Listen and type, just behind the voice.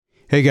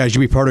Hey guys,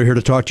 Jimmy Pardo here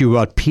to talk to you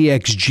about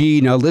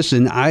PXG. Now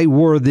listen, I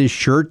wore this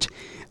shirt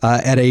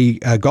at a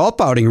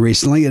golf outing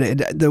recently, and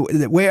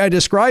the way I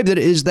described it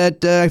is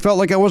that I felt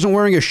like I wasn't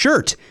wearing a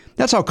shirt.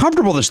 That's how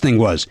comfortable this thing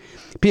was.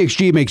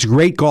 PXG makes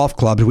great golf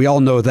clubs. We all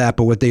know that,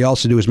 but what they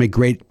also do is make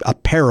great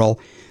apparel.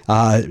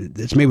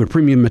 It's made with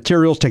premium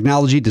materials,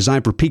 technology,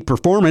 designed for peak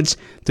performance.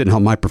 Didn't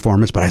help my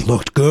performance, but I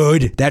looked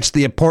good. That's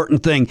the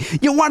important thing.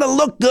 You want to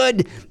look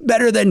good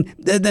better than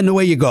the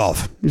way you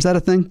golf. Is that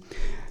a thing?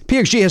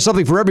 PXG has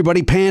something for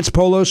everybody. Pants,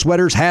 polos,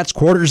 sweaters, hats,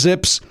 quarter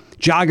zips,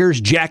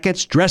 joggers,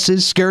 jackets,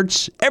 dresses,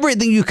 skirts,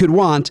 everything you could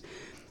want.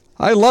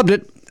 I loved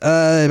it.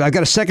 I've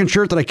got a second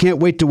shirt that I can't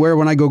wait to wear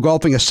when I go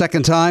golfing a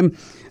second time,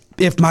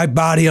 if my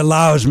body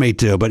allows me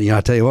to. But,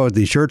 I'll tell you what, with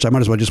these shirts, I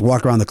might as well just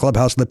walk around the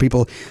clubhouse and let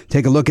people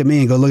take a look at me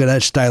and go, look at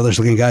that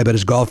stylish-looking guy, but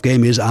his golf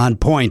game is on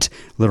point.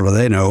 Little do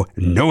they know,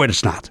 no,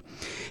 it's not.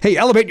 Hey,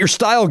 elevate your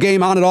style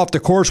game on and off the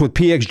course with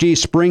PXG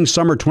Spring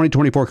Summer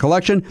 2024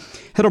 collection.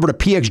 Head over to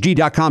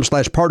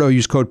pxg.com/Pardo.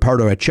 Use code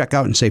Pardo at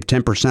checkout and save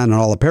 10% on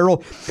all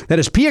apparel. That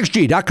is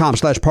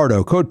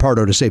pxg.com/Pardo. Code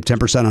Pardo to save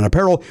 10% on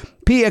apparel.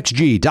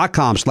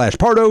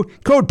 pxg.com/Pardo.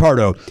 Code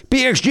Pardo.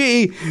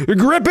 PXG,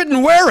 grip it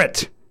and wear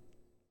it.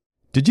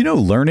 Did you know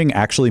learning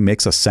actually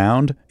makes a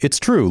sound? It's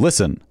true.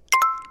 Listen.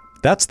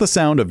 That's the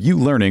sound of you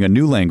learning a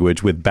new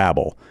language with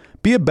Babbel.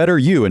 Be a better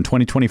you in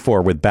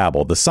 2024 with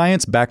Babbel, the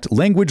science-backed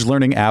language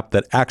learning app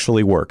that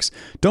actually works.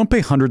 Don't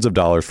pay hundreds of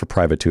dollars for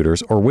private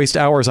tutors or waste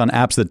hours on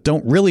apps that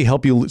don't really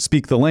help you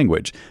speak the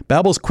language.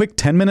 Babbel's quick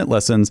 10-minute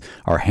lessons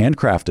are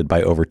handcrafted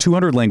by over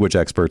 200 language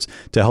experts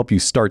to help you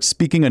start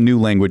speaking a new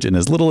language in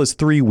as little as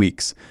 3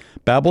 weeks.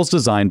 Babbel's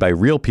designed by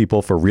real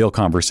people for real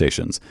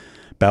conversations.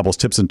 Babbel's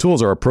tips and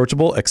tools are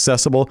approachable,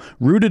 accessible,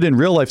 rooted in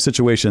real-life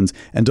situations,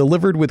 and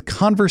delivered with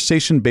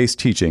conversation-based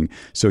teaching,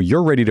 so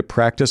you're ready to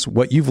practice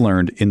what you've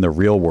learned in the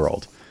real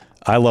world.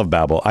 I love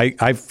Babbel.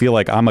 I feel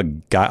like I'm a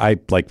guy. I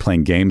like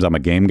playing games. I'm a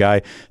game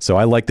guy, so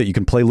I like that you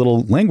can play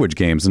little language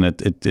games, and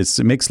it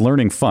makes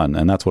learning fun,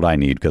 and that's what I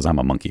need because I'm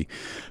a monkey.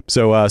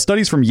 So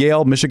studies from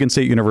Yale, Michigan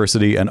State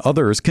University, and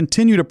others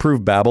continue to prove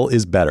Babbel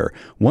is better.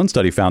 One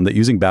study found that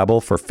using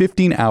Babbel for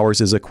 15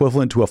 hours is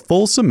equivalent to a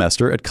full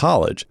semester at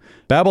college.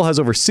 Babbel has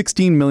over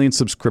 16 million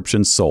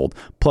subscriptions sold.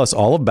 Plus,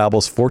 all of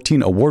Babbel's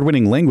 14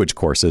 award-winning language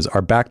courses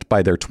are backed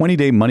by their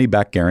 20-day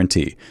money-back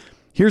guarantee.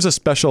 Here's a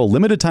special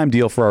limited-time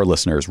deal for our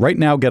listeners. Right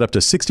now, get up to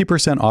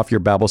 60% off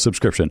your Babbel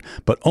subscription,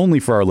 but only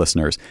for our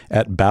listeners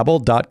at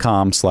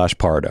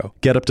babbel.com/Pardo.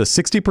 Get up to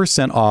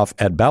 60% off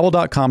at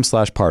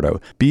babbel.com/Pardo.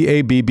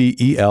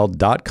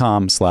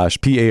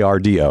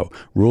 BABBEL.com/PARDO.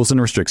 Rules and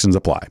restrictions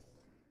apply.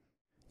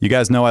 You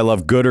guys know I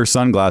love Goodr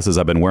sunglasses.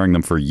 I've been wearing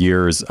them for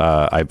years.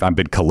 I've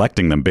been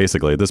collecting them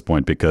basically at this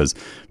point because,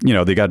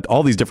 they got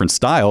all these different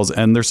styles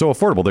and they're so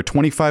affordable. They're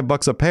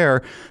 $25 a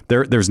pair.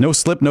 There's no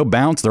slip, no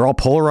bounce. They're all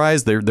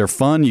polarized. They're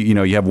fun.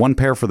 You have one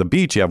pair for the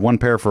beach. You have one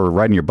pair for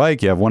riding your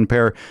bike. You have one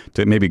pair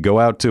to maybe go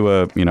out to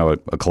a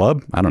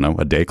club. I don't know,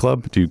 a day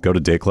club. Do you go to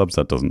day clubs?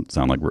 That doesn't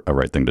sound like a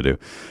right thing to do.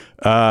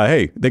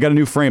 Hey, they got a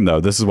new frame though.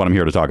 This is what I'm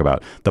here to talk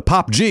about. The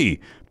Pop G.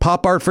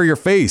 Pop art for your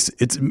face.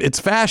 It's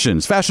fashion.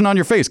 It's fashion on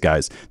your face,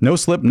 guys. No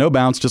slip, no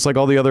bounce, just like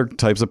all the other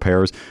types of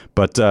pairs.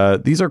 But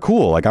these are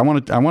cool. Like I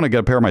want to get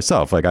a pair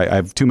myself. Like I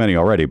have too many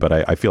already, but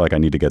I feel like I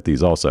need to get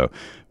these also.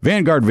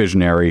 Vanguard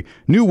Visionary,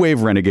 New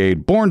Wave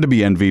Renegade, Born to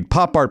be Envied,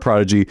 Pop Art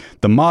Prodigy,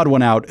 the Mod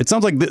One Out. It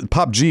sounds like the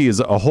Pop G is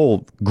a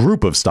whole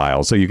group of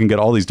styles, so you can get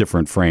all these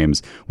different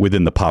frames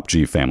within the Pop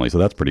G family. So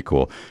that's pretty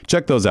cool.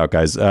 Check those out,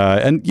 guys.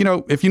 And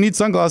if you need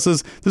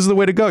sunglasses, this is the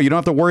way to go. You don't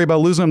have to worry about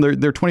losing them.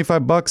 They're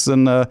 $25,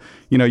 and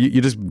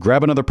you just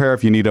grab another pair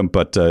if you need them.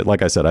 But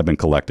like I said, I've been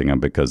collecting them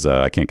because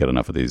I can't get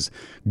enough of these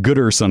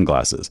Goodr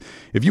sunglasses.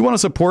 If you want to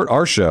support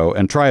our show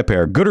and try a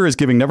pair, Goodr is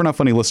giving Never Not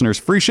Funny listeners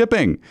free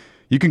shipping.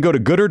 You can go to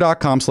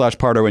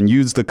goodr.com/Pardo and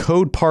use the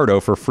code Pardo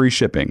for free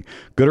shipping.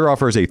 Goodr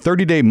offers a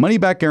 30-day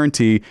money-back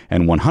guarantee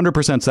and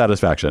 100%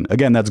 satisfaction.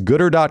 Again, that's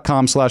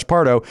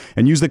goodr.com/Pardo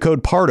and use the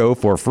code Pardo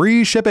for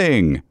free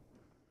shipping.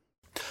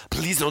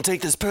 Please don't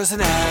take this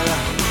person out.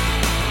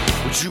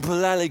 Would you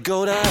politely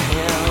go to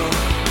hell?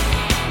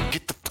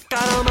 Get the fuck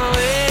out of my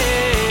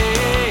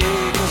way,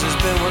 'cause it's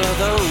been one of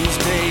those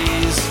days.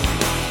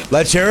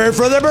 Let's hear it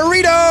for the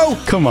burrito.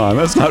 Come on,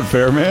 that's not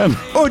fair, man.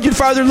 Oh, did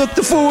father look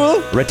the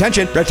fool?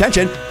 Retention. Are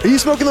you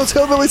smoking those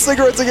hillbilly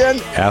cigarettes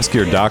again? Ask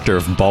your doctor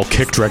if Ball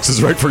Kickdrex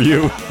is right for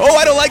you. Oh,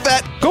 I don't like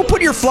that. Go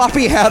put your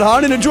floppy hat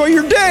on and enjoy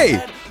your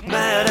day.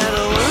 Mad at the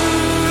world.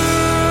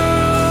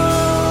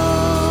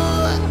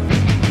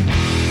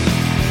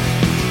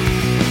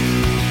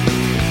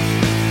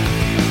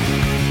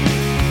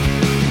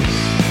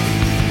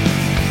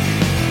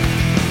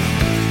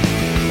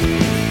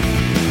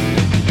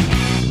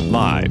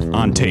 Live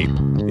on tape.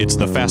 It's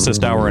the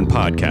fastest hour in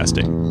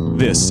podcasting.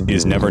 This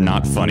is Never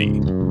Not Funny.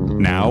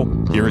 Now,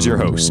 here's your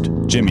host,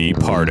 Jimmy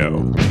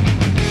Pardo.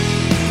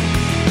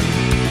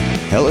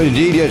 Hello,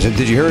 indeed. Yes.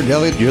 Did you hear it,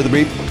 Elliot? You hear the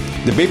beep?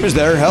 The beep is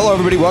there. Hello,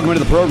 everybody. Welcome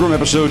into the program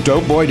episode.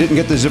 Dope boy didn't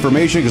get this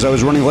information because I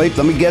was running late.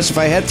 Let me guess. If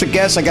I had to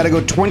guess, I got to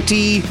go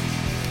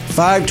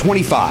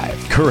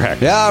 25-25.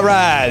 Correct. Yeah, all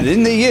right.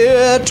 In the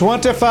year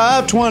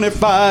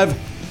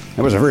 2525.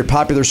 That was a very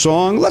popular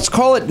song. Let's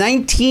call it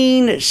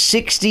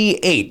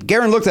 1968.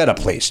 Garen, look that up,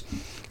 please.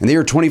 In the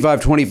year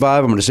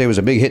 2525, I'm going to say it was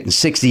a big hit in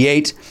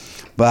 68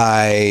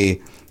 by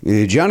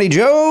Johnny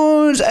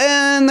Jones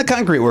and the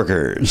Concrete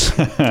Workers.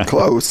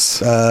 Close.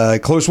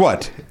 Close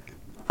what?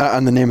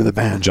 On the name of the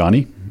band.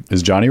 Johnny?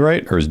 Is Johnny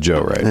right or is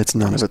Joe right? It's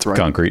none of it's right.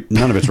 Concrete.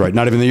 None of it's right.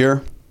 Not even the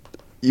year?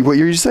 What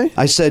year did you say?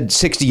 I said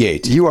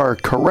 68. You are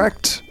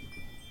correct.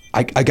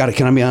 I got it.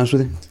 Can I be honest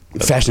with you?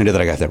 Fascinated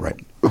that I got that right.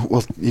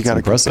 Well, you got a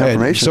impressive.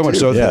 confirmation. So much too.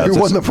 so that you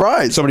won the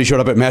prize. Somebody showed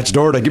up at Matt's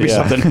door to give me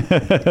something.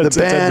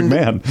 The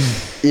band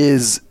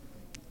is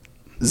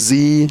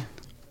Z-A-E.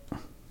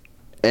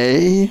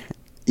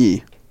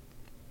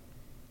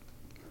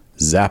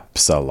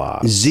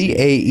 Zapsala.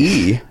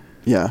 Z-A-E.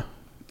 Yeah.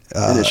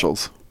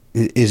 Initials.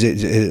 Is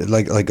it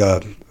like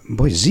a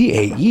boy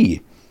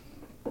Z-A-E?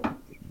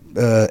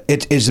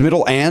 It is the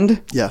middle and?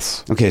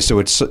 Yes. Okay, so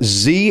it's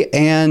Z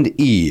and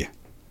E.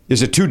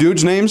 Is it two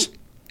dudes' names?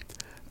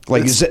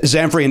 Like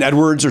Zamfrey and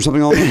Edwards or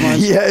something along those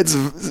lines? Yeah, it's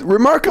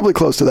remarkably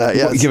close to that.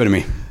 Yes. Give it to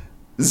me.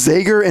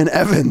 Zager and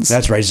Evans.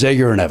 That's right,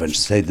 Zager and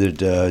Evans. They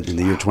did in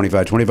the year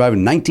 2525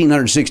 in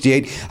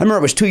 1968. I remember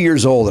I was 2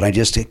 years old and I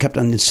just kept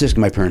on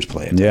insisting my parents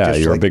play it. Yeah, Just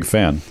you're a big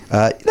fan.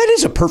 That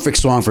is a perfect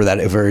song for that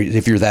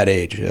if you're that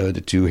age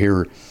to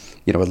hear,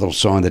 a little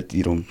song that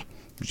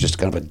just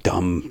kind of a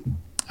dumb.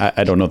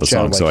 I don't know the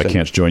song, so I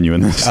can't join you in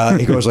this.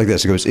 It goes like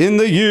this. It goes, in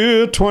the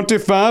year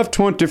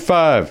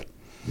 2525.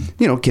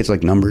 Kids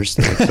like numbers,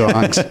 they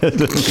like songs.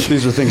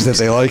 These are things that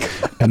they like.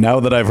 And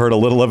now that I've heard a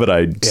little of it,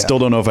 I still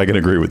don't know if I can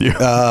agree with you.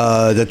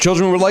 The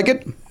children would like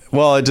it?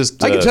 Well, I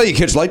can tell you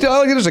kids liked it. I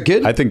liked it as a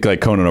kid. I think like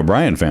Conan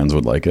O'Brien fans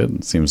would like it.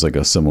 It seems like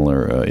a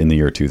similar in the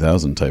year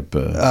 2000 type.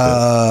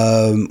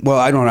 Well,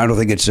 I don't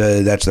think it's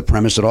that's the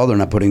premise at all. They're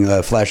not putting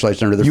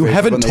flashlights under their You face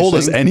haven't when they told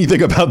us sing.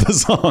 anything about the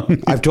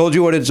song. I've told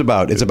you what it's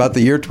about. It's about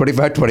the year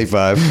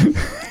 2525. I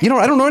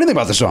don't know anything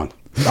about the song.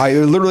 I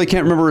literally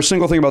can't remember a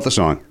single thing about the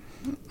song.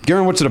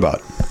 Garen, what's it about?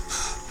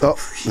 Oh,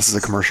 this is a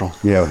commercial.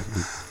 Yeah.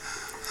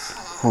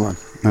 Hold on.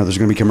 No, there's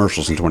going to be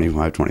commercials in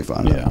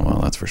 2525. Yeah, well,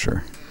 that's for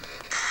sure.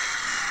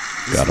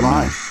 Got It's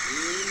live.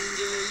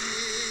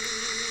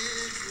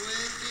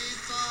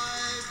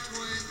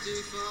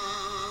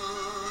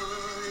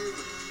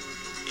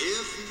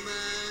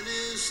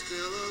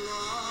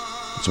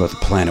 It's about the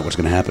planet, what's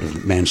going to happen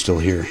if man's still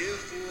here.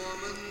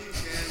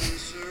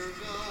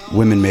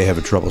 Women may have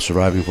a trouble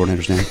surviving for it,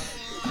 understand?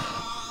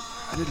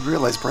 I didn't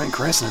realize Bryan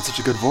Cranston had such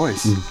a good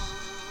voice.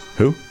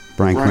 Who?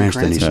 Bryan Bryan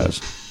Cranston, he Cranston.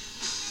 says.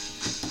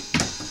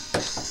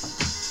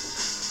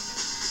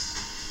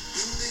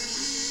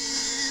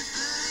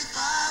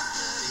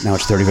 Now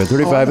it's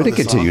 35, and it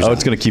continues. Oh,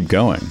 it's going to keep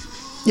going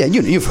Yeah,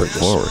 you've heard this.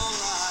 forward.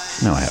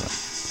 No, I haven't.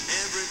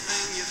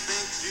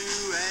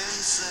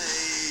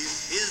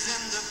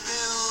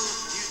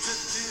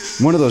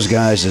 One of those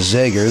guys is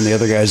Zager, and the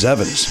other guy's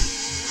Evans.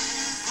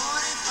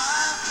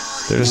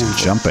 They're just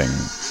jumping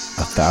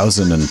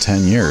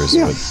 1,010 years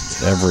Yeah.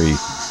 with every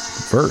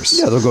verse.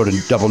 Yeah, they'll go to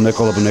double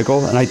nickel of a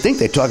nickel, and I think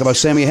they talk about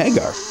Sammy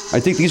Hagar. I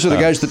think these are the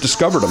guys that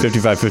discovered him.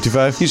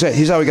 55-55?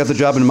 He's how he got the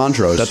job in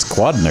Montrose. That's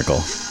quad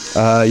nickel.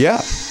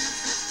 Yeah.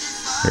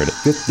 Heard it.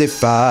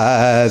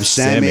 55,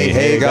 Sammy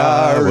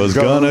Hagar was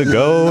gonna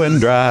go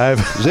and drive.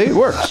 See, it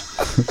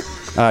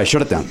works. All right,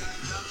 shut it down.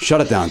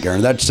 Shut it down,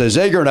 Karen. That's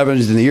Zager and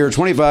Evans in the year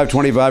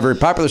 2525. Very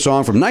popular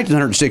song from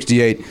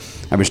 1968.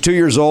 I was 2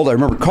 years old. I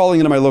remember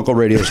calling into my local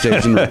radio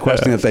station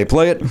requesting that they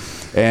play it,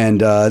 and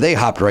they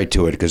hopped right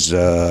to it because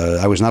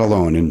I was not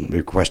alone in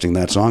requesting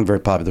that song. Very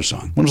popular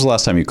song. When was the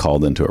last time you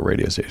called into a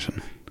radio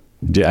station?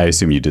 I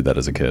assume you did that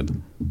as a kid.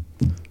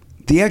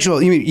 The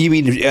actual you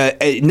mean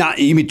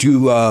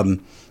to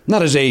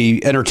not as a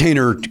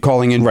entertainer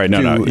calling in Right, no.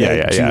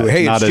 Yeah.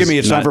 Hey, Not it's Jimmy,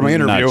 it's time for my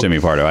interview. Not Jimmy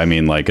Pardo. I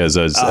mean, like as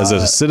a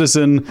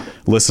citizen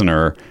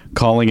listener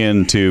calling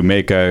in to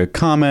make a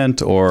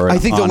comment or I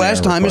think the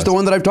last time is the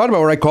one that I've talked about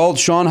where I called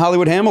Sean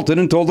Hollywood Hamilton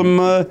and told him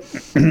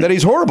that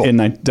he's horrible.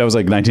 That was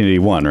like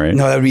 1981, right?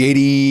 No, that would be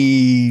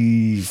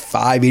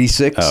 85,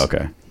 86. Oh,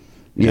 okay.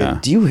 Yeah.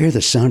 Do you hear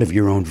the sound of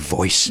your own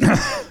voice?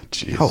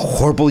 How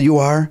horrible you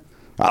are?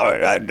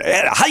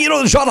 How you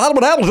know Sean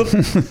Hollywood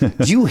Hamilton?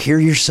 Do you hear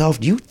yourself?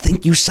 Do you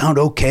think you sound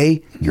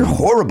okay? You're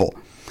horrible.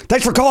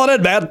 Thanks for calling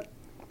in, man.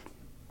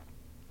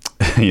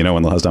 You know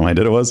when the last time I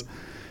did it was?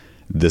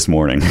 This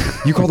morning.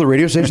 You called the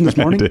radio station this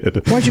morning? I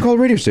did. Why'd you call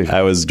the radio station?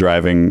 I was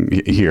driving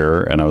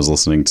here and I was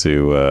listening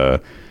to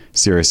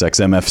Sirius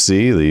XM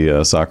FC,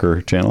 the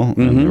soccer channel,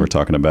 and they were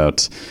talking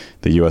about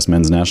the U.S.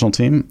 men's national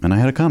team, and I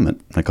had a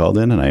comment. I called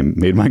in and I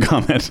made my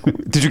comment.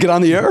 Did you get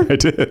on the air? I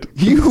did.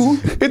 You?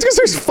 It's because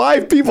there's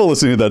 5 people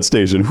listening to that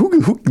station. Who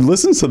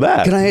listens to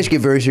that? Can I ask you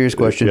a very serious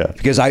question? Yeah.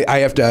 Because I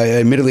have to,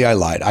 admittedly, I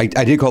lied. I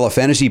did call it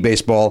fantasy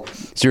baseball,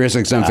 Sirius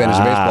XM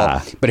fantasy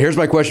baseball. But here's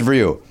my question for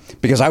you.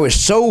 Because I was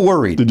so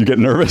worried. Did you get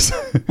nervous?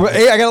 Well,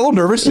 hey, I got a little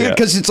nervous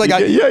because it's like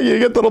you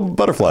get the little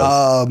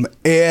butterflies.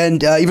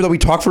 And even though we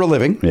talk for a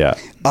living, yeah.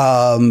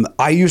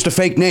 I used a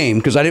fake name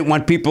because I didn't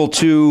want people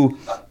to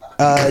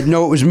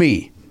know it was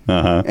me.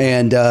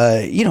 And,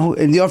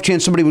 in the off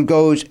chance somebody would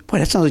go, boy,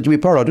 that sounds like Jimmy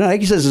Pardo. No,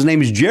 he says his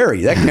name is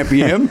Jerry. That can't be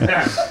him.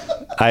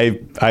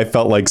 I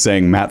felt like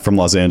saying Matt from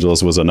Los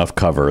Angeles was enough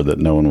cover that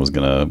no one was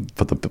going to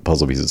put the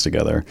puzzle pieces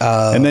together.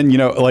 And then,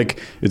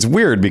 it's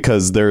weird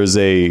because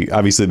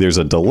obviously there's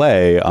a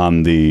delay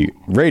on the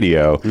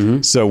radio.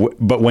 Mm-hmm. So,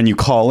 but when you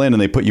call in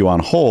and they put you on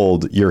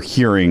hold, you're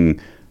hearing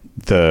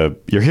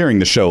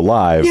the show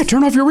live. Yeah,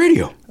 turn off your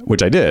radio.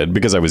 Which I did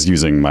because I was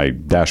using my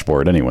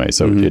dashboard anyway,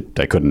 so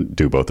I couldn't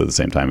do both at the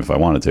same time if I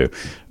wanted to.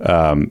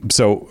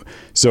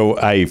 So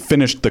I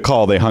finished the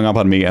call, they hung up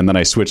on me, and then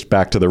I switched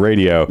back to the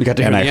radio,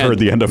 and I heard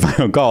the end of my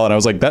own call, and I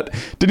was like, that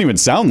didn't even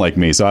sound like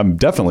me, so I'm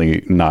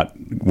definitely not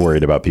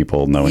worried about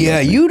people knowing.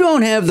 Yeah, you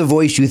don't have the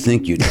voice you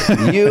think you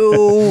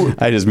do.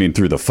 I just mean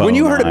through the phone. When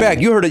you heard it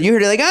back, you heard it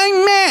like,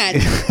 I'm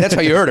Matt. That's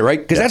how you heard it, right?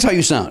 Because that's how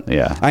you sound.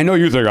 Yeah. I know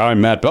you think I'm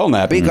Matt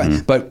Belknap,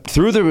 but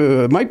through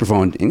the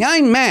microphone,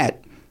 I'm Matt.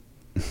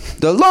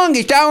 The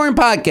longest hour in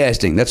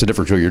podcasting. That's a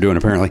different show you're doing,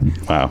 apparently.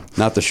 Wow.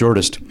 Not the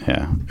shortest.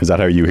 Yeah. Is that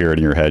how you hear it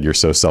in your head? You're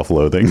so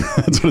self-loathing.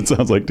 That's what it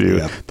sounds like to you.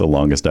 Yeah. The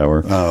longest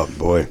hour. Oh,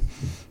 boy.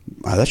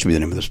 That should be the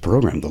name of this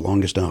program, The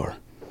Longest Hour.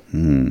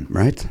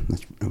 Right?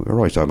 We're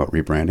always talking about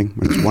rebranding.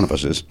 At least one of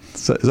us is.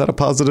 Is that a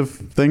positive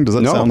thing? Does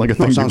that sound like a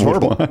thing? Sounds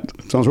horrible.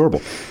 Sounds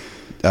horrible.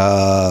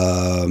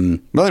 Well,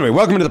 anyway,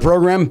 welcome to the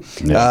program.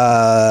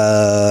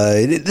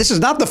 Yeah. This is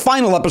not the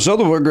final episode.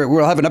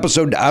 We'll have an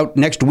episode out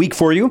next week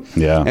for you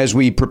as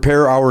we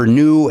prepare our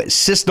new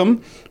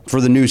system for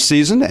the new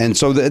season. And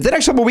so the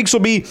next couple of weeks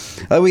will be,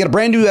 we got a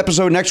brand new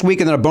episode next week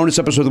and then a bonus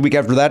episode the week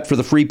after that for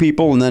the free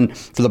people. And then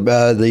for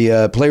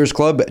the Players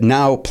Club,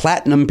 now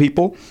platinum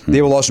people,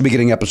 they will also be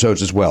getting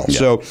episodes as well. Yeah.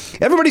 So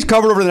everybody's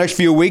covered over the next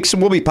few weeks,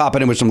 and we'll be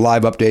popping in with some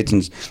live updates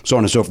and so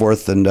on and so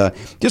forth. And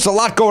just a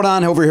lot going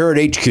on over here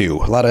at HQ. A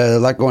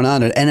lot going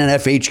on at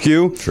NNF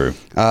HQ. True.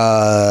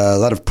 A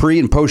lot of pre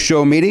and post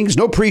show meetings.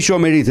 No pre-show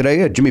meeting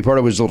today. Jimmy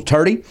Pardo was a little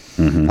tardy.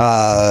 Mm-hmm.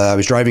 I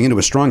was driving into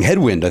a strong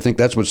headwind. I think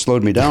that's what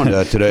slowed me down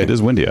today. It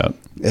is windy out.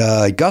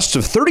 Gusts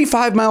of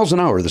 35 miles an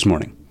hour this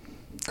morning.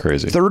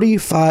 Crazy.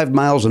 35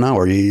 miles an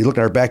hour. You look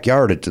at our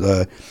backyard. It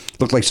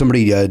looked like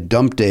somebody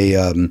dumped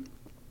the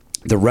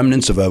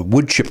remnants of a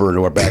wood chipper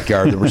into our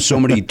backyard. There were so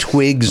many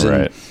twigs and.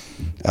 Right.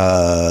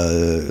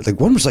 Like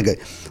one was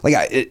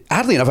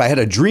oddly enough, I had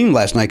a dream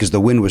last night because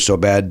the wind was so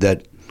bad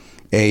that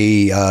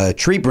a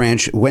tree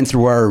branch went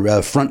through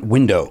our front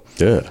window.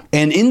 Yeah.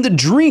 And in the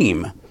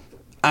dream,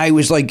 I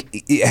was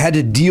had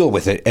to deal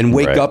with it and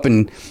wake up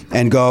and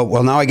go,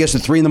 well, now I guess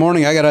at 3 a.m,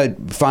 I got to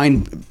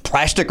find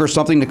plastic or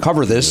something to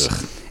cover this.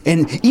 Ugh.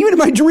 And even in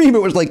my dream,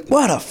 it was like,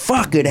 what a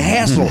fucking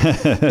hassle.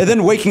 And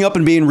then waking up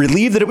and being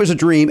relieved that it was a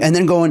dream and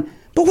then going,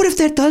 but what if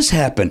that does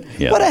happen?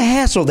 Yeah. What a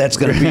hassle that's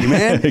going to be,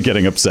 man.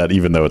 Getting upset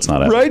even though it's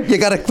not happening. Right? You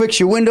got to fix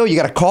your window. You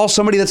got to call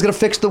somebody that's going to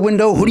fix the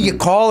window. Who do you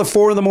call at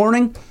 4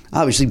 a.m?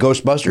 Obviously,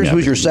 Ghostbusters.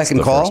 Who's your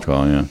second call? First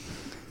call, yeah.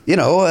 You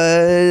know,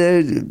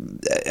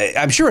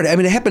 I'm sure.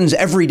 It happens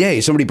every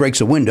day. Somebody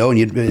breaks a window and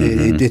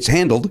it's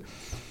handled.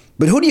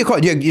 But who do you call?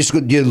 Do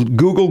you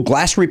Google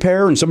glass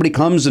repair and somebody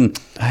comes and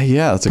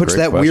that's puts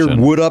that weird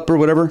wood up or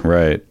whatever?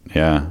 Right.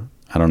 Yeah.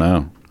 I don't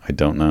know.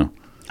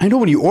 I know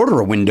when you order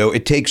a window,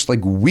 it takes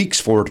like weeks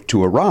for it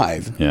to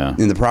arrive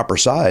in the proper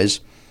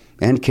size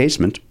and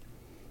casement.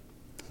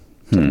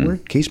 Is that a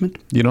word? Casement?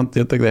 You don't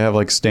think they have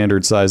like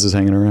standard sizes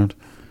hanging around?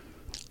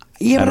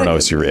 Yeah, I don't know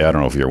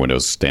if your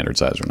window's standard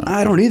size or not.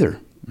 I don't either.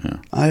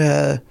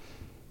 Yeah.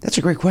 That's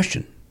a great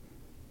question.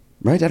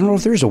 Right? I don't know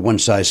if there's a one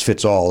size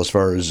fits all as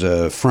far as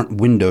front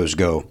windows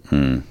go.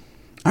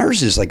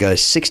 Ours is like a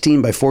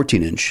 16 by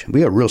 14 inch.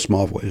 We have real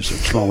small ones.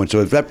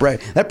 So that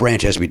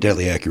branch has to be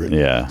deadly accurate.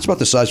 Yeah. It's about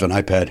the size of an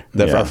iPad,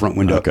 our front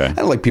window. Okay. I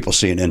don't like people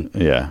seeing in.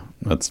 Yeah,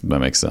 that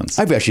makes sense.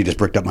 I've actually just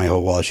bricked up my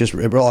whole wall. It's just,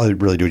 all I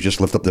really do is just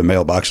lift up the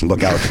mailbox and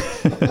look out.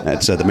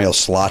 That's the mail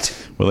slot.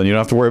 Well, then you don't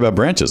have to worry about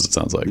branches, it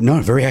sounds like.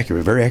 No, very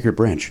accurate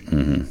branch.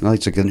 Mm-hmm.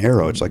 It's like an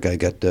arrow. It's like I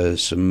got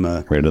some...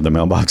 right into the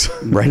mailbox?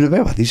 Right into the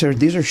mailbox. These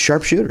are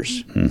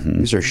sharpshooters. Mm-hmm.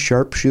 These are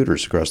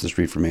sharpshooters across the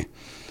street from me.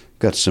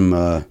 Got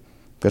some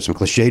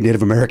cliche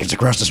Native Americans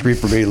across the street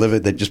from me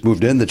that just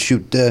moved in that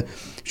shoot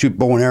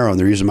bow and arrow, and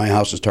they're using my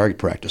house as target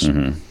practice.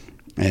 Mm-hmm.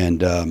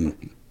 And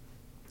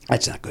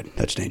that's not good.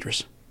 That's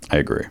dangerous. I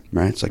agree.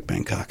 Right? It's like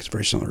Bangkok. It's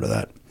very similar to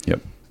that.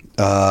 Yep.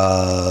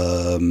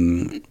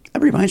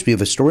 That reminds me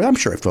of a story. I'm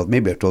sure I've told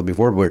it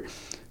before, where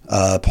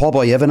Paul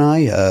Boyev and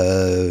I,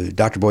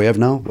 Dr. Boyev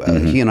now,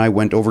 he and I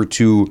went over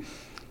to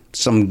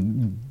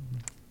some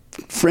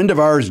friend of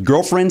ours'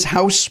 girlfriend's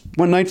house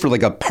one night for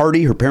like a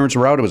party. Her parents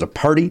were out. It was a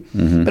party.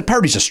 Mm-hmm. But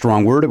party's a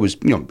strong word. It was,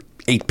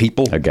 8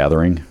 people. A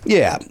gathering.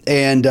 Yeah.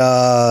 And,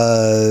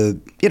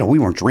 we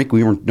weren't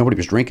drinking. Nobody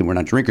was drinking. We're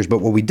not drinkers.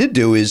 But what we did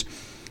do is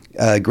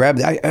grab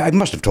I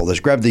must have told this,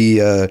 grab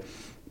the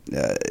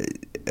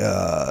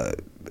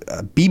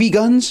BB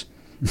guns.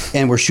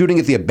 And we're shooting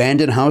at the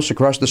abandoned house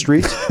across the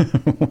street.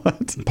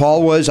 What?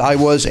 Paul was, I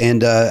was,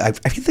 and I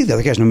think the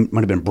other guys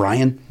might have been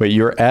Brian. Wait,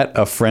 you're at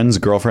a friend's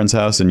girlfriend's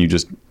house and you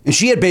just And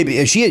she had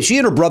she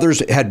and her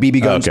brothers had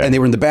BB guns, and they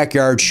were in the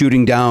backyard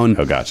shooting down.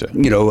 Oh, gotcha.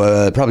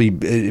 Probably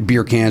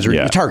beer cans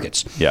or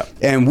targets. Yeah.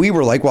 And we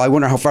were like, well, I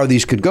wonder how far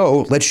these could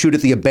go. Let's shoot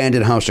at the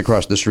abandoned house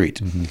across the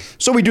street. Mm-hmm.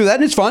 So we do that,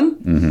 and it's fun.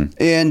 Mm-hmm.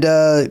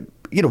 And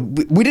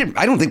we didn't.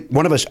 I don't think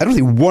one of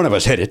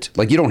us hit it.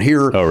 Like you don't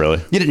hear. Oh, really?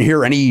 You didn't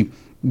hear any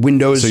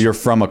windows. So you're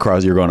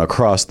going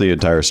across the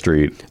entire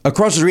street.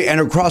 Across the street and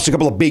across a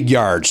couple of big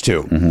yards,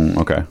 too. Mm-hmm.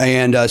 Okay.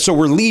 And so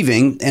we're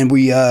leaving, and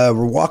we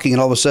were walking,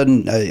 and all of a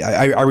sudden,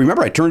 I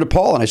remember I turned to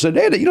Paul, and I said,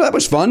 hey, that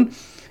was fun.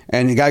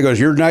 And the guy goes,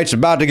 your night's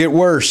about to get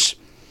worse.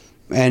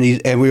 And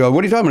we go,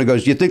 what are you talking about? He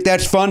goes, you think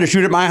that's fun to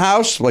shoot at my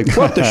house? Like,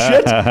 what the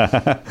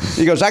shit?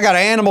 He goes, I got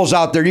animals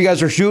out there. You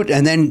guys are shooting.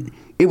 And then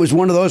it was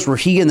one of those where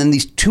he and then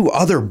these two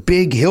other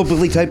big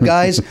hillbilly-type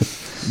guys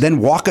then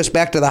walk us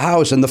back to the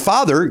house. And the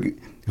father,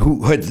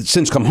 who had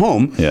since come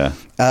home,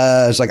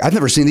 is like, I've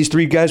never seen these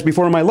three guys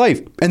before in my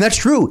life. And that's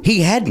true.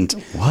 He hadn't.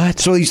 What?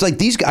 So he's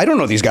like, I don't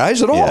know these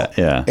guys at all.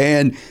 Yeah.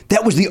 And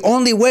that was the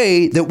only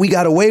way that we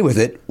got away with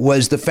it,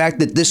 was the fact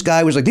that this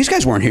guy was like, these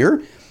guys weren't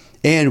here.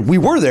 And we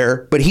were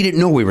there, but he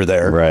didn't know we were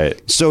there.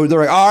 Right. So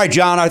they're like, all right,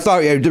 John, I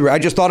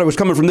just thought it was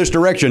coming from this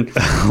direction.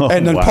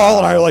 And then Paul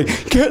and I are like,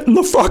 get in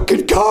the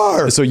fucking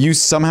car. So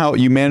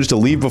you managed to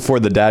leave before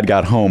the dad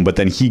got home, but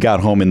then he got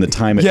home in the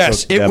time it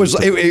took them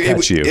to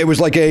catch you. It was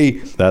like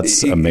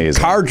That's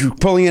amazing. Car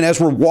pulling in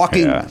as we're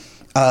walking,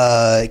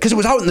 because it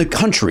was out in the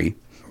country.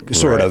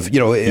 Sort of,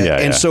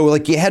 and so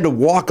like you had to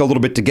walk a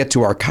little bit to get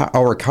to our car.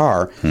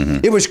 Mm-hmm.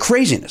 It was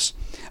craziness.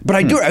 But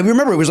I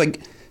remember it was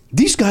like,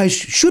 these guys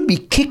should be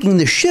kicking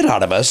the shit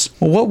out of us.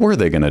 Well, what were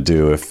they going to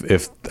do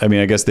if I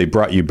guess they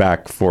brought you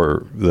back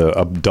for the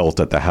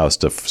adult at the house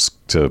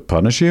to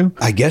punish you?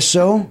 I guess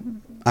so.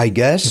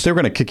 If they were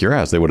going to kick your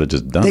ass, they would have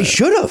just done it. They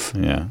should have.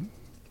 Yeah.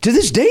 To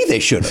this day, they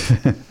should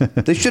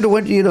have. They should have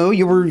went,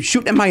 you were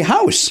shooting at my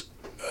house.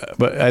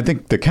 But I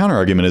think the counter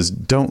argument is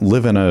don't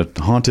live in a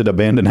haunted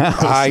abandoned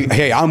house.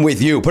 Hey, I'm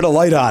with you. Put a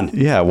light on.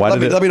 Yeah.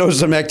 Let me know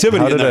some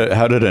activity.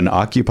 How did an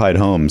occupied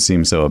home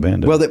seem so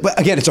abandoned? Well,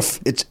 again,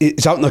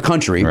 it's out in the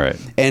country, right?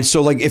 And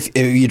so like if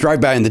you drive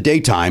by in the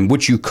daytime,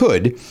 which you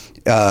could,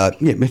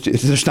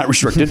 it's not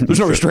restricted. There's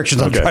no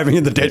restrictions on driving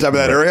in the daytime in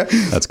that area.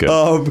 That's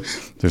good.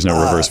 There's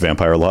no reverse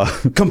vampire law.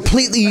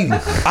 Completely.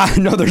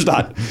 No, there's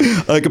not.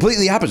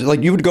 Completely opposite.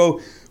 Like you would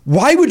go,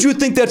 why would you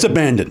think that's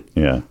abandoned?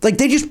 Yeah. Like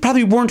they just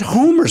probably weren't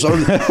home or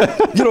something.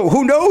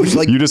 Who knows?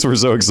 Like you just were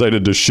so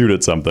excited to shoot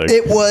at something.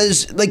 It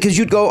was like, because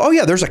you'd go, oh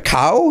yeah, there's a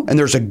cow and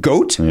there's a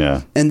goat.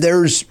 Yeah. And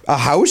there's a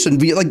house and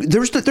like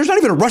there's not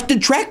even a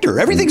rusted tractor.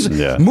 Everything's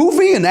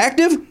moving and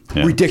active.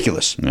 Yeah.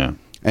 Ridiculous. Yeah.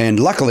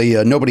 And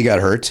luckily, nobody got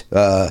hurt,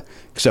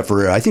 except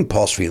for I think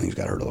Paul's feelings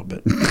got hurt a little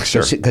bit.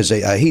 Sure, because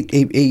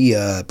he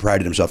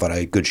prided himself on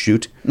a good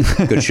shot,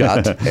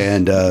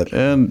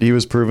 and he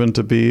was proven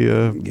to be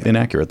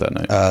inaccurate that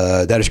night.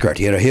 That is correct.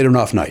 He had a hit and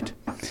off night.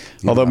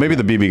 Although maybe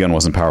the BB gun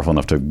wasn't powerful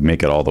enough to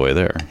make it all the way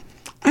there.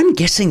 I'm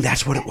guessing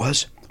that's what it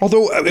was.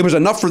 Although it was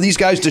enough for these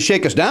guys to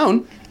shake us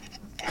down.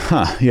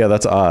 Huh. Yeah,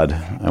 that's odd.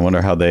 I wonder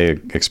how they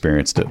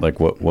experienced it. Like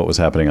what was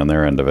happening on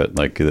their end of it.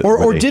 Like,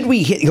 or did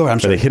we hit? Oh, I'm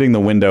sorry. Were they hitting the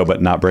window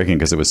but not breaking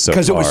because it was so far?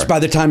 Because it was by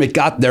the time it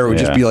got there, it would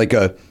just be like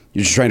you're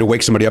just trying to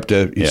wake somebody up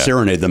to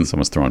serenade them.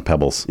 Someone's throwing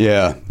pebbles.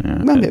 Yeah.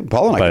 Well,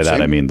 Paul and I. By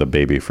that I mean the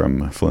baby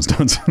from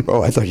Flintstones.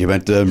 Oh, I thought you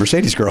meant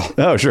Mercedes Girl.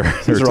 Oh, sure.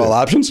 These are all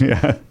options.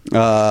 Yeah.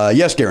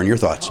 Yes, Darren, your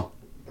thoughts.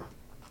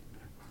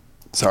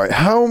 Sorry,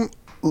 how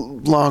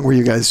long were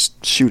you guys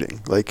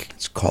shooting? Like,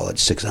 let's call it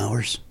 6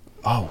 hours.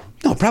 Oh.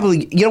 No,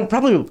 probably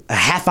a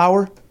half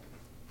hour.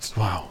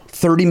 Wow.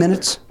 30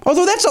 minutes.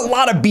 Although that's a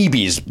lot of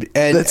BBs.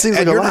 And, that seems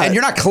like a lot. And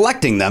you're not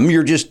collecting them.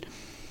 You're just...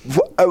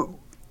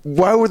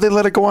 Why would they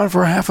let it go on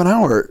for a half an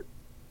hour?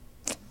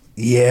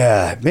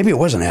 Yeah, maybe it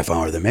wasn't a half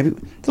hour then. Maybe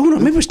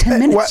it was 10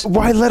 minutes.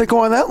 Why let it go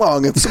on that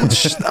long?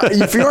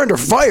 If you're under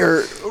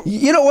fire,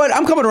 you know what?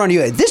 I'm coming around to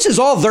you. This is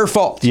all their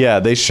fault. Yeah,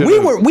 they should. We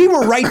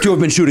were right to have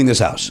been shooting this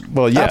house.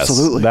 Well, yes,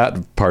 absolutely.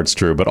 That part's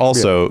true, but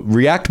also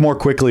react more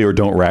quickly or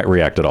don't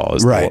react at all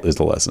is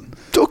the lesson.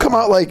 Don't come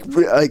out like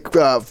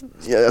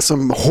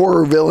some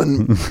horror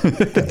villain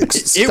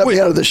stepping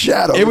out of the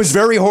shadows. It was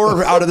very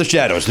horror out of the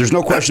shadows. There's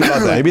no question about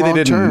that.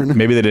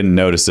 Maybe they didn't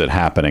notice it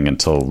happening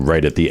until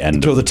right at the end.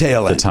 Until the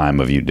tail end. The time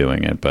of you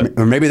doing it, but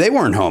or maybe they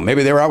weren't home.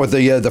 Maybe they were out with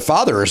the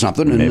father or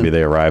something. And maybe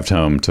they arrived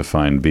home to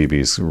find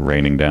BBs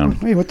raining down.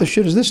 Hey, what the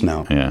shit is this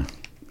now? Yeah.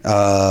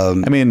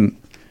 I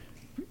mean,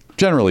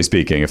 generally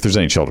speaking, if there's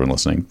any children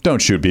listening,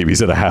 don't shoot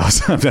BBs at a house.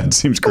 That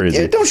seems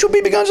crazy. Yeah, don't shoot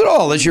BB guns at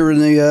all unless you're in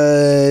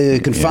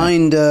the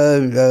confined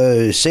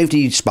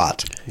safety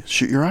spot.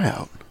 Shoot your eye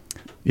out.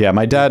 Yeah,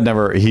 my dad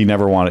he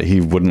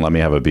wouldn't let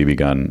me have a BB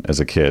gun as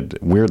a kid.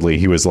 Weirdly,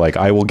 he was like,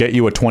 I will get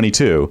you a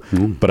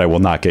 22, but I will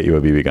not get you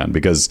a BB gun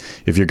because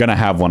if you're going to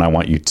have one, I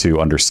want you to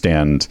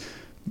understand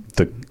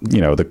how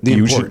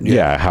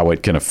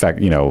it can affect,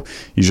 you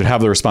should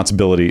have the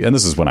responsibility. And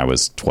this is when I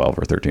was 12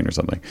 or 13 or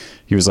something.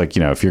 He was like,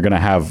 if you're going to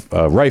have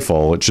a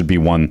rifle, it should be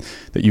one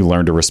that you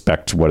learn to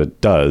respect what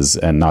it does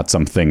and not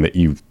something that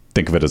you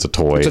think of it as a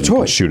toy. It's a and toy.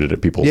 You can shoot it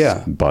at people's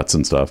butts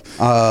and stuff.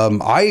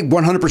 I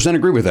 100%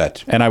 agree with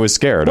that. And I was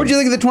scared. What did you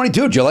think of the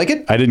 22? Did you like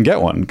it? I didn't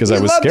get one because I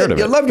was scared of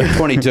it. You loved your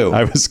 22.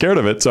 I was scared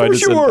of it, so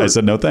I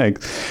said no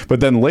thanks. But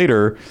then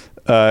later,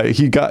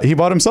 he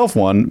bought himself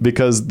one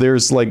because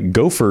there's like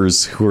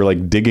gophers who are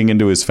like digging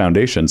into his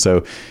foundation.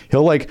 So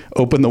he'll like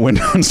open the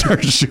window and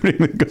start shooting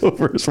the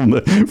gophers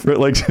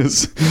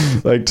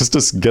just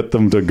to get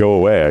them to go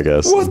away, I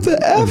guess. What the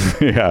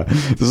F? Yeah.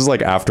 This is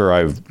like after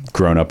I've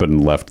grown up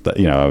and left that,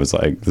 I was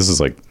like, this is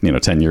like,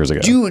 10 years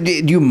ago. Do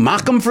you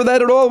mock him for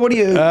that at all? What do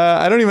you?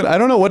 I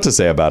don't know what to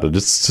say about it.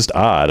 It's just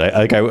odd.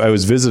 I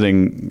was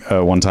visiting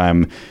one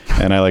time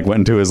and I like went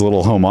into his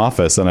little home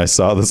office and I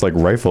saw this like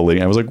rifle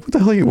leading. I was like, what the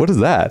hell? What is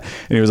that?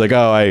 And he was like,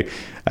 oh, I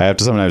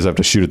sometimes have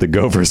to shoot at the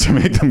gophers to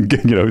make them, leave the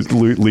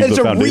foundation. It's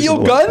a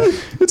real gun?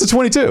 It's a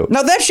 22.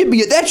 Now that should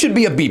be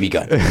a BB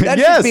gun.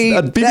 Yes,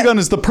 a BB gun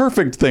is the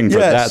perfect thing for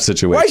that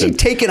situation. Why is he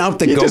taking out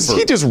the gopher?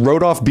 He just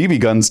wrote off BB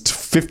guns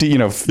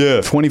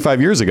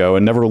 25 years ago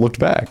and never looked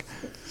back.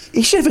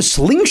 He should have a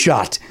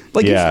slingshot.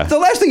 The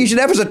last thing you should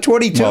have is a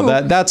 22.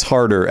 Well, that's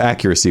harder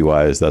accuracy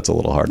wise. That's a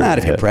little harder. Not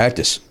if you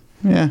practice.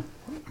 Yeah,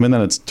 I mean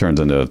then it turns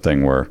into a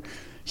thing where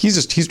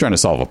he's trying to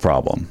solve a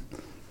problem.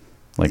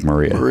 Like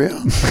Maria.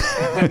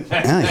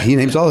 Yeah, he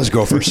names all his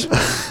gophers.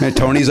 And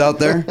Tony's out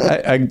there.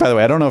 By the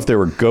way, I don't know if they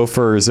were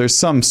gophers. There's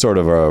some sort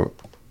of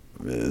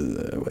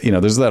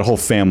there's that whole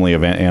family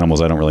of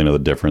animals. I don't really know the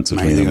difference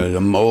between them. It was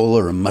a mole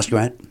or a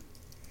muskrat?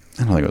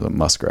 I don't think it was a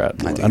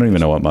muskrat. I don't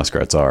even know what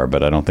muskrats are,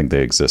 but I don't think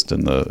they exist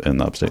in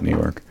the upstate New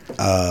York.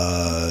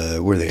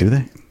 Where they? Do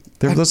they?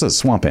 That's a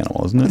swamp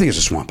animal, isn't it? I think it's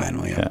a swamp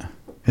animal, yeah.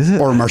 Is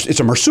it? Or it's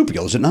a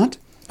marsupial, is it not?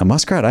 A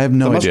muskrat? I have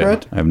no idea.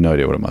 Muskrat? I have no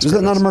idea what a muskrat is.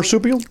 Is that not a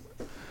marsupial?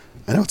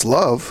 I know it's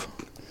love.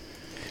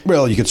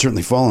 Well, you could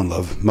certainly fall in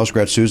love.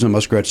 Muskrat Susan,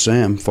 Muskrat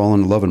Sam, fall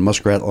in love in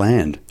Muskrat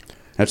Land.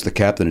 That's the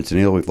captain. It's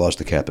Neil. We've lost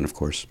the captain, of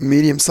course.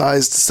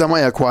 Medium-sized,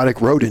 semi-aquatic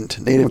rodent,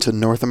 native to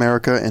North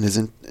America and is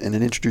an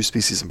introduced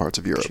species in parts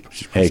of Europe.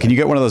 Hey, can you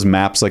get one of those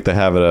maps like they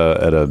have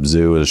at a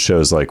zoo that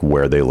shows like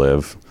where they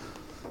live?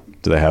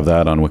 Do they have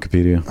that on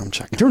Wikipedia? I'm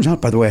checking. It turns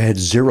out, by the way, I had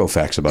zero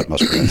facts about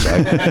muskrats.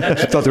 I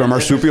thought they were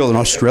marsupial in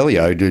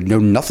Australia. I did know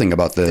nothing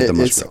about the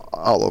muskrat. It's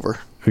all over.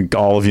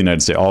 All of the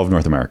United States, all of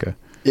North America.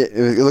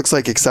 It looks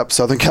like except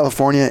Southern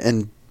California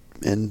and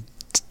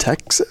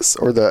Texas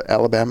or the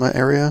Alabama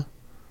area.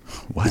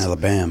 What?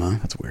 Alabama.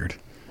 That's weird.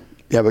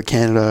 Yeah, but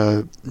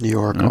Canada, New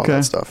York, all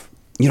that stuff.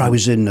 I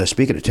was in,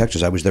 speaking of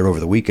Texas, I was there over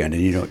the weekend,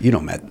 and you know,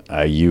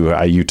 Matt.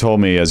 You told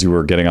me as you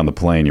were getting on the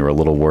plane, you were a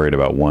little worried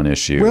about one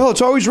issue. Well,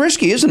 it's always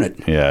risky, isn't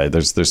it? Yeah,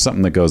 there's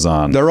something that goes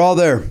on. They're all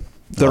there.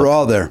 They're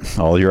all there.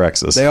 All your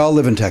exes. They all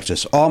live in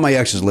Texas. All my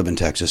exes live in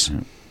Texas.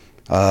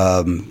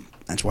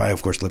 That's why I,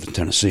 of course, lived in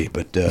Tennessee.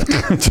 But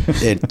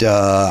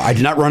I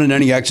did not run into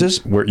any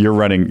exes.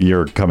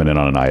 You're coming in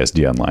on an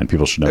ISDN line.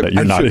 People should know that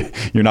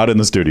you're not in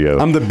the studio.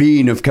 I'm the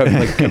bean of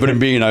Kevin and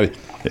Bean. I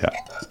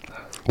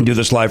do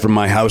this live from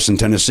my house in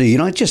Tennessee.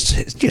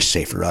 It's just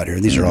safer out here.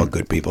 These are all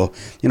good people.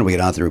 We get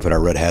out there, we put our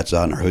red hats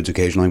on, our hoods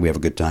occasionally. We have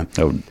a good time.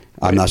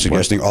 I'm not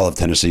suggesting all of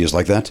Tennessee is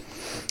like that,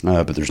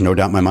 but there's no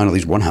doubt in my mind at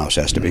least one house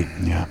has to be.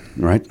 Yeah.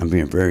 Right? I'm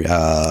being very...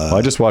 Well,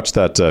 I just watched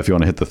that, if you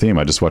want to hit the theme,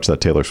 I just watched that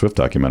Taylor Swift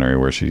documentary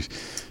where she's,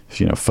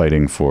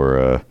 fighting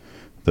for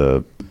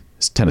the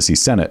Tennessee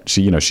Senate.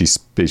 She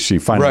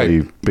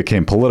finally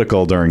became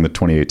political during the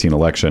 2018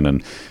 election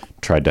and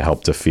tried to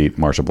help defeat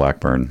Marsha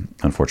Blackburn.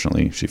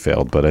 Unfortunately, she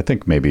failed. But I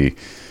think maybe...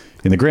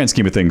 in the grand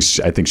scheme of things,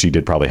 I think she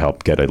did probably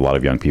help get a lot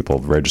of young people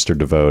registered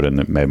to vote, and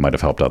it might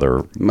have helped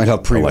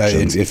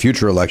elections. In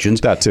future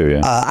elections. That too,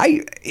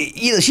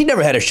 yeah. She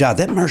never had a shot.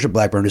 That Marsha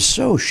Blackburn is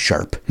so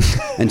sharp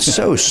and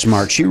so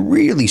smart. She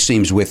really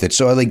seems with it.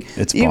 So I think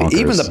even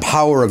the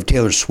power of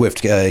Taylor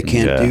Swift can't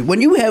do.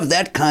 When you have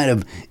that kind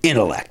of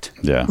intellect,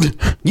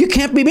 you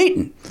can't be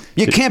beaten.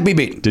 You can't be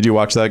beaten. Did you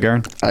watch that,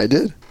 Garen? I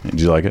did. Did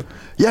you like it?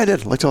 Yeah, I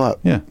did. Liked it a lot.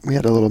 Yeah. We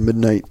had a little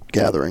midnight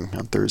gathering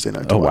on Thursday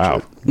night to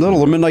watch it.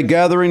 Little midnight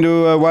gathering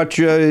to watch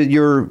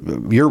your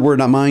word,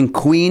 not mine,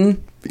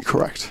 Queen.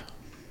 Correct.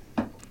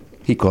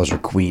 He calls her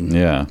Queen.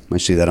 Yeah. I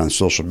see that on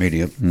social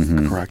media.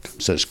 Mm-hmm. Correct.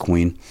 It says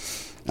Queen.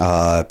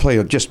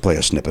 Just play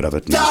a snippet of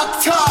it.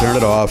 Turn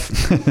it off.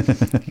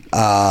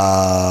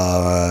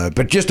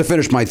 But just to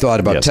finish my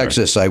thought about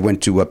Texas, I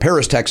went to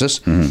Paris,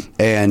 Texas,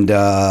 and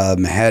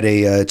had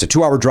it's a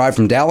 2-hour drive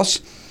from Dallas.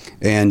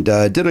 And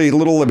did a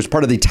little. It was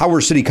part of the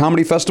Tower City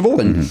Comedy Festival,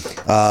 and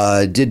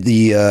did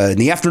in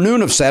the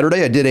afternoon of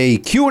Saturday. I did a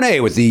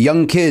Q&A with the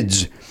young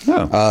kids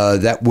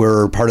that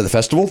were part of the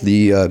festival.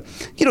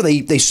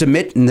 They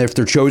submit, and if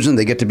they're chosen,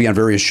 they get to be on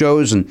various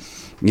shows. And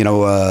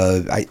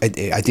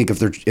I think if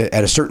they're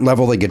at a certain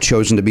level, they get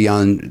chosen to be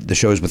on the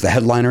shows with the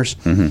headliners.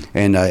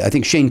 And I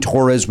think Shane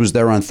Torres was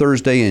there on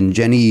Thursday, and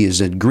Jenny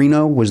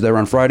Greeno was there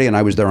on Friday, and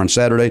I was there on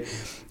Saturday.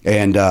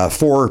 And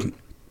 4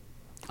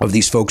 of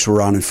these folks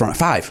were on in front.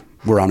 5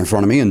 were on in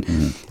front of me, and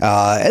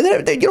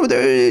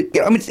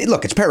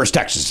look, it's Paris,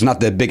 Texas. It's not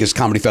the biggest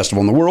comedy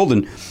festival in the world,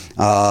 and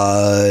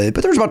but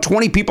there was about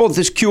 20 people at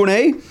this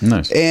Q&A,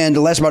 nice. And it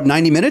lasted about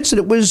 90 minutes, and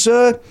it was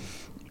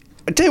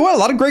I tell you what, a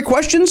lot of great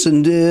questions,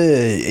 and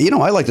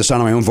I like the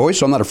sound of my own voice,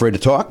 so I'm not afraid to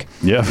talk.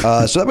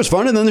 Yeah. So that was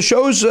fun, and then the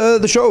show,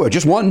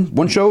 just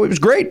one show, it was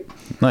great.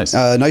 Nice.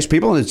 Nice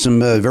people, and it's some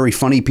very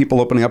funny people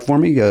opening up for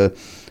me. I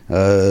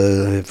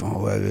want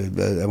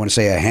to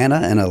say a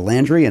Hannah and a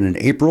Landry and an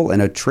April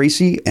and a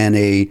Tracy and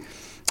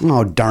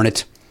darn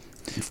it.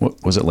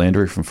 What, was it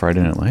Landry from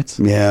Friday Night Lights?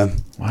 Yeah.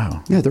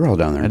 Wow. Yeah, they're all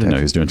down there. I didn't know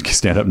he was doing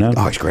stand-up now.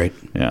 Oh, he's great.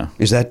 Yeah.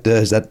 Is that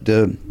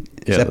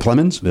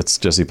Plemons? That's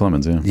Jesse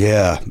Plemons, yeah.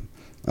 Yeah.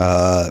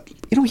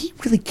 He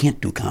really can't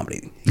do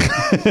comedy.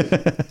 I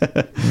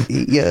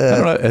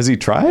don't know. Has he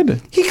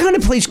tried? He kind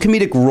of plays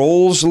comedic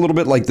roles a little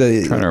bit, like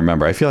the. I'm trying to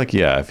remember. I feel like he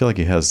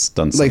has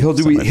done. Like he'll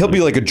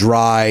be like a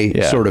dry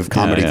sort of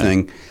comedy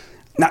thing.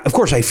 Now, of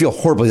course, I feel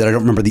horribly that I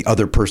don't remember the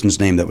other person's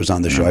name that was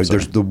on the show.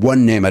 There's the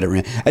one name I don't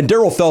remember, and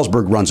Daryl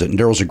Felsberg runs it, and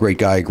Daryl's a great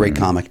guy, great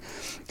comic.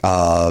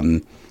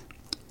 But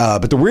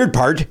the weird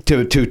part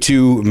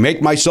to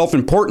make myself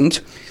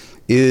important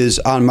is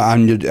on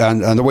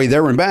the way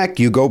there and back.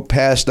 You go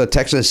past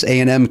Texas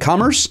A&M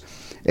Commerce,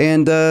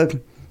 and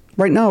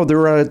right now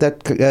they're at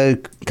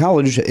that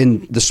college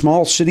in the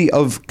small city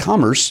of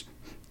Commerce,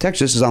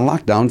 Texas, is on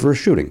lockdown for a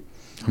shooting.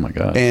 Oh my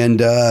God!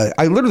 And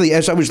I literally,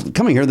 as I was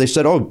coming here, they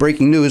said, "Oh,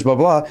 breaking news, blah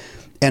blah,"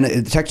 and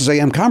Texas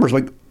A&M Commerce,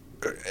 like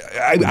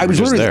I was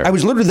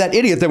literally that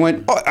idiot that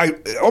went,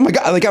 "Oh my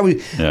God!" Like I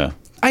was. Yeah.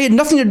 I had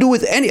nothing to do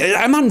with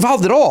I'm not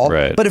involved at all,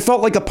 right. But it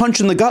felt like a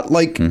punch in the gut.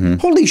 Like,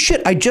 holy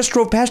shit, I just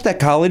drove past that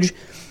college,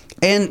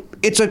 and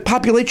it's a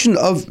population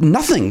of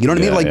nothing. You know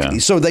what I mean?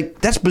 Like, so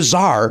that's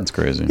bizarre. That's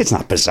crazy. It's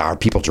not bizarre.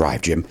 People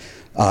drive, Jim.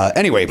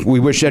 Anyway,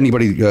 we wish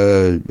anybody,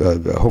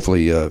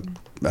 hopefully,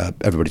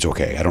 everybody's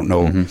okay. I don't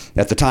know.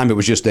 At the time, it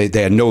was just they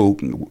had no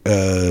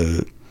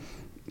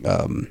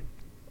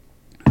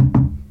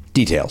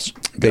details.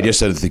 They just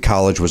said that the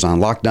college was on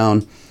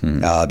lockdown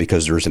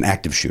because there was an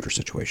active shooter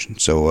situation.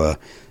 So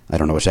I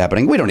don't know what's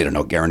happening. We don't need to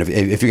know, Garen.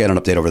 If you got an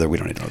update over there, we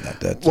don't need to know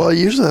that. Well,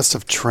 usually that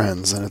stuff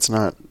trends, and it's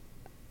not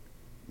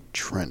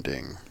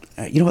trending.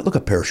 You know what? Look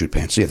up parachute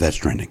pants. See if that's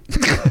trending.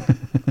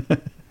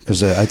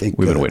 Because I think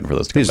we've been waiting for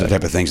those to come these are the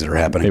type of things that are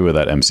happening. Maybe with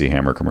that MC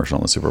Hammer commercial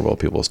in the Super Bowl,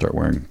 people will start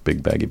wearing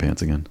big baggy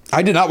pants again.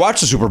 I did not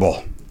watch the Super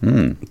Bowl.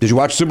 Did you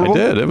watch the Super Bowl? I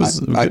did. It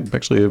was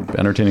actually an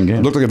entertaining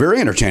game. Looked like a very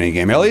entertaining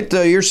game. Elliot,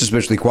 you're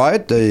suspiciously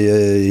quiet.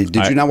 Did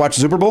you not watch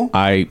the Super Bowl?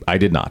 I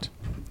did not.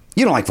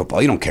 You don't like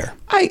football. You don't care.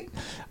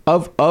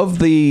 Of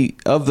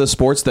the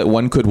sports that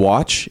one could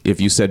watch,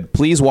 if you said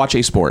please watch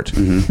a sport,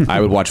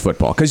 I would watch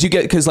football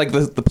because like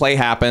the play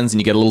happens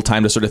and you get a little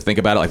time to sort of think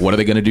about it, like what are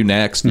they going to do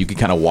next? You can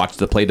kind of watch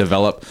the play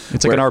develop.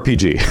 It's like an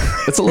RPG.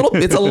 It's a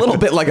little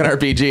bit like an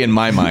RPG in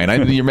my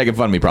mind. You're making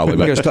fun of me probably,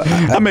 but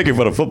I'm making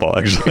fun of football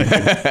actually.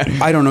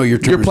 I don't know your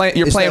terms.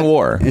 You're playing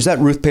war. Is that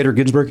Ruth Bader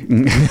Ginsburg?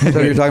 Is that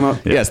what you're talking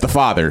about? Yes, the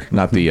father,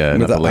 not the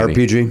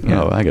lady. RPG.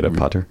 Yeah. Oh, I get a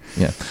Potter.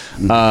 Yeah.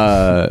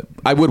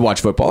 I would watch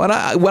football,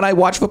 and when I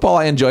watch football,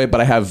 I enjoy it, but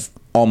I have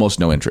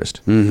almost no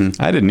interest.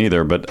 I didn't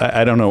either, but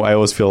I don't know. I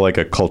always feel like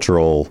a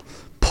cultural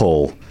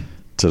pull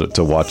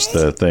to watch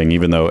the thing,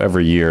 even though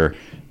every year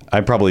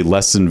I'm probably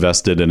less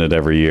invested in it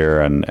every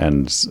year. And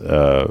when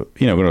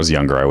I was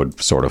younger, I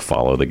wowould sort of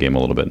follow the game a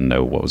little bit and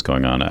know what was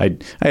going on. I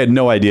had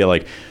no idea,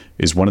 like,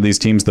 is one of these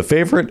teams the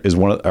favorite?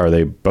 Are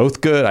they both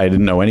good? I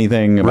didn't know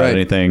anything about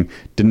anything.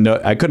 Didn't know.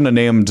 I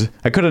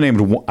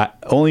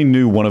only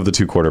knew one of the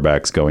two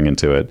quarterbacks going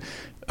into it.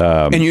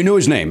 And you knew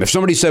his name. If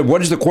somebody said,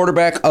 "What is the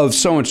quarterback of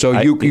so and so?"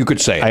 you could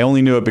say it. I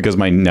only knew it because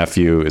my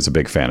nephew is a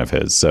big fan of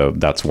his, so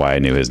that's why I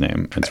knew his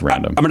name. It's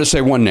random. I'm going to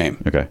say one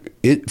name. Okay.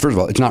 First of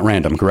all, it's not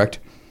random, correct?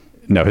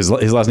 No, his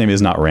last name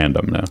is not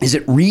random. No. Is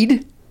it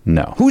Reed?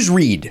 No. Who's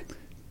Reed?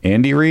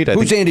 Andy Reid?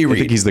 Who's Andy Reid? I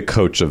think he's the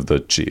coach of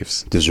the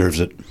Chiefs. Deserves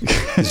it.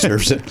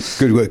 Deserves it.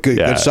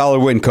 Good, solid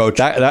win, coach.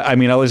 I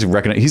always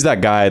recognize he's that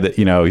guy that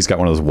he's got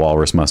one of those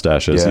walrus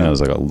mustaches. Yeah. He's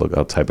like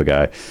a type of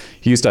guy. I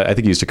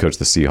think he used to coach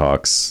the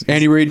Seahawks.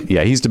 Andy Reid?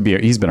 Yeah, he's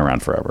been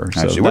around forever.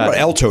 So what about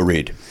Alto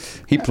Reid?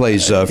 He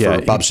plays for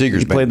Bob Seger's band.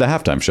 He played the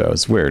halftime show.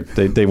 It's weird.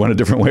 They went a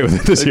different way with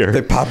it this year.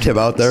 They popped him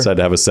out there. Decided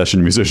to have a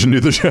session musician do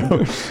the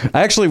show.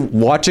 I actually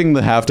watching the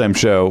halftime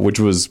show,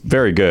 which was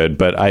very good,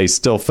 but I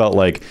still felt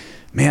like,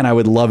 man, I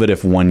would love it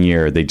if one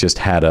year they just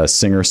had a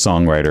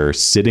singer-songwriter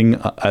sitting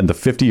on the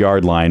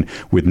 50-yard line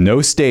with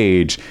no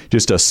stage,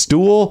 just a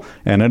stool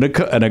and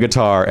a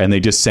guitar, and they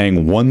just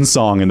sang one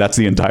song, and that's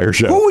the entire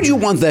show. Who would you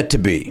want that to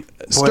be?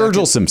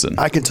 Sturgill Simpson.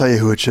 I can tell you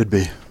who it should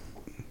be.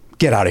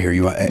 Get out of here!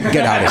 Get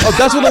out of here! Oh,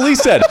 that's what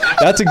Elise said.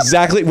 That's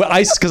exactly what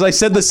because I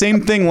said the same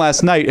thing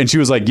last night, and she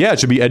was like, "Yeah, it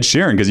should be Ed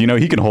Sheeran because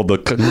he can hold the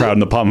crowd in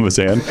the palm of his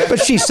hand." But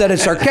she said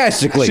it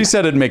sarcastically. She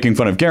said it making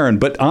fun of Garen,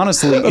 but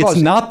honestly, it's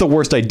not the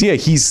worst idea.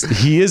 He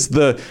is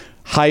the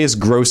highest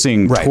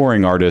grossing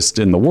touring artist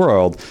in the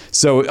world,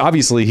 so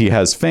obviously he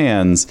has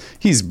fans.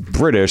 He's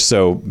British,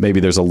 so maybe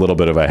there's a little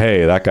bit of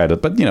a that guy.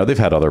 But they've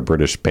had other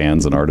British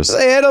bands and artists.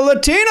 They had a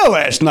Latino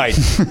last night.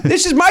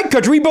 This is my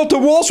country. We built a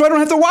wall so I don't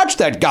have to watch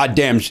that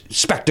goddamn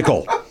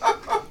spectacle.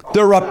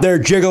 They're up there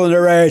jiggling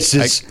their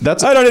asses.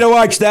 I don't need to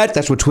watch that.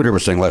 That's what Twitter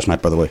was saying last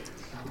night, by the way.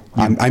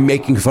 I'm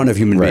making fun of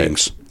human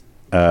beings.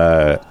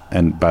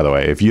 And by the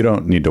way, if you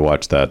don't need to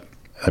watch that,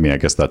 I mean, I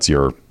guess that's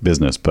your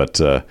business, but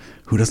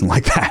who doesn't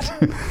like that?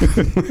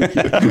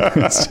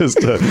 It's just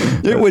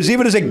it was,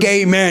 even as a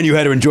gay man, you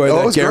had to enjoy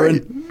that, Karen.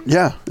 Great.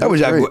 Yeah, that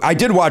was great. I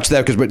did watch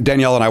that because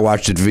Danielle and I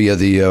watched it via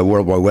the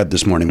World Wide Web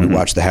this morning. We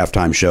watched the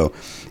halftime show,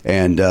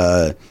 and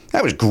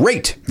that was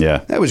great. Yeah,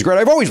 that was great.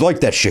 I've always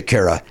liked that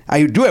Shakira.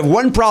 I do have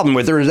one problem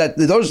with her, is that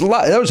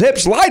those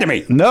hips lie to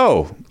me.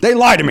 No, they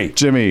lie to me,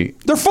 Jimmy.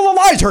 They're full of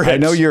lies. Her hips. I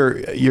know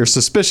you're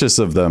suspicious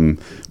of them,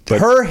 but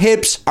her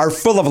hips are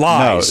full of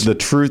lies. No, the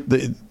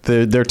truth.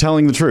 They're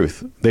telling the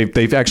truth.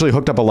 They've actually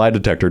hooked up a lie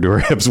detector to her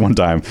hips one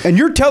time. And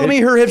you're telling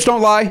me her hips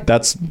don't lie?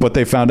 That's what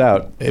they found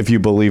out. If you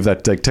believe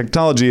that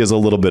technology is a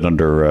little bit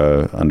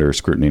under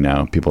scrutiny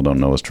now, people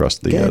don't always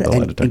trust the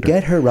lie detector. And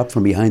get her up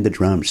from behind the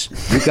drums.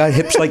 You got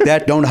hips like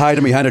that, don't hide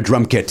them behind a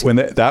drum kit. When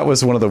that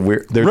was one of the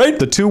weird, right?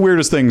 The two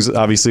weirdest things,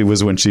 obviously,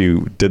 was when she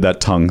did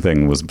that tongue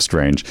thing was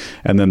strange,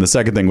 and then the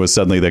second thing was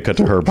suddenly they cut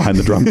to her behind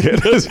the drum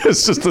kit. It's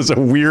just this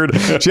weird.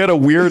 She had a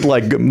weird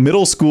like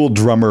middle school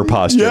drummer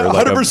posture. Yeah,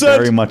 100%.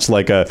 Very much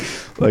like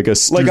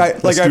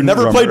I've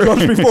never played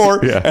drums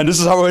before, yeah. And this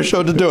is how I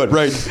showed to do it.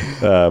 Right.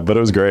 But it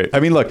was great. I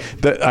mean, look,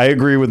 I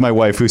agree with my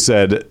wife who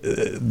said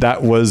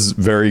that was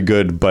very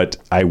good, but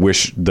I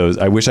wish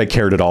I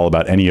cared at all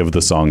about any of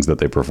the songs that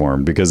they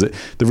performed, because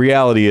the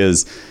reality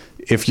is,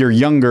 if you're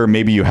younger,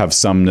 maybe you have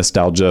some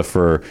nostalgia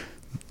for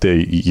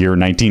the year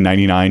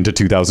 1999 to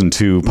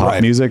 2002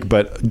 pop music,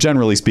 but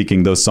generally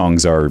speaking, those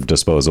songs are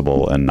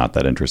disposable and not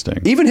that interesting.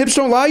 Even Hips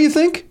Don't Lie, you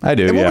think? I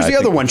do. And what was the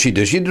other one she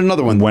did? She did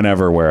another one.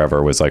 Whenever,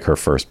 Wherever was like her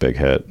first big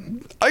hit.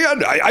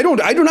 I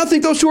do not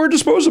think those two are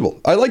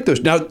disposable. I like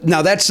those. Now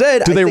that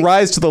said, do they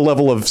rise to the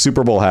level of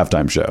Super Bowl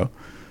halftime show?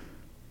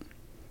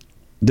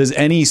 Does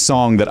any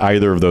song that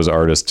either of those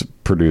artists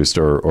produced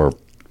or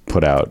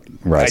put out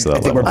rise to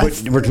that level?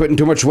 We're putting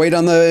too much weight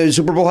on the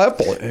Super Bowl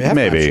halftime.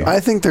 Maybe.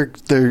 I think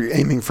they're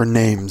aiming for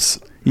names.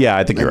 Yeah,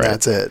 I think you're right.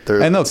 That's it.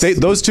 And look,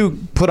 those two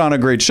put on a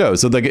great show,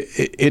 so like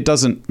it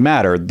doesn't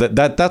matter.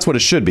 That's what it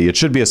should be. It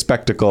should be a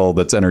spectacle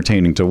that's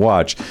entertaining to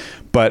watch.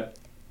 But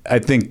I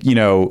think,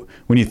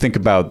 when you think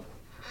about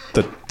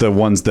the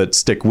ones that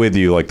stick with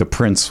you, like the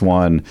Prince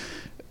one,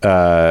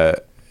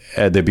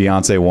 the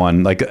Beyonce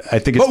one, like I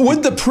think it's... But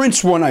would the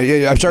Prince one,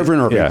 I'm sorry for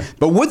interrupting,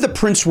 but would the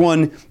Prince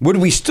one, would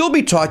we still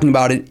be talking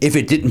about it if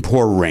it didn't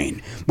pour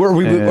rain? Or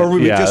we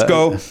would just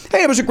go,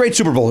 hey, it was a great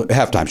Super Bowl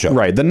halftime show.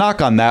 Right. The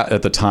knock on that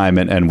at the time,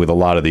 and with a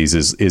lot of these,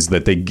 is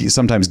that they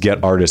sometimes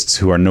get artists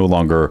who are no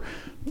longer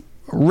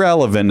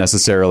relevant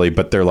necessarily,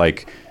 but they're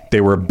like, they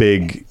were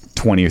big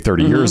 20 or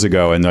 30 years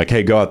ago, and they're like,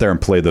 hey, go out there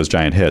and play those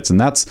giant hits. And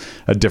that's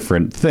a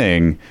different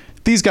thing.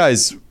 These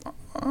guys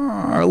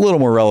are a little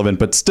more relevant,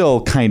 but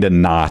still kind of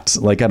not.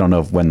 Like, I don't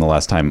know when the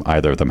last time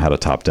either of them had a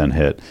top 10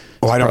 hit.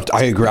 Oh,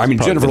 I agree. I mean,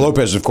 Jennifer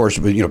Lopez, of course,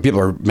 people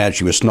are mad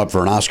she was snubbed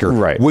for an Oscar,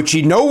 right? Which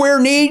she nowhere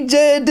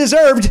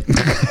deserved.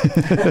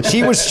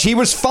 She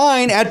was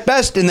fine at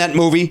best in that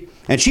movie.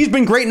 And she's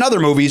been great in other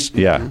movies.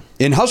 Yeah.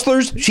 In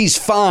Hustlers, she's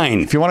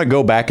fine. If you want to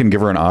go back and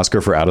give her an Oscar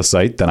for Out of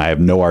Sight, then I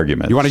have no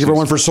argument. You want to give her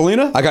one for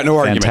Selena? I got no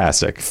argument.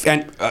 Fantastic.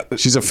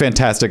 She's a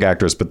fantastic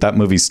actress, but that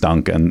movie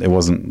stunk, and it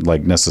wasn't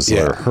like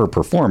necessarily her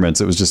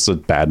performance. It was just a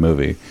bad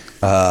movie.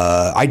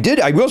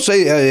 I will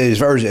say, as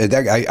far as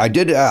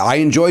I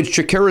enjoyed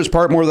Shakira's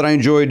part more than I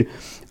enjoyed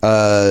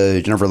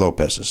Jennifer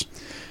Lopez's.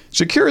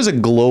 Shakira's a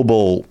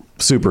global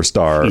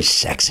superstar. She's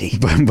sexy.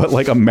 But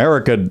like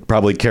America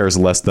probably cares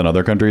less than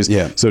other countries.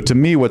 Yeah. So to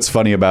me, what's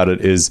funny about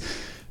it is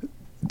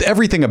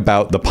everything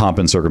about the pomp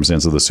and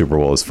circumstance of the Super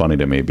Bowl is funny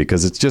to me,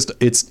 because it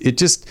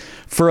just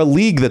for a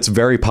league that's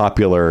very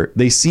popular,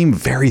 they seem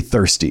very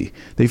thirsty.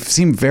 They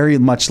seem very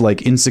much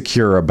like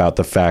insecure about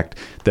the fact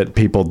that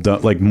people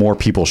don't like, more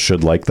people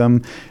should like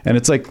them. And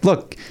it's like,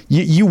 look,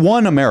 you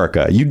won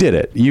America. You did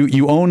it.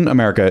 You own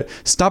America.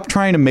 Stop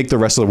trying to make the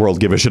rest of the world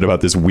give a shit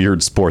about this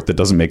weird sport that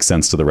doesn't make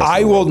sense to the rest of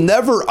the world. I will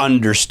never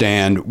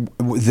understand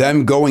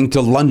them going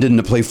to London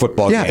to play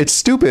football games. Yeah, it's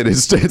stupid.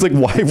 It's like,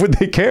 why would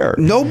they care?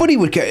 Nobody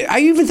would care.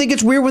 I even think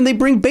it's weird when they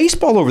bring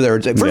baseball over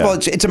there. First of all,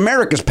 it's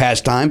America's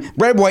pastime.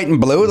 Red, white,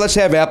 and blue. Let's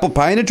have apple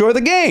pie and enjoy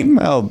the game.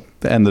 Well,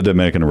 and the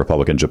Dominican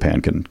Republic and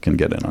Japan can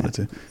get in on it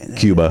too.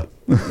 Cuba.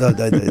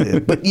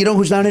 But you know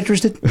who's not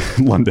interested?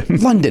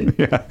 London.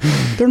 Yeah.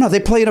 They're not. They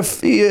play in a...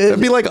 It'd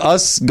be like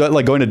us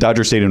going to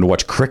Dodger Stadium to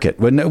watch cricket.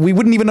 We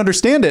wouldn't even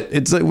understand it.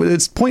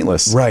 It's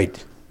pointless.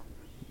 Right.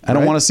 I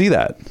don't want to see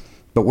that.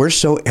 But we're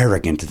so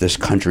arrogant to this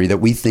country that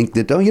we think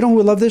that, you know who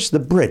would love this? The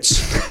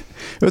Brits.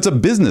 It's a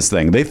business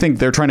thing. They think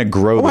they're trying to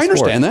grow the sport. I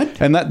understand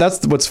that. And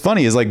that's what's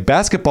funny is like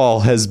basketball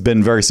has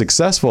been very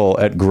successful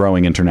at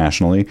growing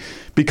internationally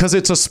because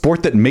it's a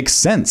sport that makes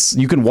sense.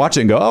 You can watch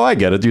it and go, oh, I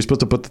get it. You're supposed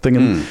to put the thing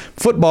in.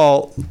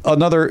 Football,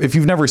 if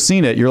you've never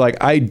seen it, you're like,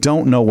 I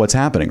don't know what's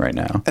happening right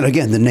now. And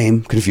again, the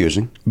name,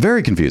 confusing.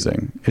 Very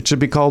confusing. It should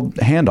be called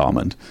hand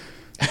almond.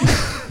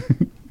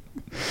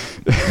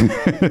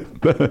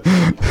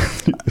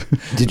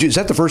 Is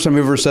that the first time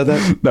you ever said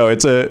that? No,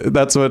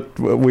 that's what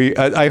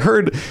I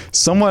heard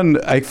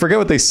someone, I forget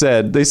what they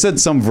said. They said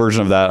some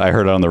version of that. I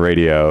heard it on the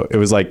radio. It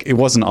was like, it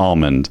wasn't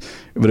almond,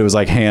 but it was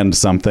like hand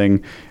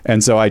something.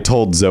 And so I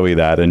told Zoe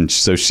that. And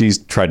so she's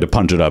tried to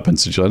punch it up. And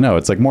so she's like, no,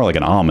 it's like more like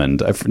an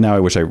almond. Now I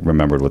wish I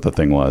remembered what the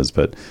thing was,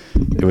 but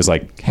it was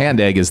like hand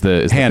egg is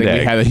the hand thing egg.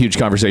 we had a huge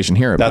conversation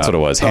here about. That's what it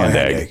was. Hand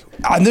egg.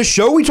 On this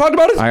show, we talked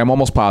about it? I am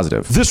almost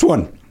positive. This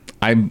one.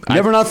 I'm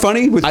Never Not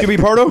Funny with Jimmy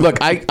Pardo? Look,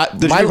 the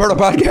Jimmy Pardo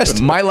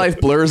podcast? My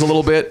life blurs a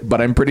little bit, but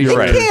I'm pretty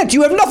sure. You can't.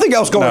 You have nothing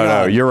else going on.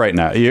 No, you're right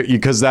now.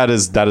 Because that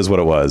is what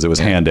it was. It was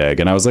hand egg.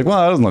 And I was like, well,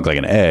 that doesn't look like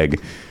an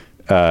egg.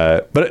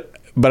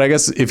 But I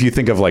guess if you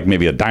think of like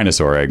maybe a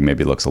dinosaur egg,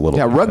 maybe it looks a little.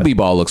 Yeah, rugby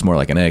ball looks more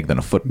like an egg than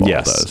a football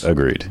does.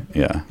 Agreed.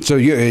 Yeah. So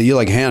you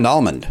like hand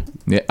almond?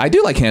 Yeah, I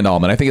do like hand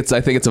almond. I think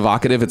it's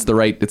evocative. It's the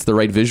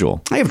right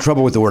visual. I have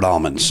trouble with the word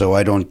almond, so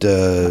I don't.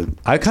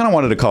 I kind of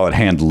wanted to call it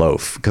hand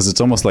loaf because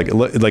it's almost like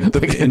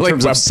in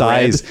terms of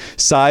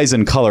size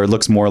and color, it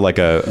looks more like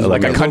a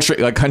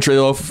country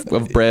loaf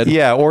of bread.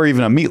 Yeah, or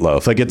even a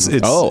meatloaf. Like it's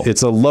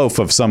a loaf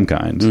of some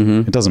kind. Mm-hmm.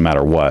 It doesn't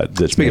matter what.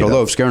 Speaking of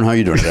loaves, Karen, how are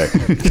you doing today?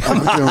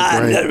 I'm doing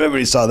great.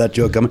 Everybody saw that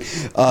joke coming.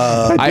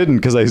 I didn't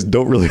because I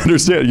don't really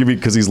understand. You mean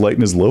because he's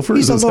lighting his loafers?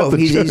 He's a loaf.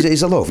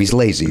 He's a loaf. He's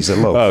lazy. He's a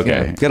loaf. Oh,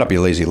 okay. Yeah. Get up,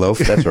 you lazy loaf.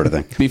 That sort of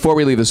thing. Before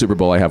we leave the Super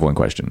Bowl, I have one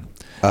question.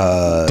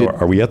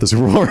 Are we at the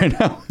Super Bowl right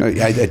now?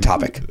 A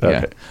topic.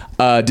 Okay.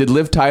 Yeah. Did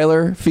Liv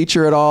Tyler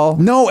feature at all?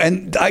 No,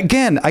 and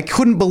again, I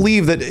couldn't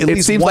believe that at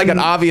least seems like an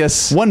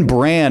obvious one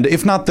brand,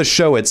 if not the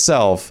show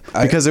itself,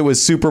 because it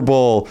was Super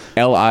Bowl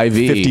LIV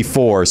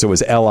 54, so it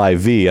was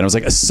LIV, and I was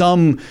like,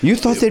 You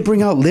thought they'd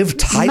bring out Liv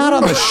Tyler? Not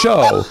on the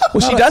show.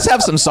 Well, she does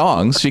have some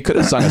songs. She could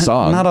have sung a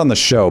song. Not on the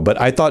show, but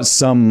I thought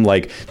some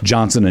like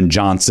Johnson &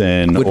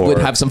 Johnson would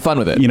have some fun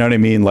with it. You know what I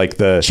mean? Like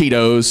the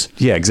Cheetos.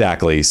 Yeah,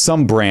 exactly.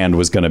 Some brand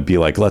was going to be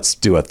like, let's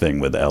do a thing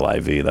with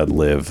LIV. That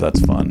Liv.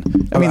 That's fun.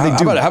 I mean,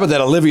 how about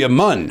that Olivia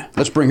Munn?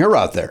 Let's bring her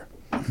out there.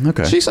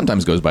 Okay. She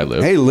sometimes goes by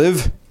Liv. Hey,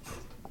 Liv.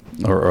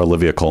 Or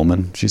Olivia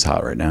Colman. She's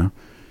hot right now.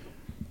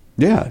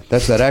 Yeah,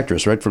 that's that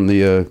actress, right? From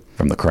the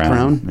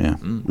Crown. Yeah.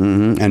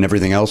 Mm-hmm. And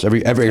everything else.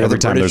 Every time British.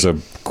 there's a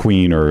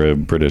queen or a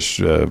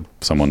British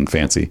someone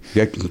fancy.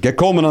 Get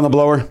Coleman on the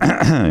blower.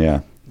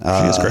 Yeah.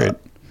 She is great.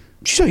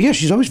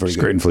 She's always very She's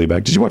good. great in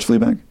Fleabag. Did you watch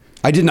Fleabag?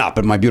 I did not,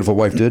 but my beautiful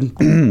wife did.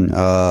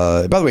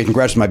 By the way,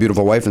 congrats to my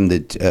beautiful wife and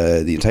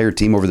the entire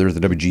team over there at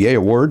the WGA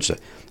Awards.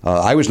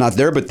 I was not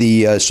there, but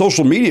the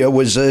social media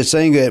was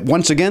saying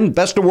once again,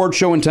 best award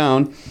show in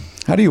town.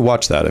 How do you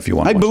watch that if you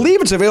want? I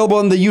believe it's available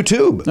on the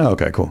YouTube. Oh,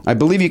 okay, cool. I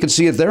believe you can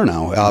see it there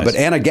now. Nice. But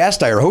Anna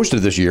Gasteyer hosted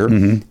this year,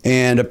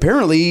 and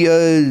apparently,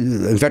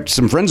 in fact,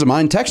 some friends of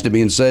mine texted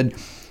me and said,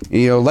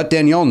 let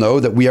Danielle know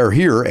that we are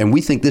here and we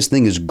think this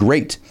thing is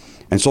great.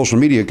 And social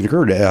media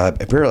concurred.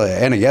 Apparently,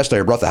 Anna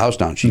Gasteyer brought the house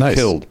down. She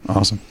killed.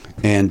 Awesome.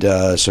 And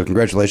so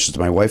congratulations to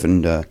my wife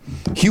and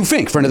Hugh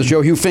Fink, friend of the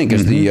show. Hugh Fink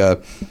is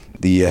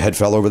the head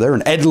fellow over there.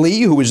 And Ed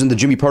Lee, who was in the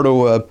Jimmy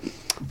Pardo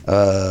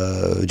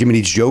Jimmy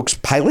Needs Jokes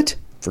pilot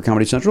for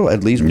Comedy Central.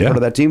 Ed Lee's part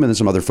of that team. And then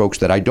some other folks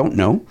that I don't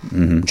know.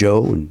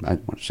 Joe, and I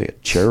want to say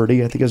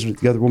Charity, I think is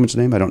the other woman's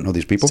name. I don't know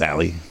these people.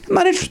 Sally. I'm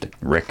not interested.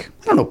 Rick.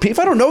 I don't know. If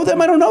I don't know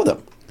them, I don't know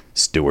them.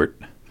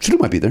 Stuart. Stu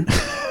might be there.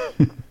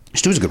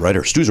 Stu's a good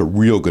writer. Stu's a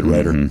real good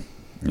writer.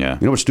 Yeah.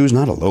 You know what? Stu's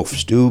not a loaf.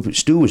 Stu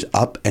is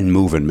up and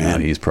moving, man.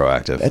 No, he's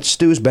proactive. That's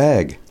Stu's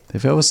bag.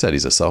 They've always said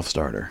he's a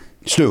self-starter.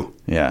 Stu.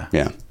 Yeah.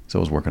 Yeah. He's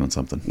always working on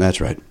something.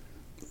 That's right.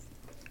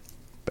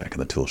 Back in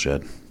the tool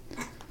shed.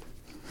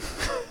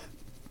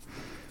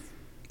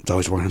 It's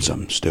always working on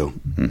something, Stu.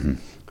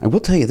 I will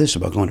tell you this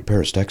about going to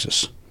Paris,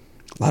 Texas.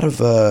 A lot of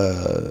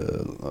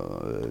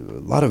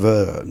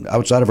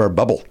outside of our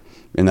bubble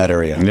in that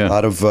area. Yeah.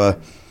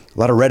 A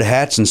lot of red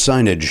hats and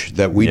signage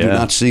that we do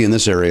not see in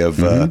this area of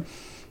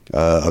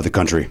the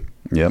country.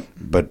 Yep.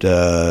 But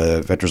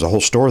in fact, there's a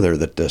whole store there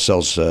that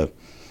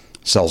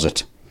sells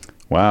it.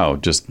 Wow,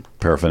 just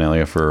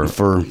paraphernalia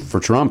for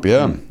Trump,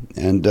 yeah.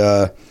 And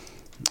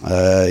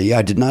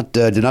I did not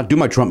do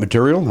my Trump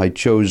material. I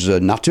chose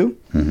not to.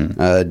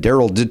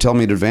 Daryl did tell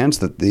me in advance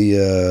that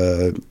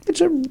it's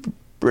a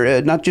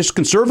not just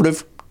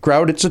conservative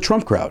crowd; it's a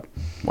Trump crowd.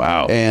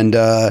 Wow. And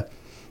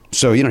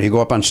so you go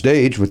up on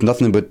stage with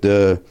nothing but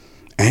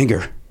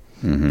anger,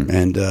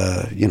 and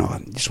I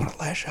just want to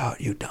lash out,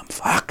 you dumb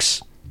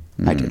fox.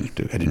 I didn't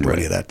do any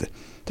of that.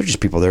 They're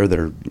just people there that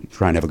are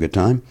trying to have a good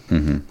time.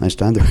 Nice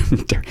time.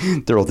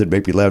 Daryl did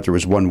make me laugh. There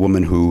was one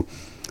woman who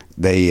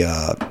they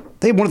have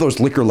one of those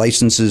liquor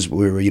licenses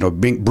where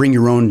bring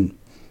your own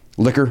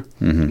liquor.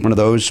 One of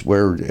those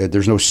where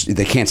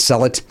they can't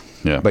sell it.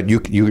 Yeah. But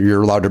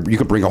you're allowed to. You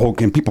could bring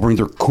and people bring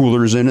their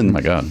coolers in. And oh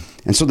my God.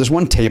 And so there's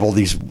one table.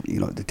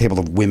 The table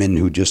of women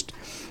who just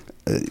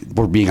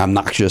were being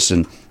obnoxious,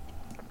 and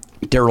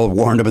Daryl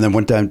warned him. And then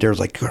one time Daryl's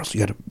like, "Girls, you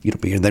gotta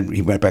be." And then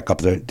he went back up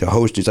to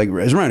host. He's like,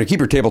 "Esmeralda, keep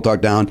your table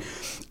talk down."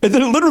 And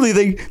then literally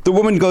the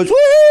woman goes,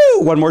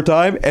 "Woo!" one more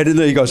time, and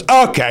then he goes,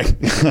 "Okay,"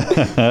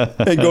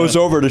 and goes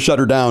over to shut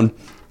her down.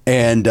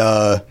 And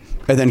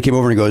And then came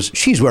over and goes,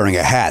 she's wearing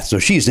a hat, so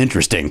she's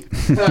interesting.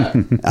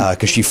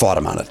 Because she fought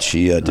him on it.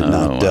 She did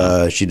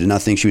not. She did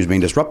not think she was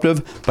being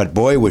disruptive, but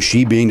boy, was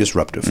she being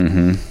disruptive.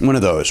 One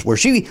of those where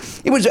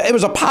it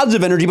was a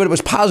positive energy, but it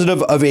was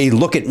positive of a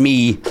look at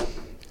me.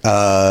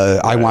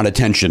 I want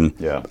attention.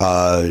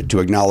 To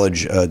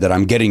acknowledge that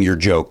I'm getting your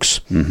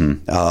jokes.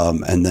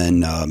 And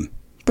then,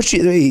 but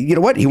she, you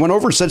know what? He went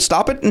over and said,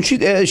 "Stop it," and she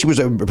was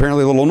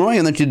apparently a little annoying,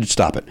 and then she did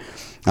stop it.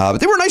 But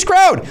they were a nice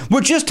crowd,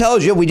 which just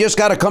tells you we just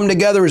got to come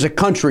together as a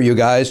country, you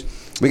guys.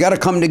 We got to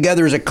come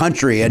together as a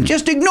country and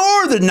just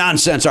ignore the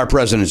nonsense our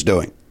president's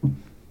doing.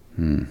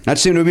 That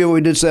seemed to be what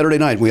we did Saturday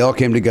night. We all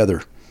came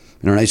together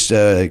in a nice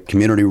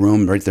community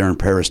room right there in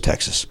Paris,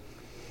 Texas.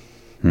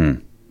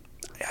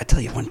 I tell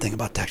you one thing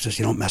about Texas,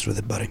 you don't mess with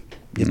it, buddy.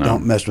 You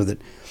don't mess with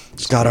it.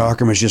 Scott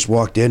Aukerman's just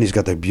walked in. He's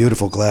got the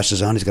beautiful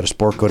glasses on. He's got a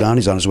sport coat on.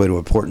 He's on his way to an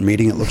important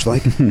meeting, it looks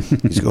like.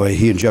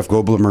 He and Jeff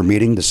Goldblum are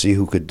meeting to see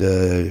who could,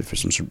 for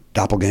some sort of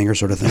doppelganger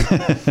sort of thing.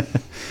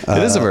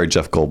 It is a very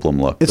Jeff Goldblum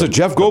look. It's a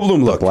Jeff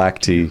Goldblum look. The black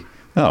tee.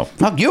 Oh.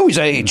 Not you. He's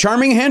a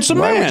charming, handsome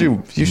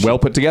man. Well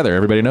put together.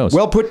 Everybody knows.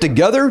 Well put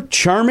together,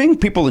 charming.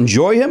 People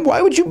enjoy him.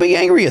 Why would you be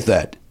angry at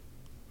that?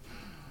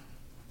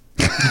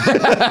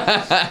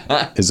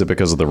 Is it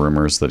because of the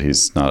rumors that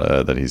he's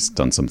not that he's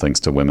done some things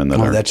to women that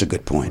are? That's a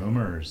good point.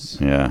 Rumors.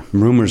 Yeah,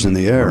 rumors in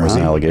the air. Rumors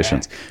and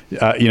allegations.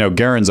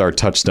 Garen's our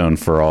touchstone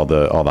for all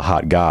the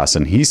hot goss,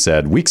 and he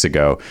said weeks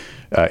ago,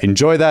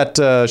 enjoy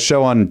that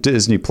show on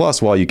Disney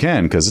Plus while you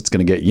can, because it's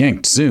going to get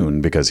yanked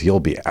soon because he'll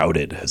be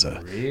outed as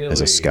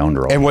a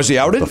scoundrel. And was he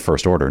outed? The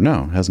First Order?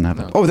 No, it hasn't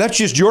happened. Oh, that's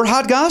just your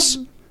hot goss?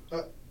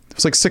 It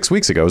was like 6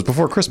 weeks ago. It was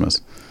before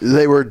Christmas.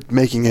 They were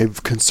making a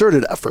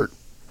concerted effort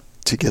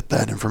to get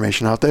that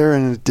information out there,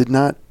 and it did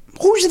not.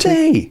 Who's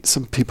they?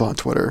 Some people on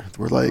Twitter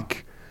were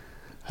like,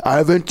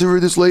 "I've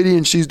interviewed this lady,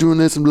 and she's doing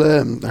this and blah,"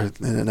 and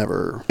it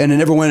never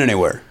went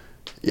anywhere.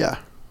 Yeah,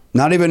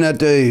 not even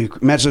at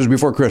Matt says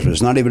before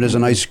Christmas. Not even as a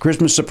nice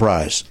Christmas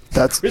surprise.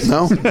 That's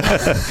no.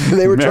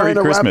 They were Merry trying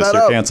to Christmas, wrap that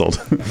you're up.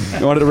 Canceled.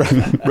 I wanted to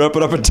wrap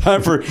it up in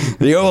time for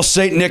the old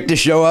Saint Nick to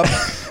show up.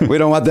 We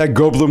don't want that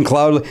Goldblum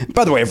cloud.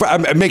 By the way, if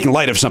I'm making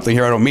light of something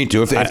here, I don't mean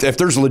to. If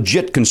there's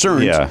legit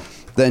concerns,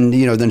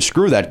 then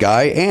screw that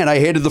guy. And I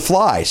hated The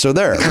Fly. So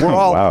there, we're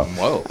all. Wow.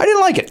 Whoa. I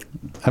didn't like it.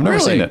 I've never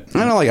seen it. I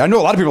don't like it. I know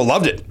a lot of people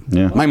loved it.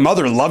 Yeah. My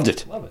mother loved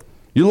it. Love it.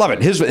 You love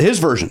it. His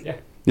version. Yeah.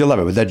 You love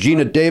it with that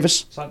Gina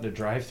Davis. Something to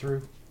drive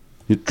through.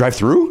 You drive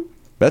through?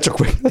 That's a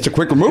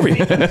quicker movie.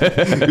 Got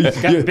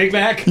the Big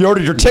Mac. You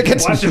ordered your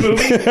tickets. Watch a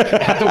movie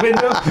at the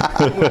window.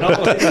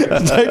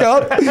 Take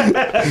out.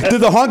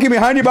 Did the honking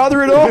behind you bother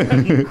you at all?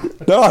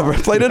 No, I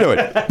played into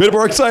it. Made it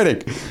more exciting.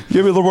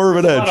 Give me a little more of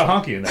an A lot edge. of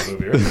honking in that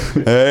movie.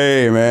 Right?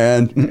 Hey,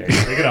 man.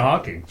 Speaking of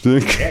honking,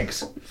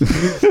 Yanks.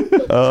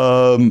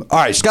 All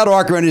right, Scott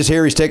Aukerman is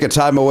here. He's taking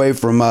time away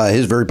from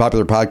his very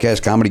popular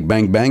podcast, Comedy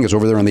Bang Bang. It's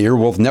over there on the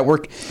Earwolf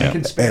Network. I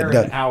can spare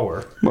an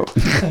hour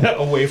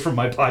away from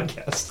my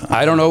podcast.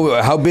 I don't know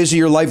how busy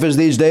your life is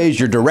these days.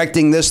 You're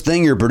directing this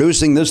thing. You're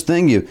producing this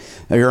thing.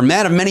 You're a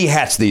man of many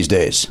hats these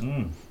days.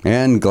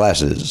 And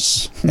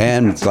glasses.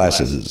 And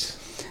glasses.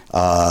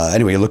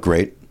 Anyway, you look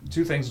great.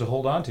 2 things to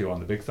hold on to on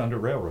the Big Thunder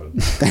Railroad.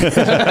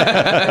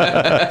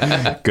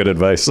 Good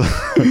advice.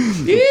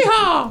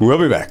 Yeehaw! We'll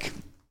be back.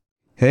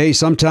 Hey,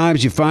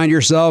 sometimes you find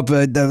yourself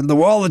the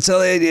wallet's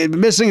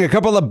missing a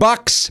couple of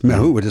bucks.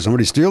 Who, did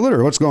somebody steal it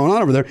or what's going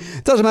on over there?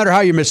 It doesn't matter how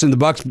you're missing the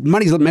bucks.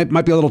 Money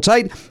might be a little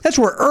tight. That's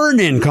where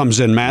Earn-In comes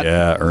in, Matt.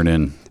 Yeah,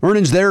 Earn-In.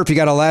 Earn-In's there if you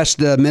got a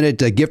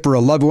last-minute gift for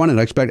a loved one, an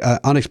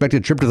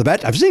unexpected trip to the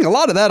vet. I've seen a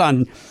lot of that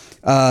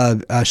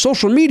on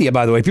social media,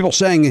 by the way. People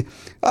saying,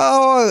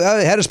 "Oh,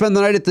 I had to spend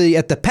the night at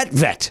the pet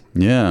vet."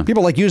 Yeah.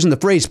 People like using the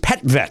phrase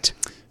 "pet vet."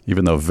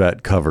 Even though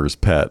vet covers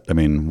pet. I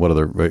mean, what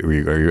other?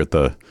 Are you at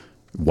the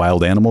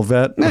wild animal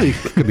vet? Yeah, you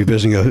could be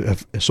visiting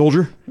a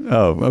soldier.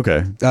 Oh,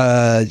 okay.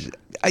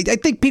 I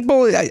think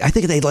people, I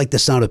think they like the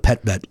sound of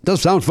pet vet. It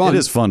does sound fun. It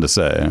is fun to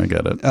say. I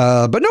get it.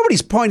 But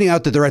nobody's pointing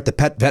out that they're at the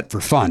pet vet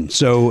for fun.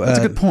 So That's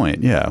a good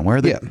point. Yeah. Why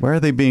are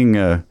they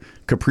being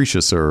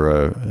capricious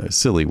or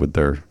silly with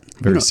their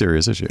very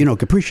serious issue?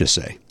 Capricious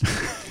say.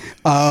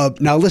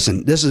 Now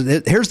listen,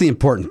 here's the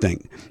important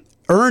thing.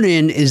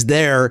 Earn-In is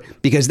there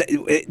because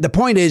the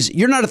point is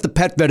you're not at the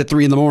pet vet at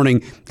 3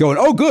 a.m. going,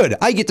 "Oh, good,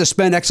 I get to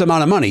spend X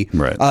amount of money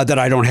that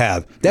I don't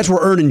have." That's where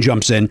Earn-In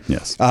jumps in.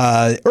 Yes.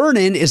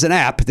 Earn-In is an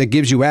app that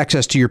gives you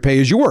access to your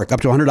pay as you work, up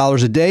to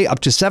 $100 a day,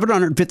 up to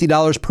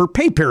 $750 per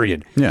pay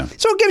period. Yeah.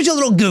 So it gives you a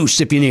little goose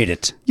if you need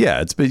it.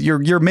 Yeah, but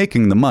you're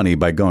making the money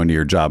by going to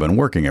your job and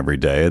working every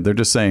day. They're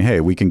just saying,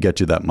 "Hey, we can get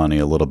you that money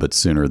a little bit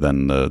sooner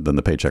than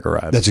the paycheck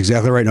arrives." That's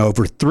exactly right. Now,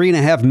 over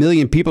 3.5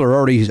 million people are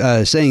already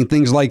saying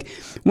things like,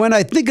 "When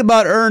I think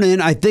about Earn-In,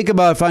 I think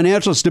about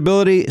financial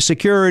stability,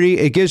 security.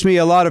 It gives me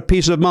a lot of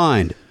peace of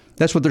mind."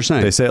 That's what they're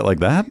saying. They say it like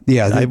that?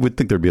 Yeah, I would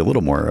think there'd be a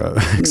little more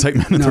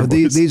excitement in No, their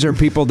voice. these are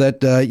people that,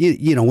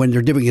 when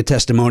they're giving a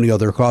testimonial,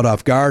 they're caught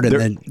off guard.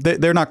 And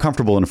They're not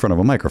comfortable in front of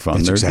a microphone.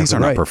 That's These exactly are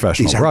not right.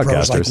 professional These are pros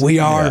broadcasters. like we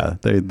are.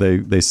 Yeah,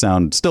 they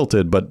sound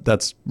stilted, but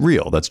that's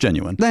real. That's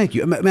genuine. Thank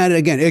you. Matt,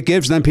 again, it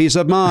gives them peace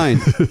of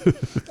mind.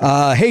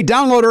 Hey,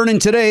 download Earnin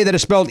today. That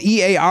is spelled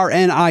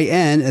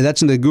EARNIN.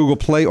 That's in the Google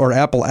Play or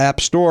Apple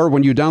App Store.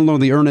 When you download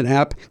the Earnin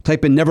app,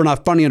 type in Never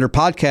Not Funny under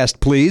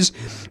podcast, please.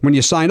 When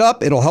you sign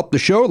up, it'll help the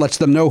show. Lets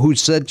them know who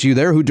sent you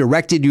there, who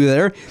directed you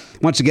there.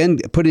 Once again,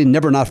 put in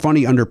Never Not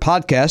Funny under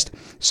podcast.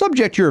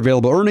 Subject to your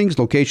available earnings,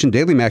 location,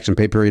 daily max, and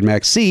pay period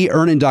max. See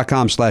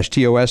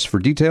earnin.com/TOS for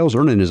details.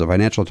 Earnin is a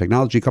financial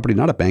technology company,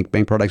 not a bank.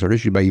 Bank products are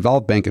issued by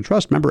Evolve Bank and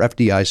Trust, member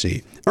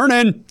FDIC.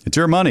 Earnin. It's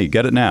your money.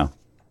 Get it now.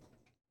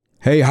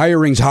 Hey,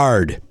 hiring's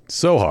hard.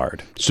 So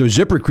hard. So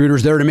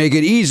ZipRecruiter's there to make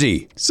it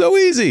easy. So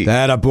easy.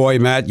 That a boy,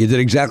 Matt. You did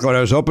exactly what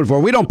I was hoping for.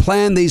 We don't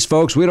plan these,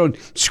 folks. We don't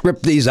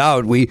script these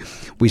out. We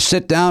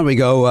sit down. We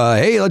go,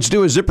 hey, let's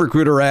do a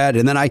ZipRecruiter ad,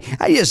 and then I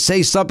just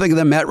say something, and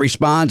then Matt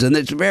responds, and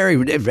it's very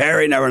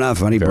Never Not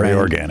Funny. Very brand.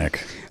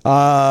 organic.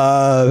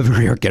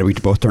 Very organic. We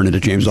both turned into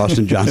James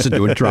Austin Johnson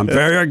doing Trump.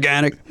 Very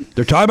organic.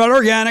 They're talking about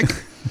organic.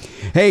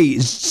 Hey,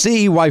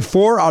 see why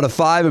 4 out of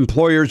 5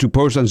 employers who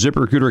post on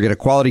ZipRecruiter get a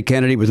quality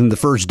candidate within the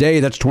first day.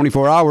 That's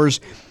 24 hours.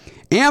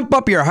 Amp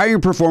up your hiring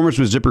performance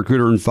with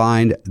ZipRecruiter and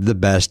find the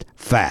best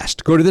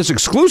fast. Go to this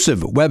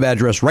exclusive web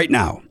address right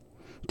now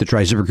to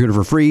try ZipRecruiter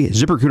for free.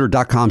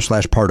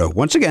 ZipRecruiter.com/Pardo.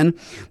 Once again,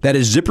 that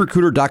is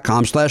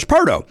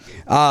ZipRecruiter.com/Pardo.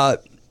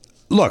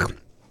 Look,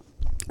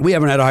 we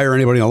haven't had to hire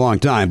anybody in a long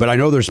time, but I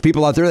know there's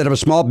people out there that have a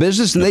small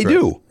business and they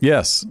do.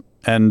 Yes.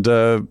 And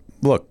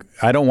look,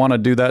 I don't want to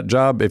do that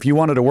job. If you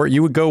wanted to work,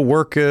 you would go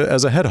work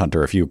as a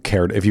headhunter if you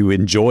cared, if you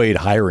enjoyed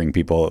hiring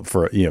people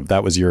for, if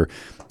that was your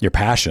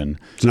passion.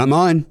 It's not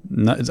mine.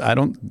 No,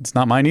 it's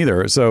not mine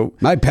either. So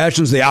my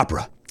passion's the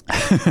opera.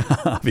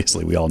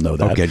 Obviously, we all know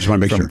that. Okay, just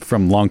want to make sure.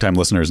 From longtime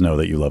listeners know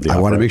that you love the opera.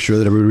 I want to make sure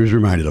that everybody's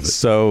reminded of it.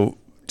 So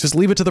just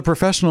leave it to the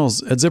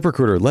professionals at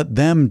ZipRecruiter. Let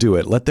them do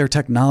it. Let their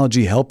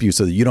technology help you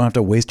so that you don't have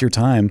to waste your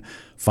time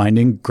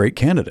finding great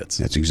candidates.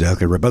 That's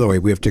exactly right. By the way,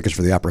 we have tickets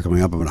for the opera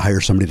coming up. I'm going to hire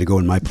somebody to go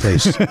in my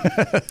place.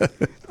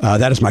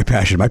 That is my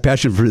passion. My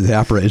passion for the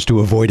opera is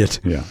to avoid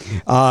it. Yeah.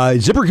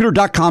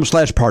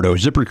 ZipRecruiter.com/Pardo.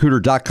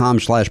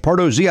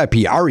 ZipRecruiter.com/Pardo.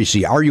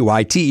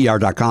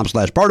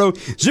 ZipRecruiter.com/Pardo.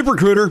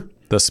 ZipRecruiter.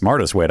 The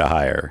smartest way to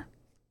hire.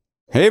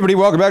 Hey, everybody,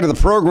 welcome back to the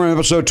program,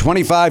 episode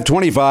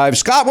 2525.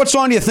 Scott, what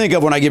song do you think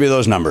of when I give you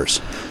those numbers?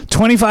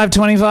 25,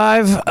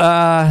 25,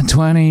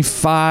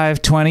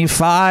 25,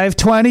 25,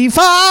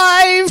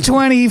 25,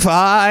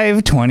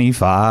 25,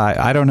 25.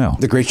 I don't know.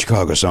 The Great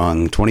Chicago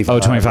song, 25. Oh,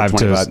 25.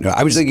 25. No,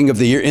 I was thinking of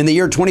the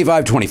year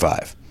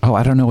 2525. Oh,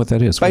 I don't know what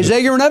that is. By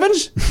Zager and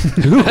Evans?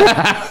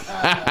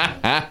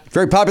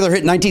 Very popular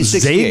hit in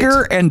 1968.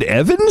 Zager and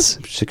Evans?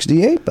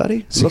 68,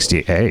 buddy.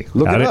 68.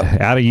 Look it up.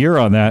 Out of year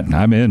on that.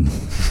 I'm in.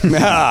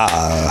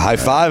 High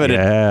five at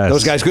Yes. it.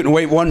 Those guys couldn't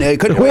wait one.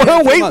 Couldn't Wait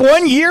wait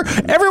 1 year?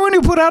 Everyone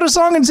who put out a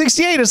song in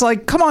 68 is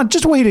like, come on,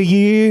 just wait a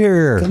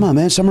year. Come on,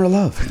 man. Summer of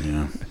Love.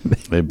 Yeah.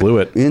 They blew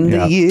it. In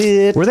the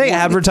year. Were they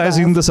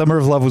advertising the Summer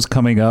of Love was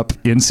coming up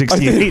in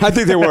 68? I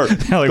think they were.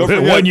 Like,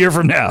 1 year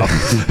from now.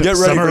 Get ready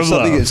Summer for of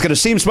something. Love. It's going to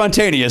seem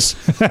spontaneous,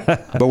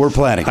 but we're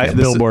planning.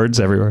 Billboards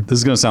everywhere. This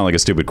is going to sound like a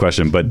stupid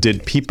question, but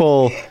did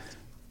people,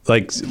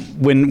 like,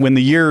 when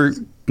the year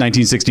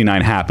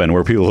 1969 happened,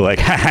 were people like,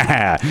 ha ha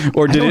ha,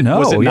 or did it?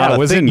 Was it not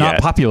a thing not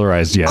yet?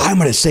 popularized yet? I'm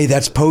going to say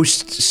that's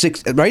post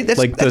six, right? That's,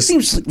 Like that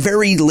seems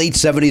very late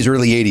 70s,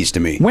 early 80s to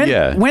me.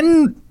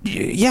 When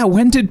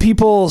did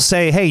people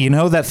say, hey, you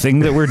know that thing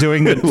that we're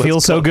doing that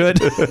feels so good?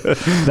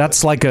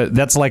 That's like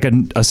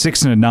a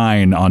 6 and a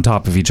 9 on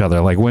top of each other.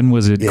 Like, when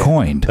was it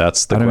coined?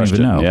 That's the I don't question.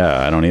 even know.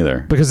 Yeah, I don't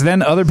either. Because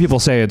then other people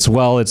say it's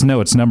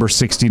number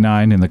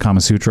 69 in the Kama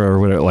Sutra or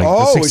whatever, like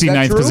Oh, the is that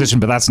 69th true? position,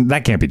 but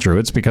that can't be true.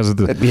 It's because of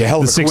That'd be a hell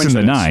of the a 6 and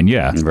the coincidence. 9,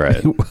 yeah.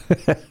 Right.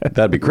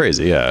 That'd be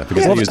crazy, yeah,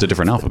 because they used a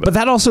different alphabet. But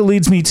that also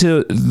leads me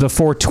to the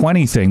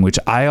 420 thing, which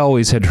I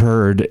always had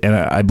heard, and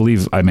I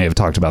believe I may have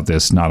talked about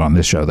this, not on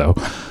this show though.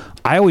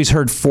 I always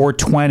heard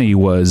 420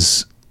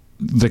 was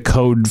the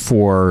code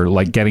for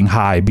like getting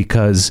high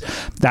because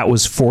that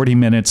was 40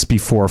 minutes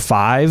before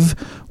 5,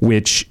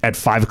 which at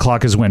 5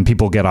 o'clock is when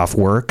people get off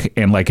work.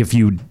 And like if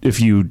you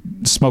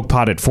smoke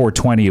pot at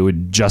 420, it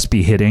would just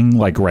be hitting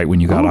like right when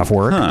you got off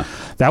work. Huh.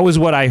 That was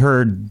what I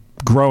heard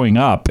growing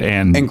up.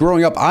 And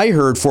growing up, I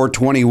heard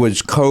 420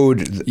 was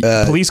code.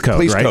 police code,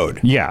 Police right? code.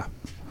 Yeah.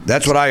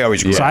 That's what I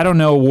always grew So up. I don't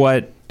know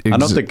what. I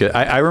don't think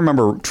I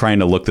remember trying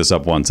to look this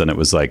up once, and it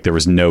was like there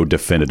was no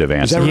definitive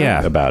answer right?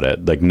 Yeah. about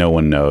it. Like no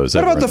one knows.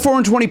 What about the 4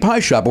 and 20 pie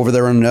shop over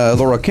there in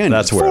Laurel Canyon?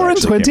 That's where 4 it and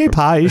actually 20 came from.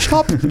 pie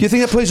shop? Do you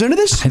think that plays into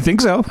this? I think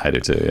so. I do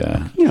too.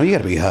 Yeah, You know, you got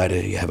to be high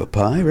to have a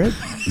pie, right?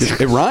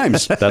 It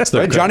rhymes. that's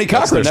their Right? Johnny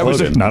that's their Cochran. That was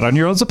slogan. it. Not on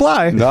your own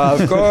supply. No,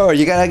 of course.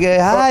 You got to get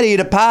high to eat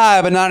a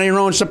pie, but not in your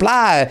own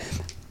supply.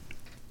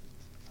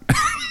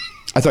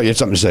 I thought you had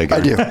something to say,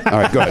 Gary. I do. All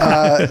right, go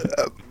ahead.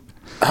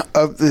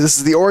 this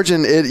is the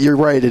origin. You're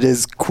right. It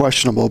is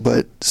questionable,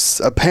 but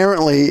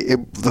apparently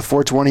the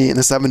 420 in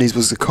the 70s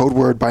was a code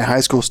word by high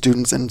school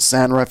students in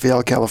San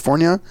Rafael,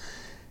 California.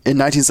 In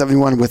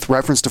 1971, with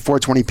reference to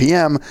 4:20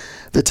 p.m.,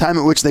 the time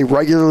at which they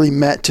regularly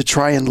met to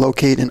try and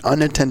locate an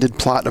unattended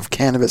plot of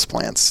cannabis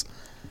plants.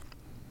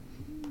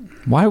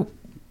 Why?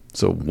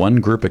 So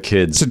one group of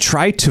kids To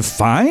try to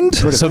find?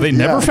 So they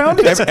never found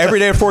it? Every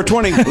day at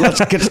 4:20.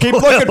 Let's keep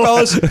looking,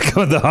 fellas.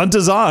 The hunt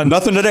is on.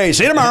 Nothing today.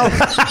 See you tomorrow.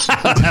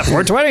 At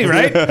 4:20,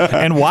 right?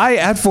 And why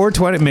at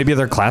 4:20? Maybe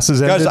their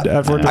classes ended Guys,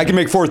 at 4:20. I can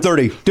make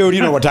 4:30. Dude,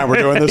 you know what time we're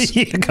doing this.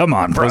 Yeah, come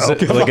on, bro.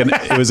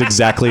 it was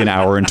exactly an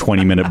hour and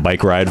 20-minute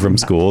bike ride from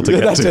school to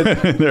get to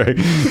there.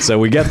 So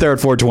we get there at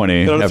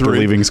 4:20 after 3.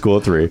 leaving school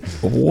at 3.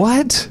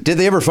 What? Did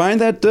they ever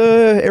find that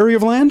area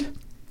of land?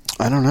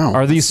 I don't know.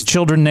 Are these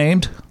children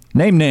named?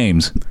 Name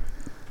names.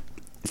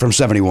 From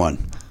 71.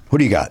 Who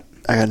do you got?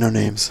 I got no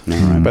names.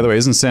 By the way,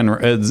 isn't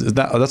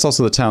that's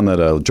also the town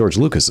that George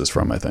Lucas is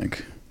from, I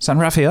think. San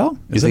Rafael?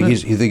 You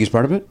think he's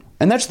part of it?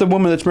 And that's the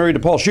woman that's married to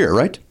Paul Scheer,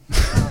 right?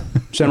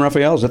 San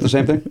Rafael, is that the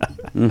same thing?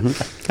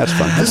 Mm-hmm. That's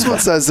fun. This one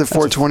says that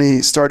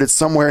 420 started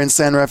somewhere in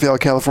San Rafael,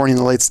 California in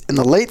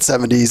the late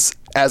 70s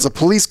as a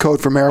police code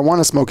for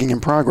marijuana smoking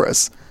in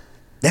progress.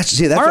 That's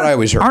what I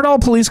always heard. Aren't all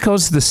police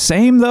codes the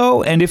same,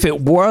 though? And if it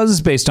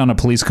was based on a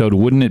police code,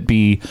 wouldn't it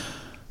be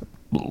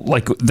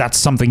like that's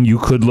something you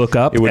could look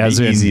up? It would as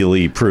be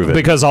easily proven.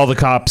 Because all the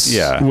cops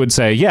would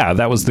say, yeah,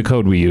 that was the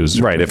code we used.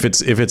 Right. If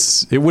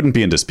it wouldn't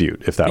be in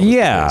dispute if that was the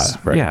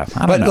case. Right. Yeah.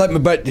 I don't know.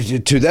 But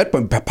to that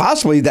point,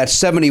 possibly that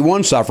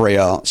 71 San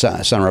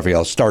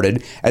Rafael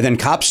started, and then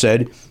cops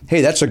said,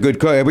 hey, that's a good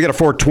code. We got a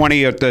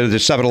 420 at the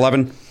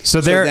 7-Eleven. So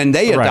then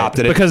they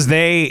adopted it. Because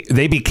they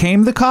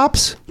became the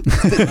cops?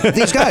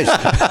 These guys.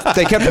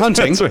 They kept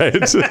hunting.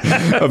 That's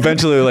right.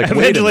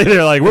 Eventually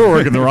they're like, we're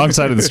working the wrong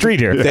side of the street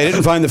here. They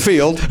didn't find the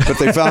field, but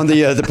they found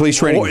the police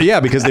training.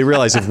 Because they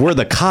realized if we're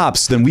the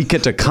cops, then we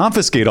get to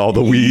confiscate all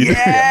the weed.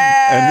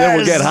 Yes! And then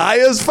we'll get high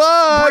as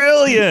fuck.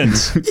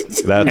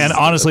 Brilliant. And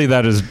honestly,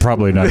 that is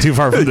probably not too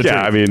far from the truth.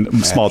 I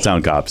mean, small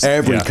town cops.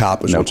 Every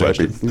cop was no once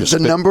question. The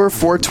number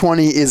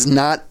 420 is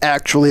not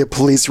actually a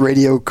police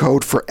radio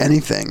code for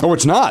anything. Oh,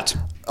 it's not.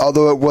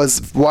 Although it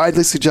was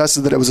widely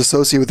suggested that it was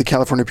associated with the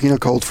California Penal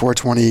Code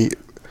 420,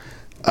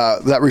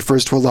 that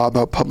refers to a law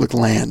about public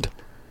land.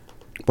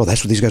 Well,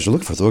 that's what these guys are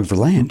looking for. They're looking for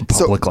land.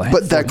 Public land.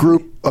 But that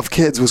group of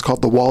kids was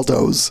called the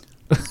Waldos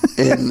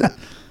in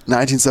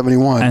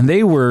 1971. And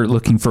they were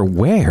looking for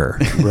where?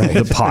 Right.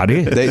 The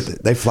potty.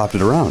 They flopped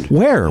it around.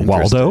 Where,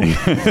 Waldo?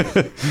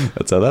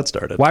 That's how that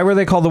started. Why were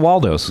they called the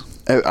Waldos?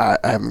 I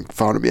haven't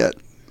found them yet.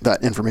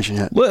 That information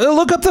yet.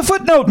 Look up the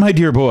footnote, my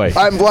dear boy.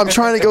 I'm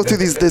trying to go through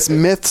this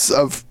myths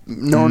of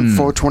known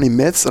 420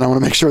 myths, and I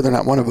want to make sure they're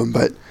not one of them.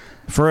 But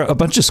for a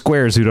bunch of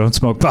squares who don't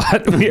smoke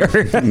pot, we are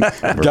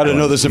got to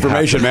know this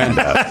information, man.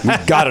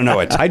 We got to know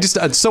it.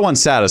 It's so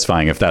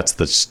unsatisfying if that's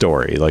the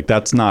story. Like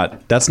that's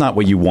not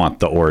what you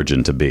want the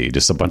origin to be.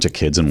 Just a bunch of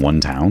kids in one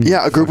town.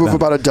 Yeah, a group of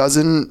about a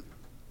dozen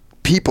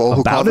people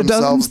who call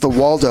themselves the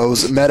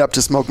Waldos met up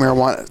to smoke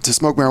marijuana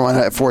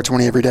at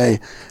 420 every day.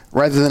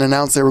 Rather than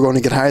announce they were going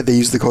to get high, they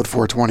used the code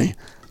 420.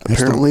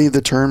 Apparently,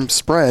 the term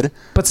spread.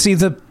 But see,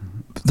 the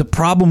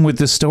problem with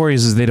this story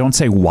is they don't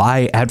say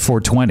why at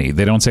 420.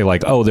 They don't say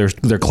like, oh, their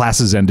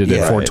classes ended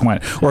at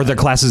 420, or their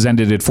classes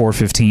ended at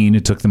 4:15.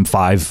 It took them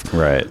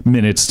 5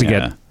 minutes to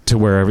get to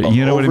wherever.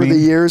 You know what I mean? Over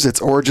the years,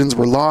 its origins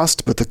were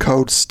lost, but the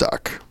code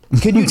stuck.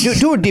 Can you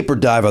do a deeper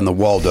dive on the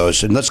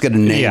Waldos and let's get a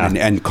name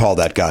and call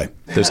that guy?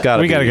 We got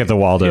to get the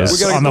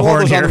Waldos on the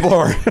horn here.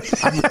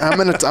 I'm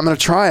gonna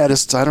try. I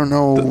don't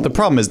know. The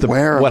problem is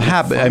what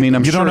happened. I mean,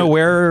 you don't know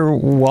where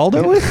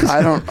Waldo is.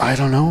 I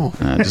don't know.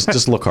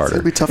 Just look harder.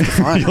 It'll be tough to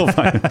find. You'll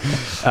find it.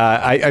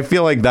 I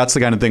feel like that's the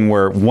kind of thing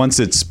where once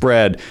it's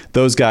spread,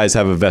 those guys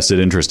have a vested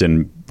interest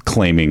in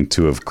claiming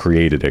to have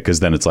created it, because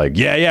then it's like,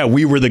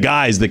 we were the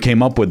guys that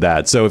came up with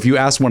that. So if you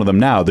ask one of them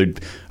now, they'd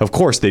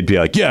be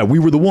like, we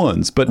were the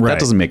ones, but that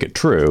doesn't make it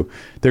true.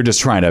 They're just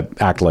trying to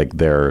act like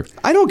they're.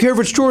 I don't care if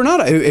it's true or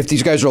not. If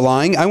these guys are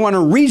lying, I want a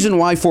reason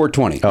why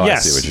 420. Oh,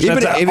 yes, I see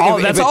what you're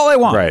saying. That's all I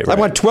want. Right. I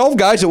want 12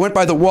 guys that went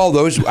by the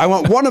Waldos. I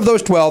want one of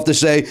those 12 to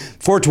say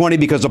 420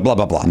 because of blah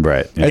blah blah.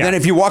 Right. And then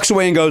if he walks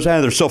away and goes,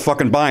 they're still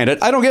fucking buying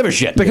it, I don't give a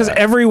shit. Because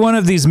every one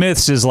of these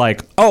myths is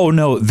like, oh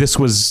no, this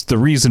was the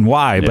reason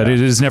why, but it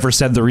has never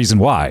said the reason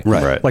why.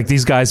 Right. Like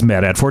these guys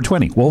met at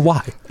 420. Well,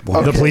 why?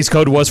 The police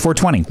code was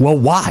 420. Well,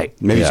 why?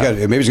 Maybe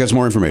he's got some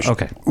more information.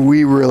 Okay.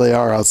 We really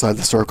are outside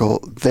the circle.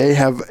 They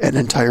have an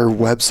entire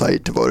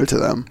website devoted to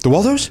them. The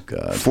Waldos?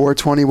 God.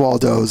 420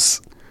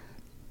 Waldos.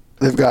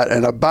 They've got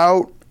an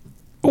about.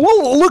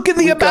 Well, look in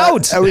the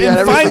about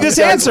and find this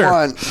answer.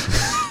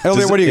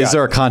 Elliot, what do you got? Is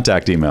there a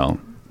contact email?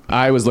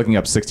 I was looking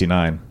up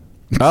 69.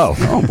 Oh,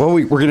 well,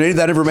 we're going to need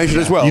that information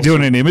as well. You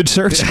doing an image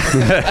search?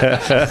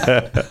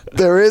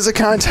 There is a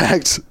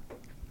contact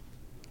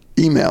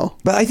email.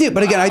 But I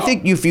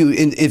think if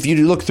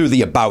you look through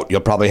the about,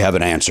 you'll probably have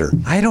an answer.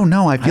 I don't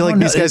know. I feel like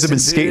these guys have been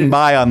skating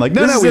by on like,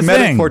 no, we met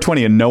at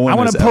 420 and no one. I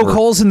want to poke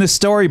holes in this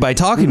story by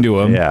talking to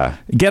them. Yeah.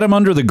 Get them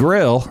under the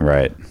grill.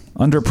 Right.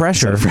 Under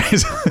pressure.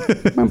 Let's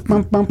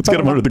get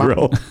him under the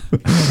grill.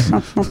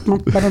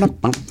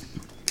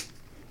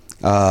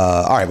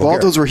 All right. Well,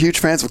 Waldos were huge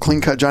fans of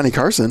Clean Cut Johnny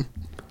Carson.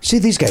 see,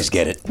 these guys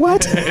get it.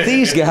 What?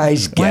 These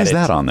guys get Why it. is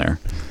that on there?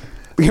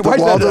 Why The is that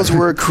Waldos on-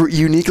 were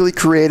uniquely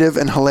creative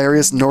and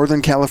hilarious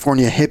Northern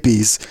California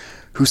hippies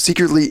who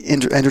secretly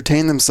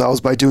entertained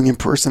themselves by doing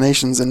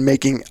impersonations and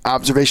making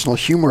observational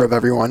humor of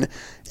everyone,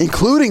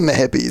 including the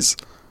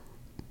hippies.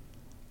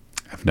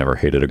 I've never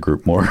hated a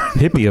group more.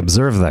 Hippie,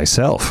 observe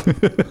thyself.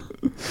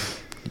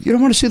 You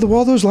don't want to see the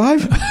Waldos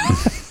live?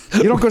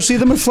 You don't go see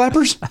them at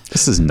Flappers?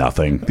 This is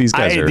nothing. These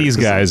guys are. These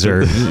guys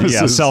are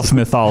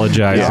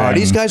self-mythologizing. Oh,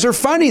 these guys are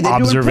funny. They do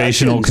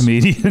observational impressions.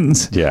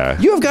 comedians. Yeah.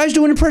 You have guys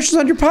doing impressions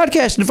on your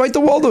podcast. Invite the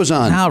Waldos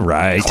on. All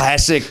right.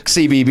 Classic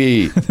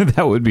CBB.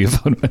 That would be a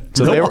fun one.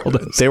 So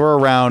they were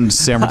around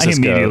San I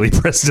Francisco. immediately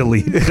press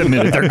delete the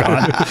minute they're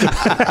gone.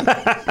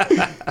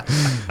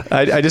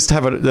 I just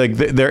have a like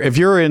there. If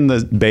you're in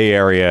the Bay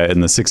Area in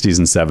the 60s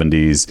and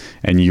 70s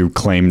and you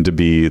claim to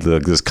be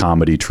this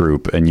comedy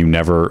troupe and you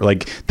never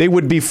like, they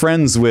would be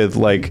friends with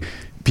like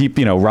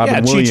people, Robin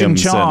Yeah, Williams. Cheech and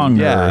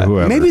Chong or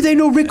whoever. Maybe they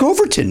know Rick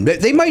Overton.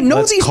 They might know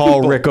Let's these call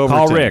people. Rick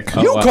Overton. Call Rick.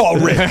 You call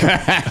Rick.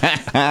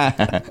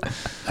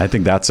 I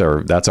think that's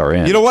our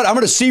end. You know what? I'm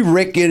going to see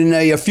Rick in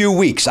a few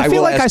weeks. I feel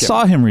will like ask I him.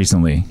 saw him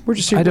recently. Where'd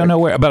you see I don't Rick? know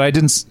where, but I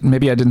didn't.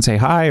 Maybe I didn't say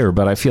hi,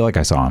 but I feel like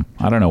I saw him.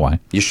 I don't know why.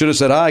 You should have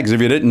said hi, because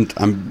if you didn't,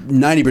 I'm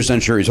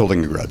 90% sure he's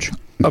holding a grudge.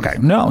 Okay,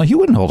 no, he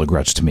wouldn't hold a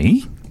grudge to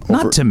me.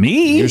 Not to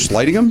me. You're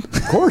slighting him?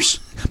 Of course.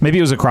 Maybe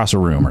it was across a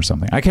room or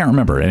something. I can't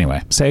remember.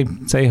 Anyway, say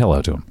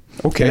hello to him.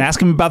 Okay. And ask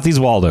him about these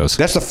Waldos.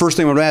 That's the first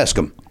thing I'm going to ask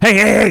him.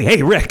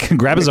 Hey, Rick.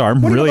 Grab his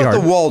arm What really about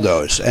hard. the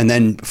Waldos? And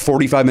then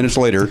 45 minutes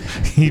later,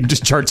 He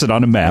just charts it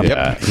on a map.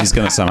 Yeah, he's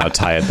going to somehow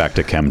tie it back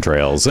to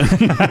chemtrails.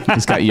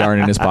 He's got yarn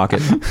in his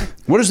pocket.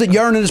 what does the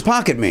yarn in his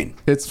pocket mean?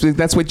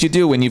 That's what you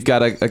do when you've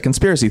got a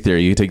conspiracy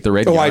theory. You take the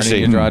red Oh, yarn I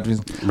see. and you draw it.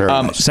 Very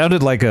nice.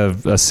 Sounded like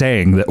a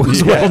saying that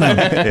was well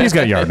known. He's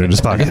got yarn in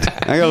his pocket.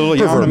 I got a little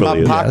yarn in my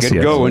Proverbially, pocket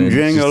yes. going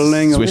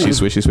jing-a-ling.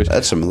 Swishy, swish.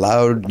 That's some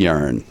loud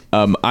yarn.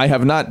 I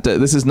have not.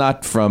 This is not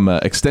from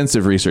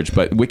extensive research,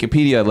 but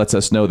Wikipedia lets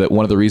us know that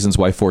one of the reasons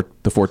why the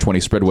 420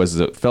 spread was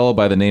a fellow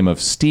by the name of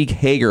Stieg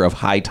Hager of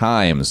High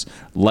Times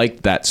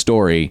liked that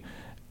story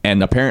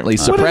and apparently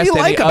What did suppressed he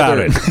like any about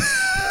other.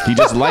 it? He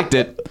just liked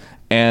it,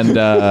 and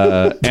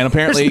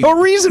apparently There's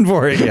no reason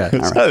for it yet.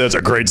 That's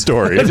a great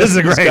story. This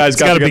is great. Guy's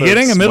It's got a together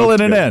beginning, a and middle, and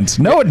smoked an together. end.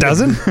 No, it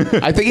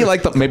doesn't. I think he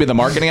liked maybe the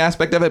marketing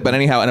aspect of it, but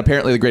anyhow, and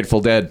apparently the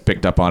Grateful Dead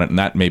picked up on it, and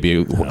that may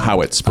be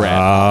how it spread.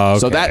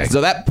 So Okay.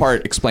 that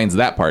part explains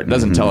that part. It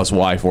doesn't tell us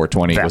why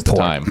 420 was the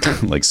time.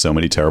 Like so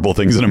many terrible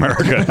things in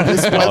America.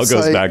 It all goes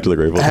Website back to the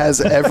Grateful Dead.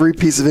 has every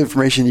piece of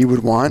information you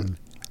would want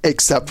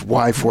except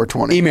why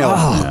 420. Email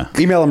him.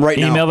 Email him right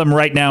now. Email them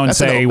right now and That's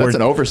say that's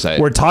an oversight.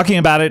 We're talking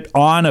about it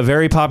on a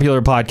very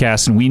popular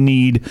podcast, and we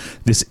need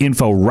this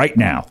info right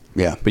now.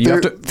 Yeah. But you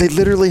have to. They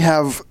literally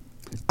have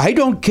I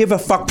don't give a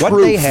fuck what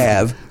Proof. they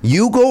have.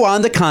 You go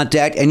on the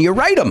contact and you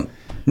write them.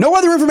 No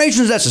other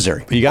information is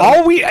necessary. You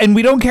got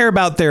We don't care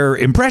about their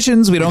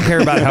impressions. We don't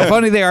care about how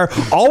funny they are.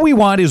 All we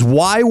want is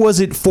why was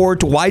it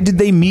why did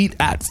they meet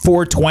at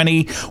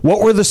 420?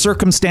 What were the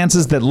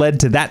circumstances that led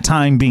to that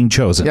time being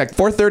chosen? Yeah,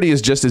 430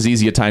 is just as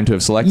easy a time to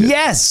have selected.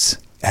 Yes.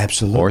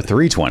 Absolutely. or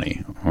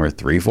 320 or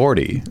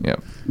 340. Yeah.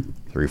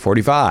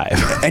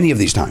 345. Any of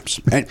these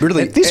times. And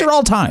really, These are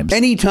all times.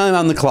 Any time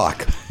on the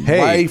clock. Hey.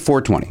 Why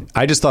 420?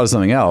 I just thought of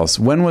something else.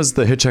 When was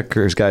the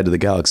Hitchhiker's Guide to the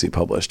Galaxy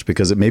published?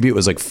 Because maybe it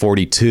was like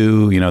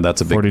 42.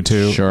 That's a big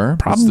 42. Sure.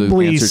 Probably That's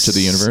the answer to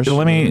the universe.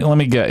 Let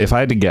me guess. If I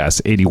had to guess,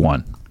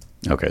 81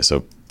 Okay,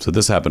 so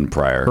this happened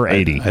prior. or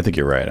 80. I think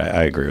you're right.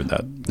 I agree with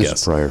that.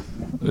 Yes. Prior.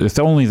 If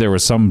only there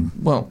was some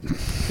Well,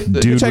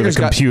 dude with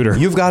a computer.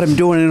 You've got him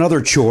doing another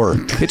chore.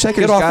 Hitchhiker's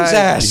Get off his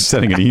Guide. He's ass.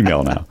 sending an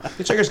email now.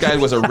 Hitchhiker's Guide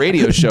was a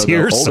radio show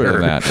Dear though, older sir.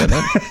 than that,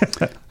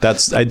 wasn't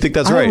it? I think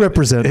that's I right.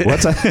 represent.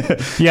 What's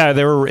that? Yeah,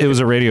 it was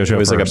a radio show. It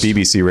was like a first.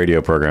 BBC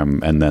radio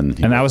program, and then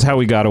And that was how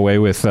we got away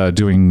with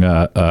doing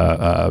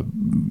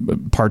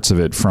parts of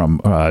it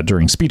from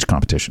during speech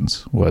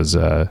competitions.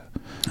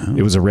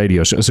 It was a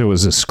radio show, so it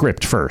was a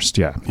script first.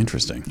 Yeah,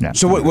 interesting. yeah.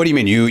 So what do you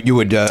mean? You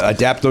would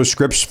adapt those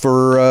scripts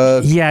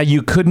for... Yeah,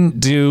 you couldn't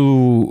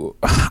do.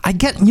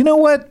 You know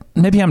what?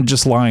 Maybe I'm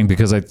just lying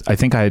because I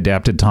think I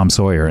adapted Tom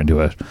Sawyer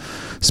into a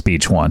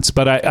speech once,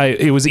 but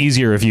it was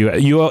easier if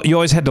you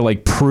always had to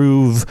like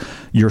prove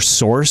your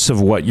source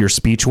of what your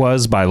speech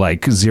was by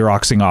like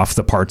Xeroxing off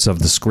the parts of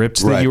the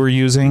script that Right. you were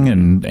using,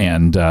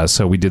 and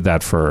so we did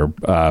that for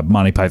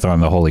Monty Python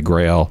and the Holy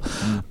Grail.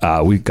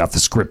 We got the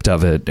script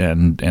of it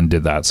and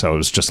did that that. So it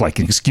was just like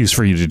an excuse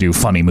for you to do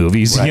funny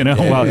movies, you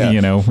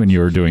know, when you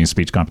were doing a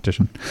speech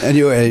competition.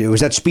 And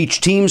was that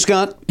speech team,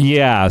 Scott?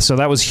 Yeah. So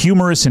that was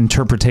humorous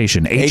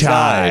interpretation.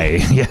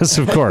 HI. Yes,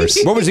 of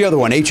course. What was the other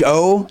one?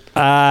 HO?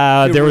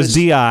 There was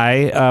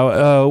DI.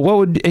 What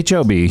would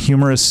HO be?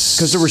 Humorous.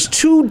 Because there was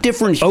two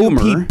different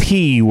humor.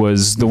 OPP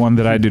was the one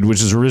that I did,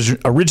 which is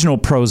original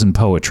prose and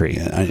poetry.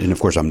 Yeah, and of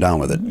course I'm down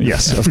with it.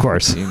 Yes, of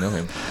course. You know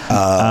him.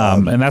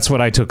 And that's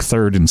what I took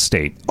third in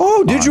state.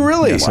 Oh, did you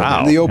really? Yes,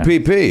 wow. The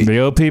OPP. The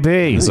OPP.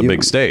 It's a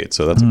big state,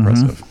 so that's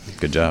impressive.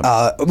 Good job.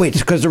 Wait,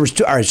 because there was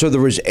two. All right, so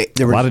there was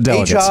lot of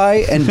delegates.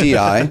 HI and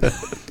DI.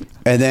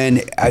 And then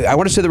I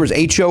want to say there was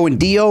HO and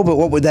DO, but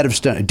what would that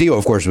have done? DO,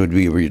 of course, would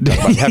be where you talk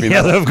about heavy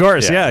metal. Yeah, of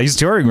course. Yeah, he's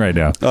touring right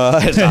now. It's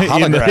a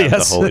hologram.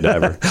 Yes. The holy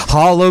diver.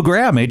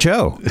 Hologram,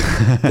 HO.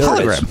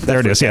 Hologram.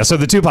 There it is. Yeah, so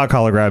the Tupac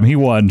hologram, he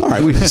won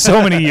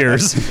so many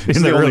years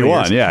in the early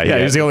one. years. Yeah,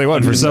 he was the only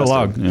one for so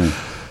long. Yeah.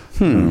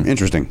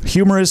 Interesting.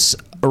 Humorous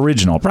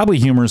original. Probably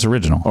humorous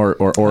original. Or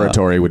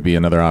oratory would be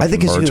another option. I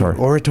think it's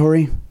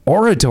oratory.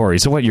 Oratory.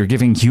 So what, you're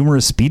giving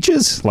humorous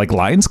speeches? Like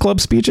Lions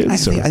Club speeches? I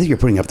think you're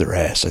putting up their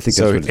ass. I think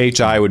So that's what,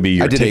 HI would be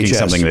you're taking HS.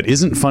 something that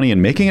isn't funny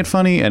and making it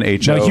funny, and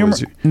HO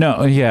is...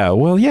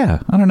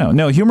 I don't know.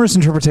 No, humorous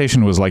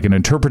interpretation was like an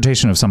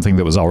interpretation of something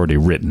that was already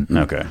written.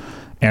 Okay.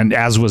 And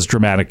as was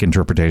dramatic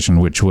interpretation,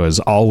 which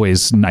was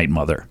always Night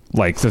Mother.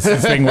 Like the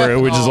thing where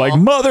it was just like,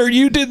 Mother,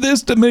 you did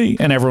this to me.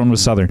 And everyone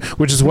was Southern,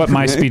 which is what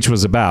my speech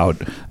was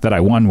about that I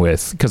won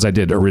with, because I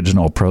did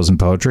original prose and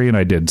poetry, and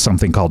I did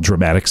something called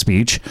dramatic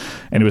speech.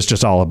 And it was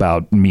just all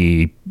about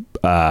me.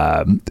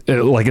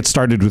 It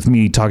started with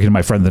me talking to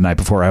my friend the night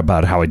before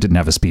about how I didn't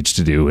have a speech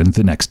to do in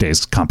the next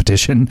day's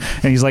competition.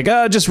 And he's like,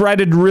 just write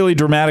a really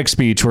dramatic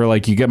speech where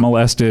like you get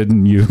molested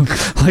and you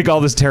like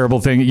all this terrible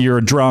thing.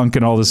 You're drunk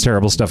and all this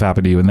terrible stuff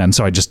happened to you. And then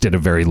so I just did a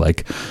very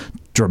like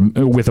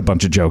with a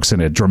bunch of jokes in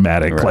it,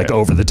 dramatic, like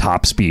over the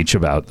top speech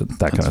about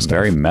that kind of stuff.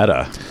 Very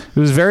meta. It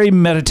was very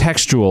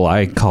metatextual,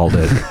 I called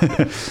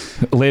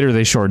it. Later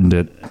they shortened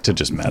it To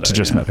just meta.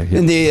 meta. Yeah.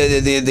 and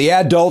the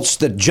adults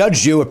that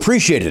judged you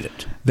appreciated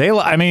it.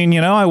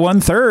 I won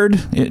third,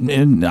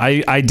 and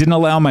I didn't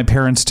allow my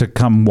parents to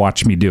come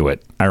watch me do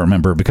it. I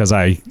remember because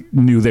I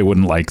knew they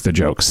wouldn't like the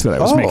jokes that I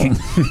was making.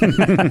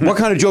 What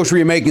kind of jokes were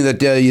you making that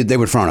they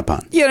would frown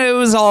upon? Yeah, it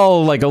was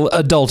all like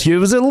adult. It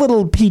was a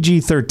little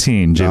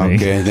PG-13, Jimmy.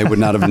 Okay, they would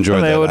not have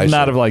enjoyed that. They would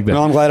not have liked that.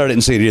 No, I'm glad I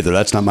didn't see it either.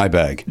 That's not my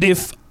bag. Your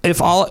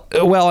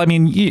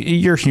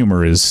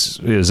humor is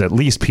at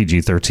least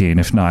PG-13,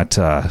 if not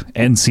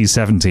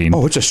NC-17.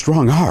 Oh, it's a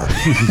strong R.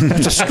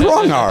 It's a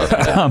strong R.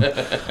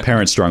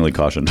 Parents strongly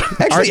cautioned.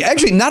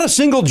 Actually, not a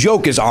single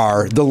joke is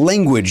R. The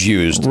language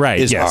used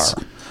is R.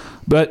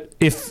 But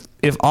if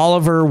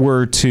Oliver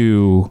were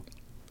to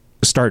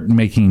start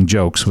making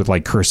jokks with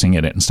like cursing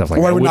in it and stuff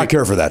like that, I would not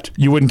care for that.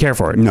 You wouldn't care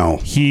for it. No.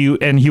 He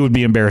would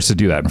be embarrassed to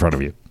do that in front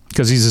of you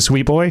because he's a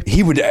sweet boy.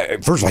 He would.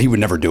 First of all, he would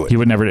never do it. He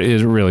would never.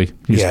 He's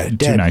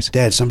too nice.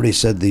 Dad, somebody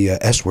said the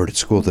S word at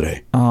school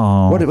today.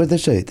 Oh. What did they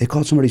say? They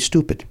called somebody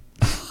stupid.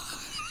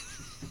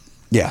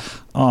 Yeah.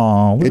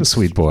 Oh, what a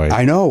sweet boy.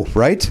 I know,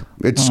 right?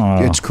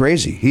 It's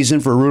crazy. He's in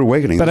for a rude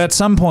awakening. But at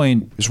some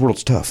point, this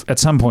world's tough. At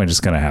some point, it's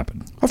going to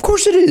happen. Of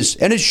course it is,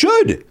 and it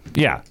should.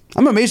 Yeah.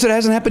 I'm amazed it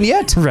hasn't happened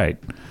yet. Right.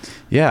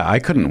 Yeah, I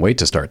couldn't wait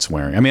to start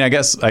swearing. I mean, I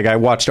guess like I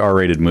watched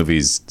R-rated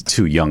movies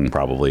too young,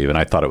 probably, and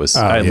I thought it was.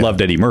 I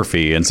loved Eddie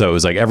Murphy, and so it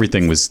was like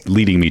everything was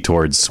leading me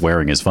towards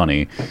swearing is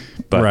funny.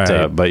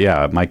 But but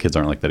yeah, my kids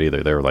aren't like that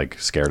either. They're like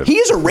scared of. He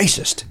is a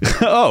racist.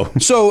 Oh,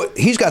 so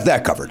he's got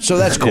that covered. So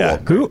that's cool. Yeah.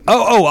 Who?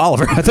 Oh,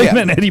 Oliver. I thought you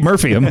meant Eddie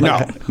Murphy. I'm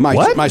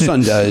like, my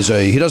son does.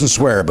 He doesn't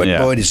swear, but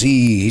boy, does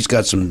he's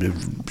got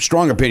some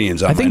strong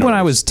opinions on it. I think when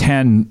I was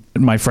 10,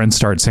 my friends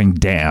started saying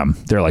 "damn."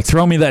 They're like,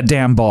 "Throw me that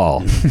damn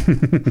ball,"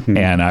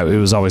 and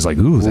it was always like,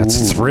 "Ooh,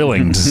 that's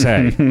thrilling to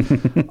say."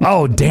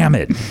 Oh, damn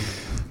it!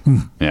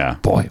 Yeah,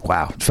 boy,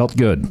 wow, it felt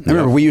good. I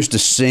remember we used to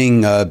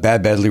sing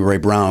 "Bad Bad Leroy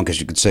Brown" because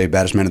you could say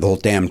 "baddest man of the whole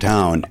damn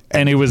town,"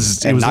 and it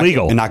was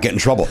legal and not get in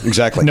trouble.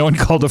 Exactly. No one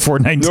called a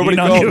 419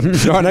 on you.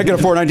 No, not get a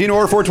 419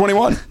 or a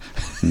 421.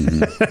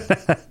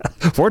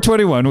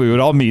 421, we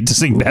would all meet to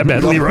sing "Bad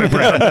Bad Leroy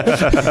Brown."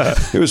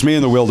 It was me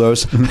and the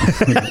Wildos,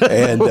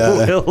 and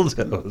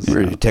Wildos. we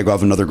were to take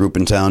off another group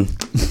in town.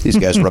 These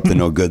guys were up to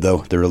no good,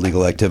 though. Their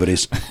illegal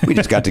activities. We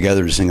just got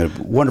together to sing a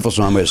wonderful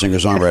song by a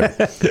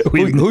singer-songwriter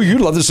who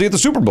you'd love to see at the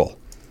Super Bowl.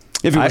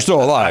 If he were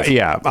still alive.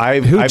 Yeah.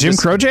 Jim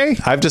Croce?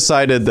 I've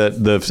decided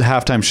that the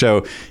halftime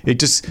show,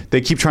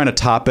 they keep trying to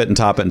top it and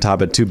top it and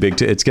top it too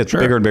big. It gets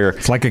bigger and bigger.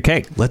 It's like a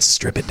cake. Let's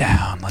strip it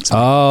down.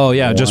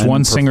 Just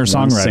one singer-songwriter.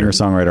 One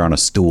singer-songwriter on a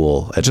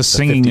stool. Just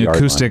singing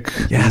acoustic.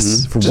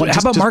 Yes. How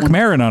about Mark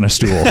Maron on a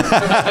stool?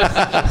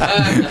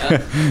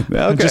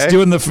 Okay. Just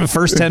doing the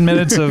first 10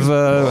 minutes of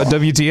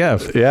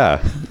WTF.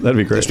 Yeah. That'd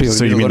be great.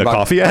 So you mean the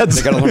coffee ads?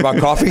 They got to learn about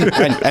coffee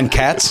and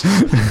cats.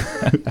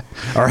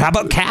 Or how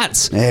about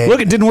cats? Hey.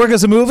 Look, it didn't work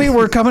us a movie.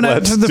 We're coming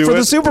out for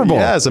the Super Bowl.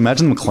 Yes,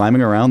 imagine them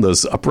climbing around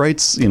those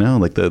uprights,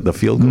 like the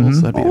field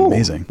goals. That'd be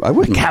amazing. I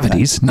wouldn't.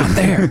 Cavities, not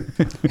there.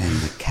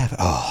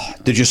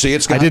 Did you see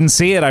it, Scott? I didn't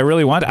see it. I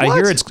really want. I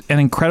hear it's an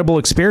incredible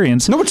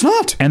experience. No, it's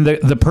not. And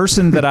the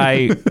person that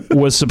I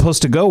was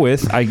supposed to go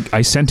with,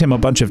 I sent him a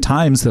bunch of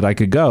times that I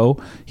could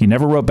go. He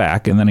never wrote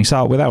back, and then he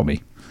saw it without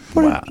me.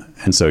 Wow.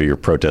 And so you're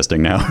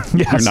protesting now.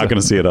 Yeah, You're not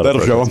going to see it.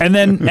 That'll show him.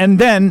 And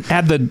then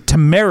had the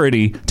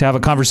temerity to have a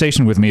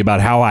conversation with me about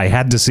how I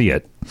had to see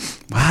it.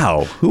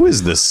 Wow. Who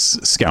is this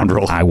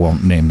scoundrel? I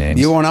won't name names.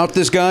 You won't out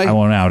this guy? I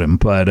won't out him,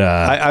 but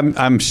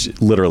I'm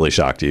literally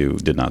shocked you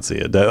did not see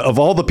it. Of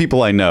all the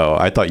people I know,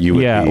 I thought you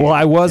would. yeah. be Well,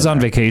 I was in on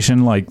there.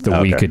 vacation like the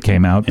Okay. week it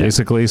came out,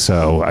 basically.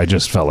 So I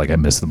just felt like I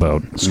missed the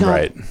boat.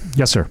 Right.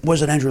 Yes, sir.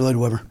 Was it Andrew Lloyd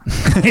Webber?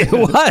 It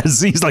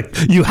was. He's like,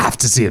 you have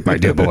to see it, my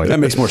dear boy. That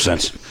makes more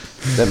sense.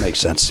 That makes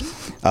sense.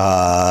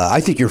 I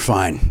think you're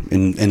fine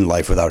in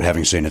life without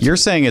having seen it. You're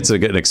saying it's a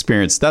good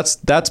experience.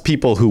 That's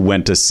people who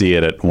went to see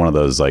it at one of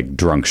those like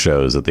drunk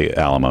shows at the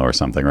Alamo or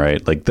something,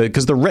 right? Like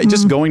because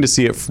just going to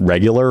see it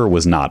regular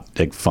was not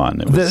like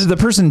fun. It was, The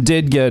person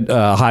did get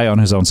high on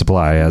his own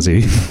supply as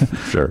he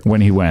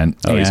when he went,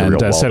 Oh, he's a and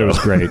real said it Waldo. was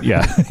great.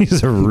 Yeah,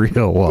 he's a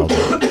real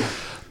Waldo.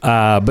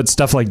 But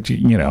stuff like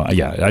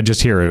I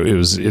just hear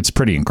it's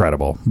pretty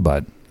incredible.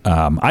 But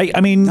I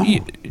mean,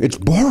 It's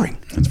boring.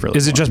 it's really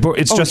is it just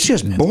it's It's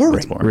just boring.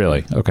 It's boring.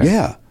 really okay?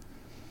 Yeah.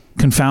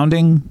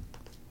 Confounding.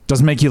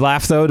 Doesn't make you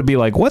laugh though to be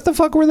like, what the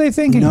fuck were they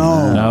thinking?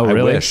 No,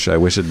 really. I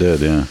wish it did.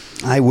 Yeah.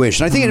 I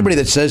wish. And I think anybody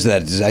that says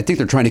that, I think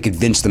they're trying to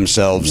convince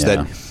themselves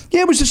that,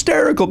 it was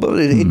hysterical, but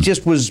it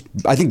just was.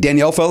 I think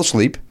Danielle fell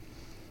asleep.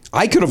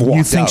 I could have walked out.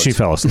 You think she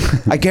fell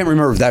asleep? I can't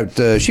remember if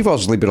that. She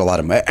falls asleep in a lot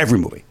of every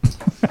movie.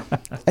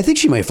 I think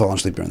she may have fallen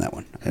asleep during that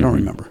one. I don't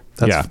remember.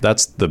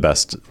 That's the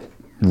best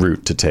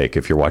route to take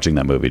if you're watching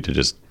that movie, to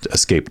just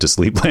escape to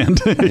Sleepland.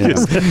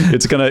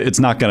 It's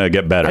not gonna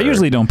get better. I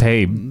usually don't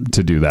pay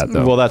to do that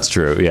though. Well, that's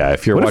true. Yeah,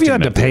 if you're What if watching you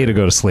had to it- pay to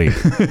go to sleep?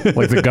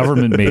 Like the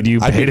government made you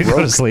I'd pay be to go to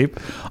broke. sleep?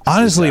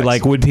 Honestly,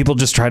 like would people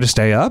just try to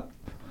stay up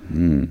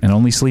and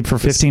only sleep for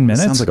 15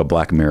 minutes? Sounds like a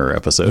Black Mirror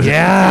episode.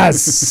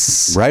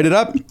 Yes. Write it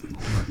up.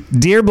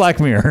 Dear Black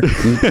Mirror,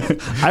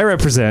 I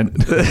represent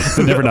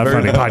the Never Not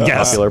Funny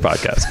podcast. Popular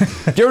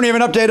podcast. Do you have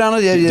an update on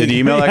it? Did you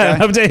email that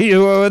guy? Update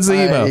you. What's the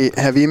email? I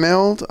have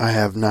emailed. I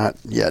have not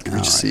yet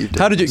received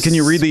it. Can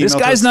you read the email? This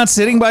guy's not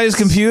sitting by his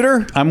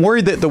computer? I'm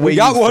worried that the way you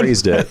got one.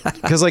 phrased it,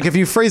 because like if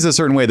you phrase it a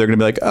certain way, they're going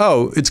to be like,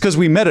 "Oh, it's because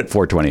we met at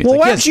 4:20." It's Well,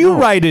 like, why yes, don't you no,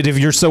 write it if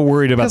you're so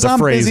worried about 'cause the I'm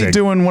phrasing? busy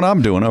doing what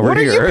I'm doing over What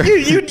are here.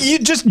 you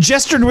just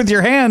gestured with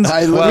your hands,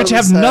 I which literally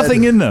have said-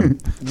 nothing in them.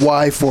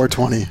 Why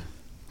 420?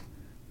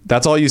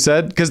 That's all you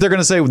said? Because they're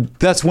going to say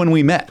that's when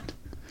we met.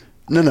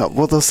 No.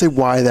 Well, they'll say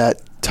why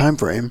that time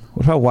frame.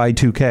 What about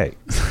Y2K?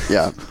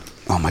 Yeah.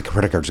 Oh, my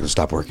credit card's going to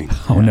stop working.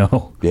 Oh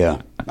no.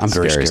 Yeah. I'm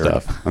very Scary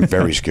scared. stuff. I'm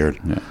very scared.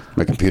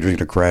 My computer's going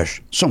to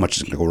crash. So much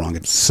is going to go wrong.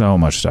 It's So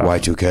much stuff.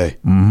 Y2K.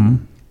 Mm-hmm.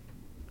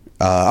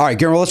 All right,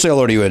 Garen, well, let's say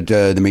hello to you at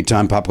the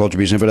meantime. Pop Culture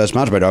Beast Info, that's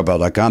sponsored by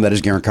Dogbell.com. That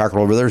is Garen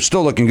Cockrell over there.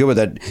 Still looking good with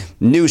that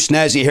new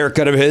snazzy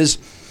haircut of his.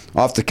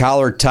 Off the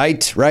collar,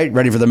 tight, right?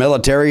 Ready for the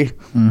military,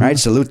 right?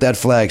 Salute that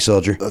flag,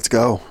 soldier. Let's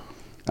go.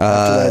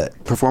 After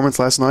that performance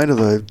last night of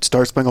the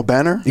Star Spangled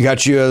Banner. You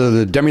got you,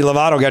 the Demi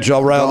Lovato got you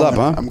all riled up,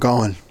 huh? I'm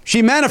going.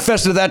 She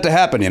manifested that to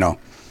happen, you know.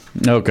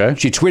 Okay.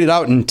 She tweeted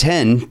out in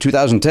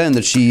 2010,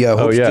 that she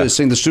hopes yeah. to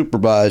sing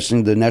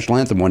the national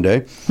anthem one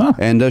day,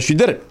 and she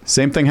did it.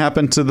 Same thing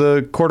happened to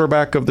the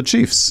quarterback of the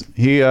Chiefs.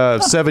 He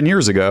 7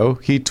 years ago,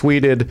 he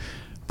tweeted,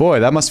 "Boy,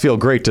 that must feel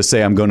great to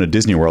say I'm going to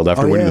Disney World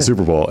after winning the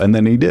Super Bowl," and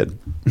then he did.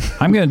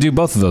 I'm going to do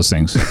both of those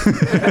things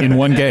in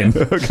one game.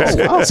 Okay.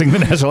 Oh, wow. Sing the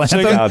national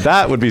anthem. Now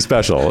that would be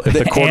special if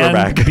the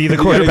quarterback And be the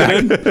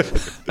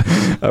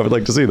quarterback. I would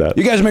like to see that.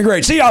 You guys have been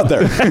great. See you out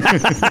there.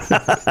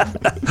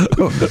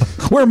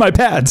 Where are my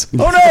pads?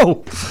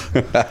 Oh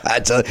no!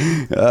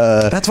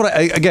 That's what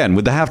again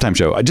with the halftime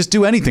show. I just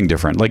do anything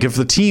different. Like if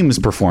the teams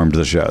performed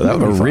the show, that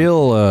would be fun.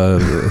 Real.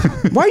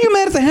 Why are you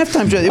mad at the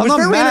halftime show? I'm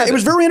not mad. It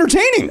was very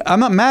entertaining. I'm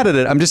not mad at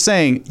it. I'm just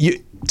saying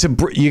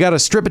you got to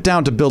strip it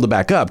down to build it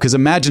back up. Because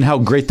imagine how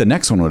great the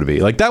next one would be.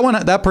 Like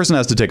that person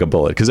has to take a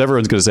bullet because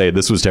everyone's going to say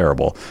this was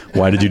terrible.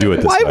 Why did you do it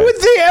this Why way? would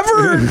they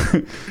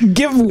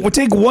ever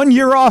take 1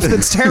 year off?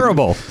 That's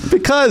terrible.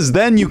 Because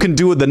then you can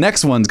do it. The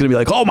next one's going to be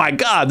like, oh my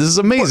god, this is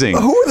amazing.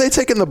 Who are they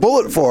taking the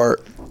bullet for?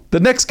 The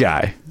next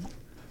guy.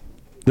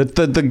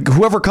 The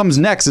whoever comes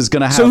next is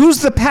going to have. So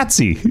who's the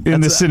patsy in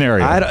this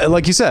scenario?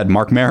 Like you said,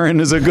 Mark Maron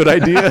is a good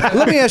idea.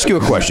 Let me ask you a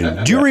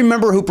question. Do you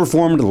remember who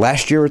performed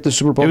last year at the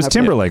Super Bowl? It was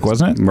Timberlake,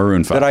 wasn't it?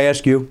 Maroon 5. Did I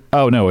ask you?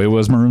 Oh no, it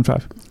was Maroon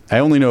 5. I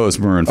only know it was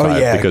Maroon 5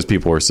 yeah. because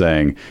people were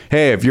saying,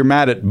 hey, if you're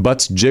mad at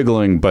butts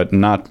jiggling but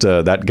not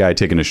that guy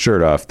taking his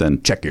shirt off,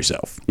 then check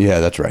yourself. Yeah,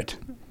 that's right.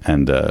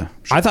 And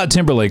I thought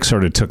Timberlake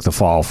sort of took the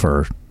fall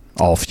for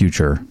all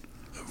future.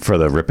 for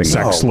the ripping.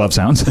 Sex, love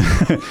sounds.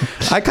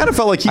 I kind of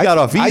felt like he got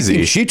off I easy.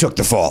 think she took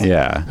the fall.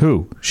 Yeah.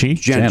 Who? She?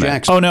 Janet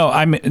Jackson. Oh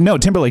no,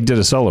 Timberlake did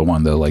a solo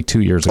one though, like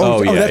 2 years ago.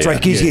 Oh, yeah, that's yeah.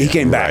 right. He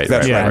came back. Right,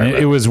 That's yeah, right. and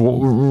it was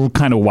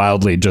kind of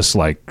wildly just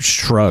like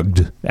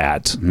shrugged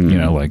at,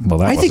 like, well,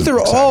 that I think wasn't they're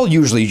exciting. all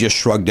usually just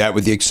shrugged at,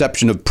 with the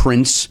exception of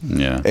Prince.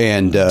 Yeah.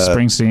 And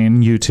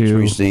Springsteen, U2.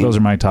 Springsteen. Those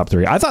are my top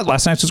 3. I thought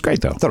Last Night's was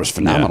great though. I thought it was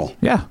phenomenal.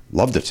 Yeah.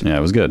 Loved it. Yeah,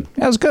 it was good.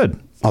 Yeah, it was good.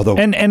 Although-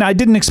 and I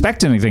didn't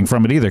expect anything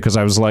from it either, because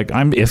I was like,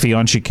 I'm iffy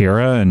on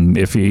Shakira and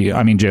iffy.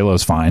 I mean,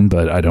 J-Lo's fine,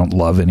 but I don't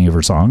love any of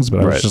her songs. But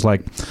I was Right. just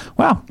like,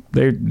 wow,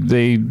 they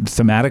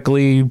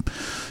thematically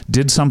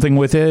did something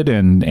with it,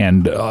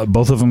 and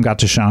both of them got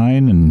to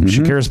shine. And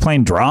Shakira's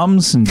playing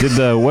drums and did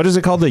the what is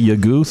it called, the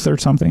yaguth or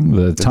something,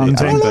 the tongue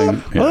thing.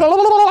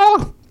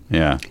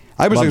 Yeah.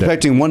 I was Loved it.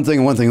 expecting one thing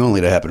and one thing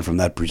only to happen from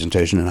that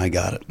presentation, and I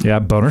got it. Yeah,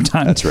 boner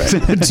time. That's right.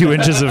 2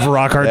 inches of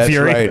rock hard That's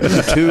fury. right.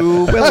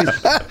 Well,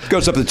 it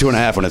goes up to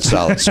 2.5 when it's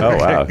solid. So Oh,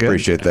 wow. Good.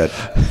 Appreciate that.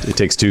 It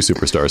takes 2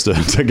 superstars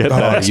to get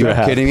that Oh, extra you're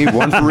half. kidding me?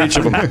 One for each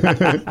of them.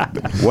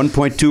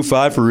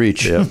 1.25 for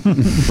each.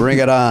 Bring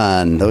it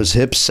on. Those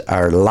hips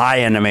are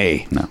lying to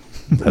me. No.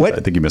 What? I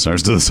think you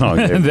misunderstood the song.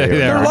 They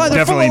are lying. They're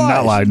definitely full of not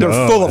lies. lying. They're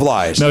No. full of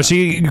lies. No,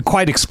 she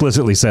quite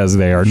explicitly says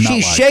they are not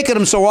She's lying. shaking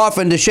them so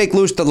often to shake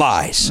loose the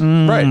lies.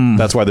 Right.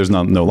 That's why there's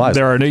no lies.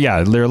 They're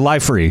lie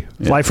free,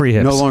 lie free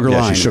hips. No longer Yeah,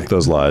 lying. she shook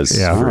those lies.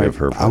 Yeah. free All right. of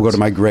her I'll go to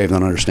my grave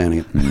not understanding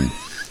it.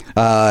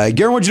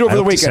 Garen, what'd you do over I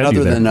the hope to weekend send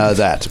you other there. than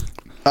that?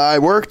 I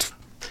worked,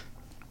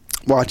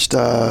 watched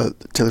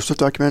Taylor Swift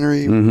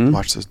documentary,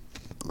 watched the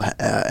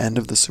end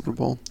of the Super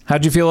Bowl.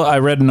 How'd you feel? I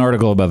read an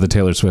article about the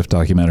Taylor Swift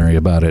documentary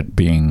about it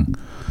being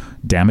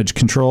damage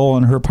control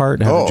on her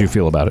part. How did you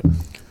feel about it?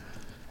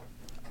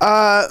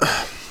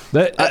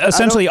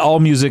 Essentially, all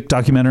music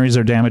documentaries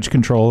are damage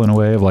control in a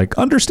way of like,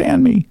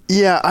 understand me.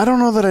 Yeah, I don't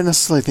know that I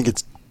necessarily think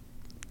it's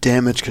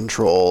damage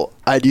control.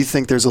 I do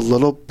think there's a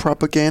little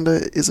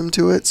propagandaism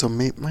to it, so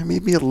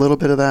maybe a little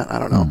bit of that. I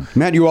don't know.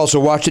 Matt, you also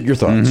watched it. Your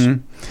thoughts?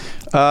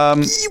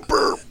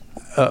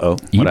 Uh-oh.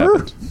 What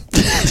happened?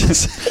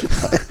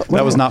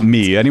 That was not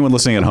me. Anyone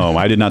listening at home,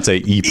 I did not say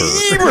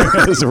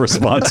Eber as a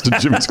response to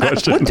Jimmy's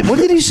question. What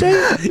did he say?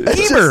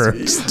 Eber.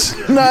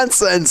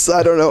 Nonsense.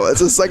 I don't know. It's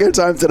the second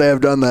time today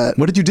I've done that.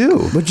 What did you do?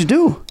 What'd you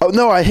do? Oh,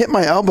 no, I hit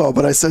my elbow,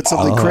 but I said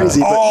something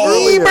crazy. But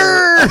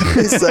earlier,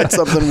 he said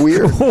something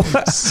weird.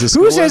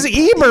 Who says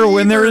Eber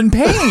when they're in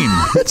pain?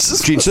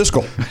 Gene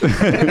Siskel.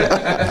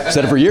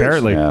 Said it for years.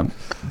 Apparently. Yeah.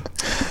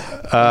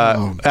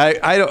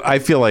 I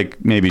feel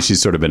like maybe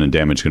she's sort of been in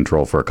damage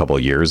control for a couple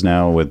of years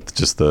now with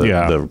just the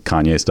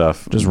Kanye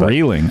stuff. Just But-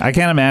 reeling. I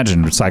can't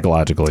imagine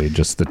psychologically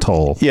just the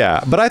toll.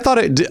 Yeah, but I thought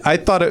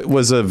it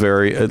was a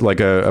very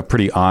a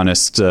pretty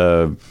honest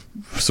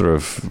sort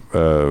of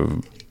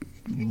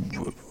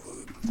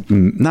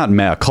not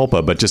mea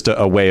culpa, but just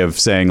a way of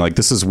saying like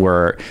this is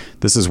where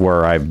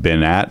I've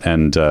been at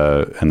and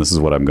this is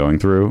what I'm going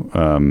through.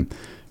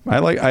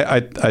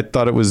 I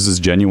thought it was as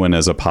genuine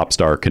as a pop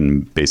star can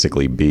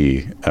basically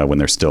be when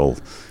they're still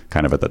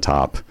kind of at the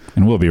top.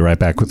 And we'll be right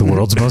back with the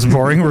world's most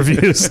boring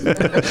reviews.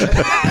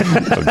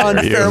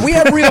 Unfair. We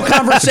have real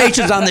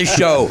conversations on this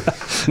show.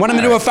 Want him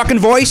to do a fucking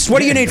voice? What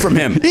do you need from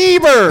him?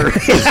 Eber!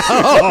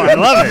 Oh, I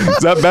love it. Is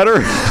that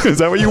better? Is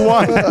that what you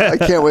want? I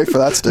can't wait for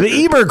that sticker.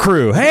 The Eber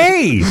crew.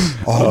 Hey!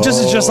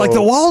 Just like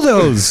the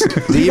Waldos.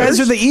 You guys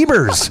are the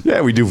Ebers. Yeah,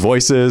 we do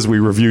voices. We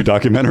review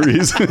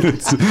documentaries.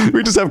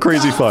 We just have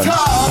crazy fun.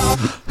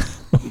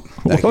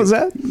 What was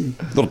that?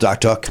 Little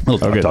Doc Tuck.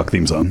 Little talk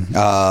theme song.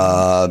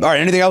 All right.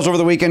 Anything else over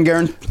the weekend,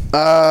 Garen?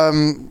 I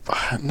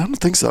don't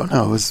think so.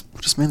 No, it was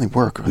just mainly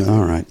work.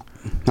 All right.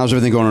 How's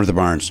everything going over at the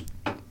Barnes?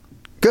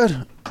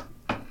 Good.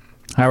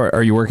 How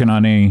are you working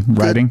on any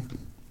writing?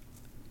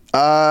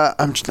 No,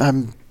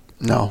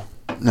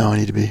 I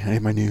need to be. I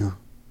need my new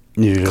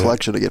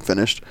collection to get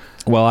finished.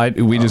 Well,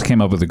 we just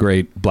came up with a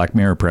great Black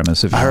Mirror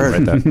premise. If you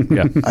want to write that,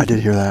 yeah. I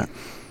did hear that.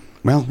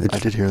 Well, I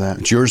did hear that.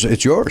 It's yours.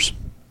 It's yours.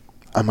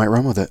 I might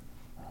run with it.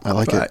 I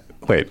like it.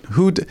 Wait,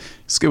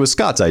 it was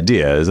Scott's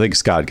idea. I think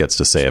Scott gets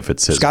to say if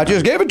it's his. Scott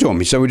just gave it to him.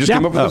 He said we just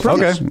came up with the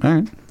premise. Okay, all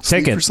right.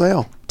 Take For it.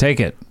 sale. Take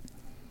it.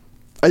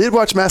 I did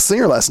watch Masked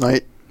Singer last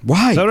night.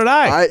 Why? So did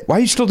I. Why are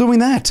you still doing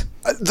that?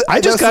 I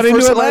just got That's the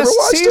into first it time I ever last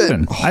watched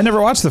season. it. I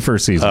never watched the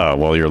first season. Oh,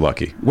 well, you're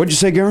lucky. What'd you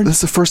say, Garen? This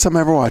is the first time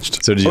I ever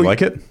watched. So did you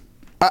like it?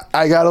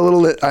 I got a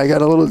little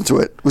into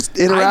it. Was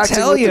interacting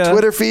tell with ya. the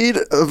Twitter feed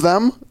of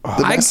them.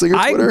 The Masked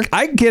Singer Twitter.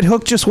 I get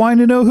hooked just wanting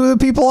to know who the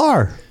people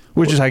are,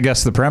 which is, I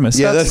guess, the premise.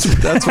 Yeah, That's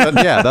what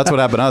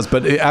happened to us.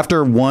 But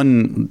after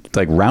one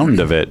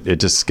round of it, it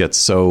just gets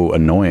so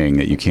annoying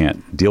that you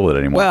can't deal with it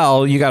anymore.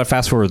 Well, you got to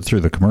fast forward through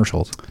the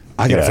commercials.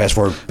 I got to fast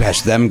forward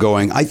past them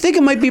going, I think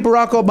it might be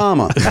Barack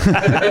Obama.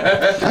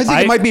 I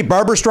think it might be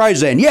Barbara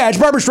Streisand. Yeah, it's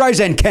Barbara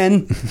Streisand,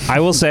 Ken.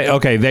 I will say,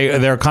 okay,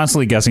 they're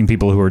constantly guessing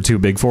people who are too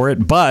big for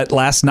it, but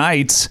last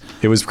night's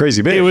it was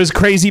crazy big. it was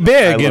crazy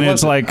big, and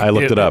it's like I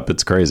looked it up.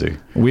 It's crazy.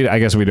 I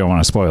guess we don't want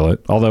to spoil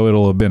it, although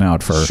it'll have been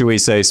out for. Should we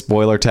say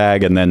spoiler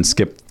tag and then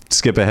skip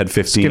ahead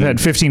 15? Skip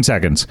ahead 15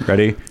 seconds.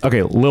 Ready?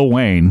 Okay, Lil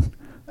Wayne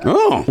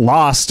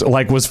lost,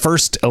 like was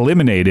first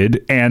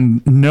eliminated,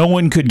 and no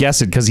one could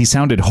guess it because he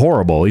sounded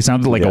horrible. He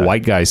sounded like a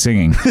white guy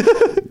singing.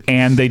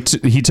 And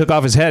he took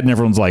off his head, and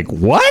everyone's like,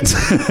 "What?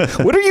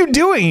 What are you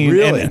doing?"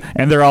 Really?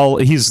 And they're all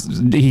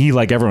he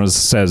like everyone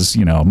says,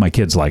 my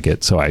kids like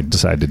it, so I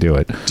decided to do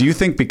it. Do you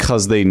think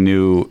because they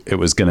knew it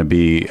was going to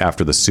be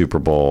after the Super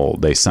Bowl,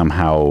 they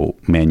somehow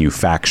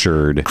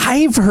manufactured?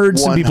 I've heard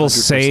some people 100%.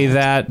 say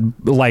that,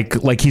 like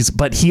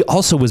but he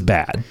also was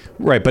bad.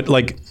 Right, but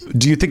like,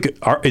 do you think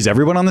is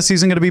everyone on the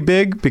season going to be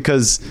big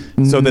because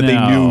so that they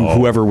knew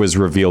whoever was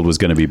revealed was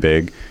going to be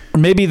big?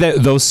 Maybe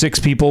those 6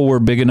 people were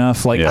big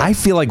enough. Like I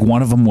feel like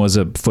one of them was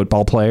a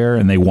football player,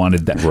 and they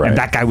wanted that. Right. And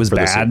that guy was For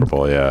bad. The Super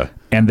Bowl, yeah.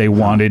 And they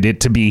wanted it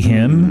to be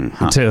him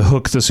to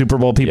hook the Super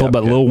Bowl people,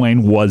 but Lil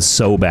Wayne was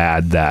so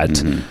bad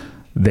that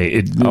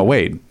Oh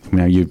wait,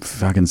 now you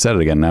fucking said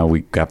it again. Now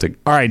we have to.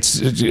 All right,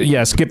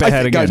 skip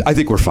ahead again. Guys, I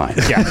think we're fine.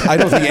 Yeah. I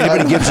don't think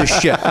anybody gives a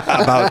shit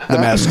about The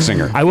Masked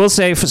Singer. I will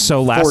say,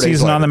 so last 4 days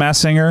season on later. The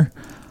Masked Singer,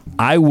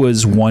 I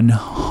was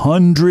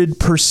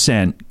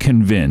 100%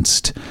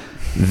 convinced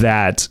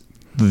that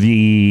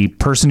the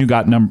person who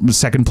got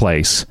second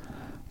place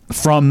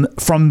from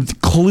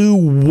clue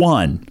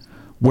 1,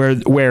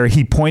 where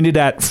he pointed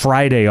at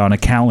Friday on a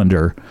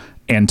calendar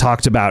and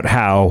talked about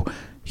how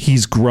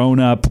he's grown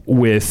up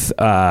with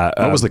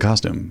What was the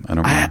costume? I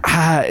don't remember.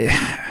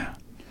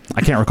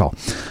 I can't recall.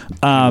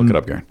 Look it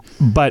up, Garen.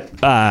 But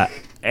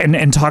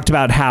and talked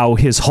about how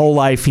his whole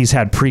life he's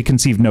had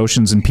preconceived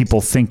notions and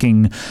people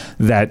thinking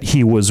that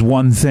he was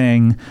one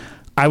thing.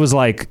 I was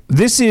like,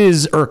 this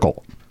is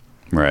Urkel.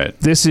 Right.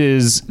 This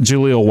is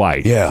Jaleel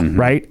White. Yeah.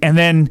 Right. And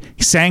then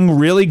he sang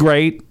really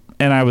great.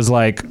 And I was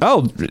like,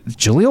 oh,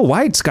 Jaleel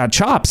White's got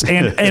chops.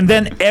 And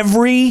then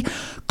every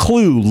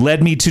clue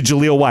led me to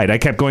Jaleel White. I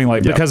kept going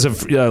because of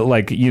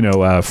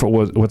for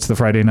what's the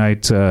Friday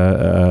night block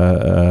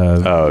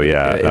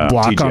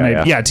TGIF. on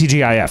it? Yeah,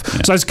 TGIF. Yeah.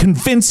 So I was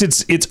convinced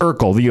it's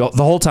Urkel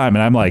the whole time.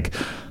 And I'm like,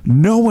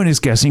 no one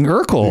is guessing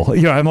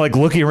Urkel. I'm like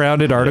looking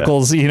around at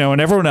articles, and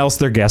everyone else,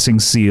 they're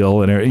guessing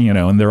Seal and,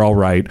 and they're all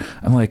right.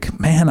 I'm like,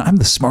 man, I'm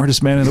the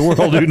smartest man in the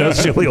world who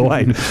knows Jaleel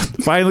White.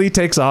 Finally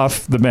takes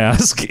off the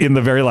mask in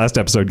the very last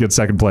episode, gets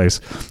second place.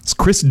 It's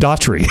Chris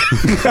Daughtry.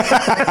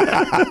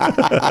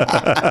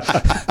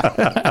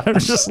 I'm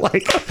just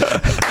like,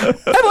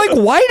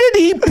 why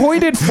did he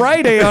point at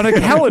Friday on a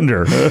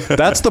calendar?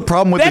 That's the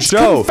problem with That's the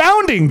show.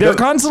 confounding. They're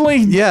constantly...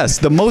 Yes,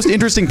 the most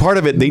interesting part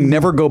of it, they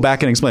never go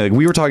back and explain. Like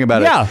we were talking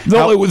about it. Yeah,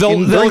 they'll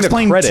during the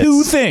explain credits,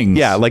 2 things.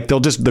 Yeah, like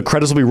the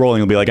credits will be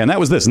rolling. They'll be like, and that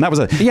was this, and that was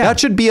that. Yeah. That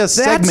should be a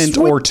segment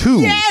or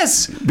 2.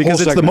 Yes,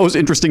 because it's the most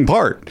interesting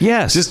part.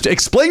 Yes, just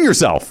explain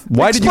yourself.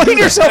 Why did you explain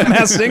do yourself,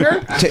 Masked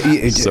Singer?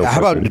 How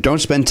about don't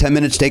spend 10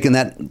 minutes taking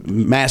that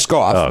mask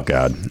off? Oh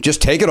God!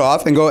 Just take it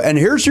off and go. And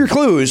here's your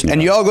clues.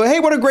 And you all go, hey,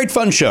 what a great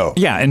fun show.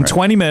 Yeah, in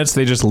 20 minutes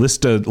they just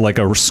list a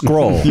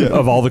scroll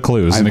of all the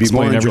clues and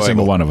explain every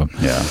single one of them.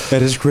 Yeah,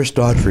 that is Chris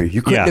Daughtry.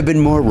 You couldn't have been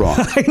more wrong.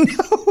 I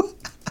know.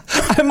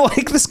 I'm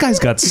like, this guy's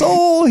got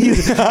soul.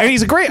 He's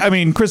a great. I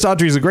mean, Chris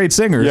Daughtry's a great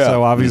singer. Yeah.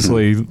 So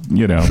obviously,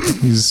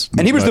 he's.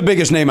 And he was the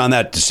biggest name on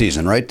that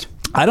season, right?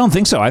 I don't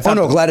think so. I thought.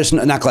 Oh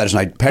no, not Gladys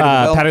Knight. Patti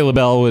LaBelle. Patti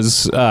LaBelle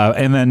was,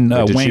 and then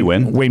did she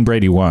win? Wayne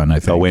Brady won. I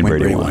think. Oh, Wayne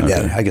Brady won. Yeah,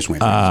 Okay. I guess Wayne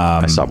Brady.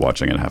 I stopped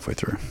watching it halfway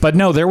through. But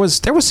no, there was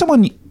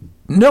someone.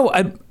 No,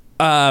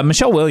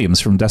 Michelle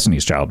Williams from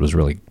Destiny's Child was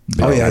really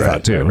big. I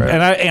thought too. Right.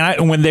 And I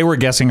when they were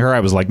guessing her, I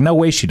was like, no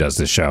way she does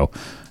this show.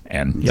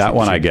 And That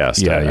one I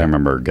guessed. Yeah, I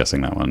remember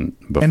guessing that one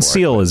before. And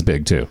Seal is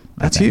big too.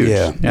 That's huge.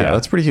 Yeah. Yeah,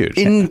 that's pretty huge.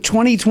 In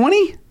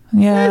 2020?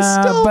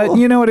 Yeah, but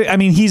you know what? I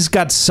mean, he's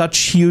got such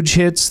huge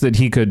hits that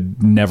he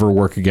could never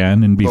work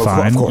again and be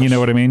fine. Of course. You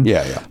know what I mean?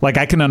 Yeah. Like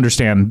I can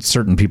understand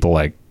certain people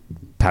like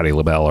Patti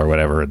LaBelle or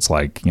whatever. It's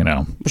like,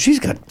 Well, she's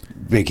got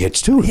big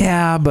hits too.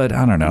 Yeah, but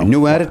I don't know.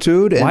 New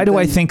attitude. Why do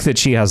I think that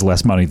she has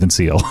less money than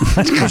Seal?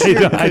 I don't know.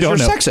 You're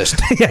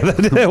sexist.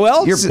 Yeah,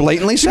 well, You're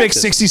blatantly she makes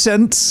sexist. 60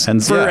 cents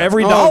And for yeah.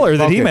 every dollar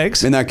that he okay.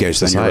 makes. In that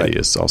case, then you're Society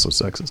right. is also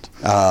sexist.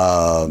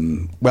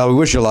 Well, we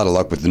wish you a lot of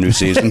luck with the new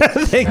season.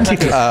 Thank you.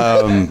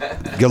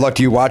 Good luck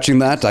to you watching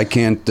that. I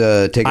can't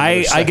take.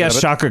 I guess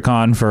Shaka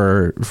Khan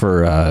for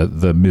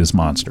the Ms.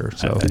 Monster.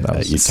 So that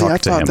was You See, I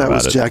talked to thought him that about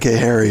was it. Jack A.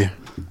 Harry.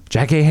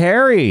 Jackie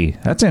Harry.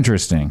 That's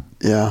interesting.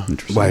 Yeah.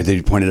 Why did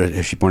she pointed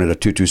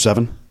at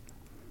 227?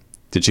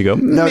 Did she go?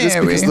 No, just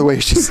because of the way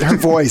her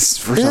voice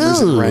for some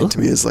reason rang to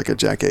me as like a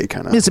Jack A.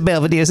 kind of. Mr.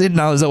 Belvedere sitting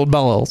on his old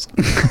balls.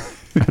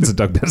 That's a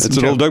Doug Benson It's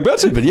an joke. old Doug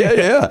Benson, but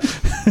yeah.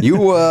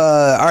 You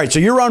all right? So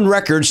you're on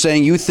record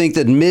saying you think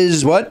that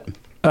Ms. what?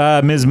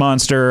 Ms.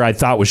 Monster, I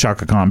thought was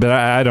Shaka Khan, but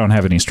I don't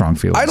have any strong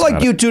feelings. I'd like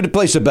about you it. two to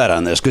place a bet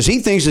on this because he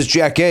thinks it's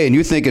Jack A. and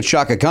you think it's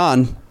Shaka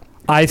Khan.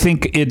 I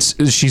think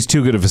she's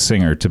too good of a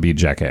singer to be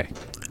Jack A.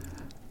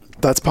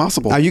 That's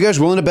possible. Are you guys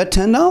willing to bet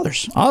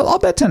 $10? I'll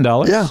bet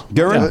 $10. Yeah.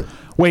 Garen?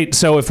 Wait,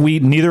 so if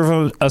neither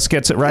of us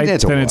gets it right,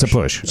 It's then it's a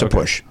push. It's a Okay.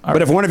 push. All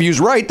But if one of you's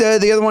right,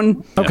 the other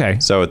one. Okay.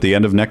 So at the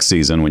end of next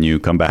season, when you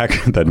come back,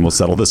 then we'll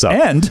settle this up.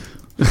 And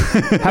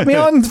Have me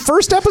on the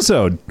first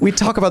episode. We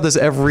talk about this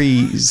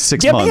every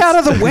 6 Get months. me out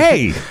of the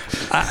way.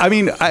 I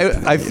mean,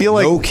 I feel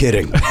like No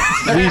kidding.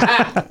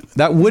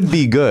 that would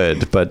be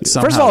good, but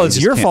somehow First of all, we it's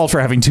just your can't. fault for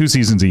having 2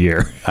 seasons a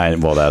year.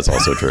 Well, that's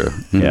also true.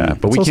 Yeah,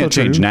 but we It's can't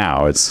also change true.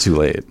 now. It's too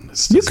late.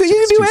 You can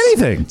do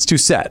anything. It's too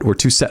set. We're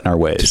too set in our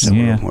ways.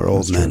 Yeah. We're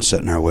old men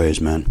set in our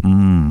ways, man.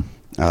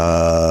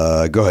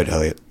 Go ahead,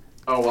 Elliot.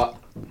 Oh,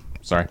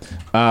 sorry.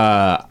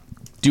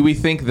 Do we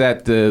think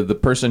that the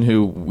person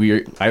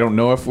who I don't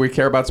know if we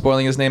care about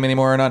spoiling his name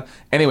anymore or not.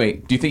 Anyway,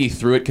 do you think he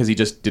threw it because he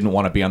just didn't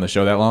want to be on the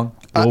show that long?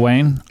 Lil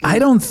Wayne? I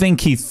don't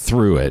think he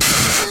threw it.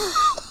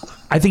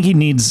 I think he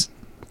needs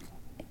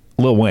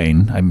Lil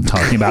Wayne. I'm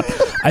talking about.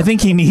 I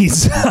think he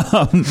needs.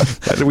 Why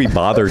did we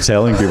bother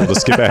telling people to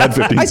skip ahead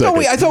 15 I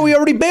seconds? thought we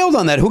already bailed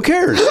on that. Who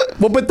cares?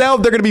 Well, but now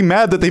they're going to be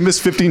mad that they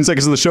missed 15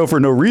 seconds of the show for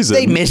no reason.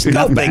 They missed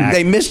nothing.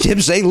 They missed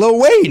him say Lil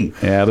Wayne.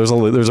 Yeah, there's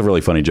a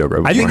really funny joke.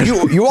 I think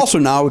you also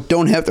now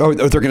don't have to. Oh,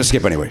 they're going to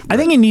skip anyway. I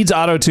think he needs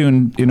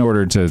auto-tune in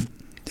order to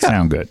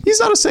sound good. He's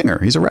not a singer.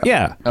 He's a rapper.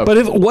 Yeah,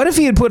 but what if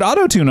he had put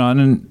auto-tune on?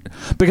 And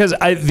because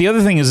the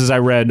other thing is I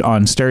read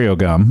on Stereo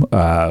Gum,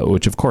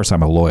 which of course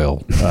I'm a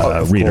loyal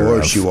reader. Of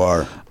course you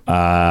are.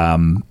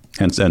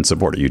 And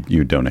support it.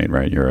 You donate,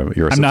 right? You're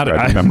a I'm not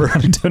subscribing member. I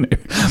don't know.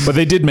 But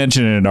they did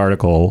mention in an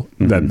article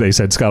that they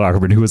said Scott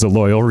Aukerman, who was a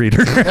loyal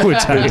reader,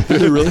 which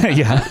really?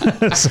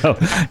 Yeah. So,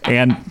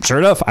 and sure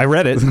enough, I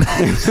read it.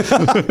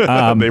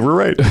 They were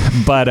right.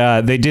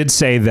 But they did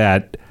say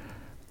that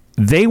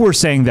they were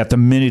saying that the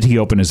minute he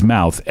opened his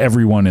mouth,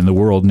 everyone in the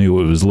world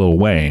knew it was Lil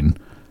Wayne.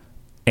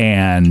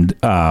 And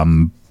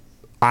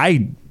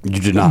You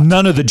did not.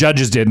 None of the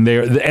judges did,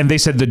 and they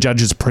said the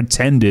judges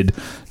pretended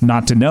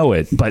not to know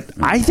it. But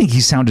I think he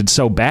sounded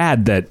so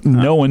bad that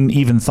no one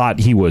even thought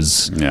he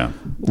was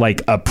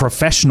like a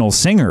professional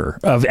singer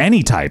of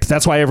any type.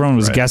 That's why everyone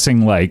was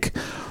guessing like.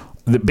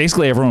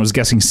 Basically, everyone was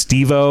guessing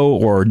Steve-O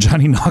or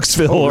Johnny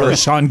Knoxville or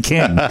Sean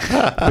King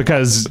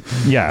because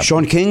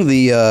Sean King,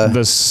 the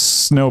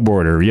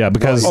snowboarder,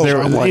 because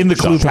they're Shaun White. in the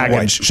clue Shaun package.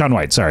 White. Sean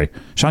White, sorry,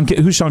 Sean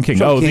King, who's Sean King?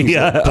 King's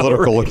the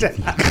political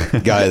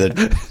guy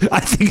that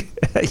I think.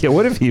 Yeah,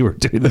 what if he were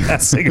doing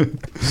that singing?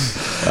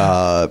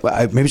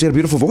 maybe he's got a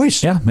beautiful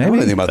voice. Yeah, maybe. I don't know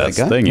anything about That's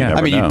that guy. the thing, you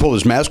never you know. pull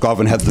his mask off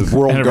and have the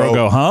world And everyone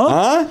go,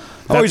 huh? Huh?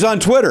 Oh, he's on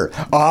Twitter.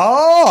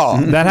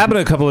 Oh. That happened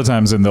a couple of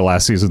times in the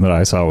last season that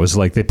I saw. Was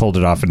like they pulled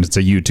it off and it's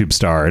a YouTube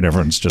star and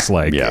everyone's just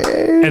like,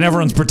 and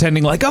everyone's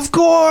pretending like, of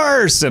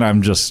course. And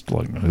I'm just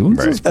like, who's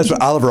this? That's what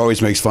Oliver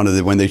always makes fun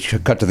of when they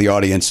cut to the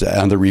audience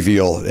on the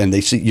reveal and they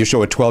see you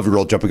show a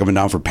 12-year-old jumping up and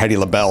down for Patti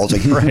LaBelle. It's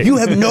like, you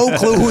have no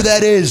clue who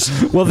that is.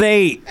 Well,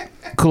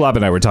 Kulab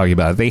and I were talking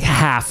about it. They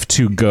have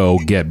to go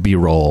get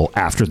B-roll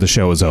after the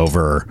show is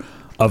over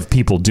of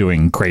people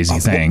doing crazy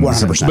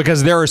things 100%.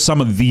 because there are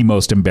some of the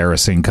most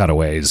embarrassing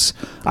cutaways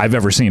I've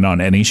ever seen on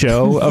any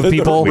show of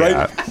people.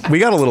 Yeah. We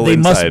got a little They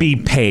inside. must be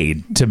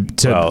paid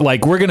to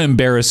like, we're going to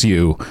embarrass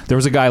you. There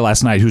was a guy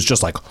last night who's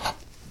just like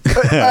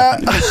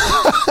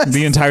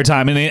the entire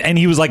time, and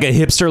he was like a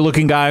hipster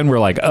looking guy, and we're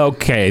like,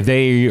 okay,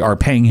 they are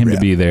paying him to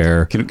be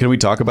there. Can we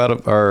talk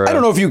about our... I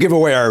don't know if you give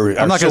away our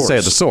I'm not going to say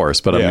source. the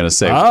source, but I'm going to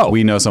say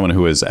we know someone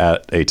who was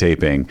at a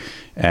taping,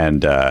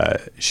 and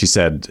she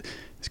said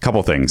a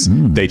couple things.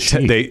 They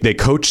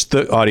coach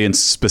the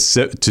audience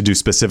to do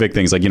specific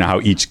things, like, you know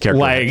how each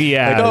character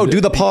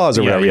do the pause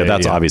or whatever.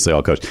 That's obviously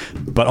all coached.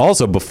 But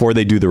also before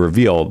they do the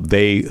reveal,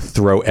 they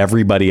throw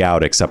everybody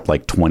out except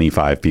like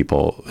 25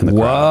 people in the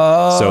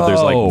crowd. So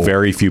there's like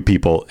very few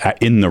people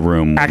in the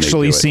room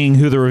actually seeing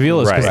who the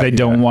reveal is because they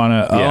don't want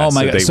to. Yeah, oh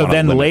my god! So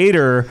then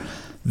later.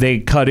 They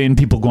cut in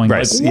people going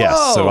like, whoa.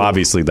 Yes, so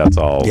obviously that's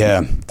all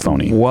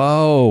phony.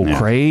 Whoa,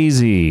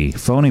 crazy.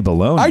 Phony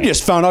baloney. I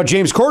just found out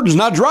James Corden's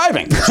not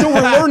driving. So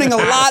we're learning a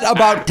lot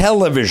about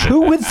television.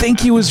 Who would think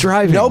he was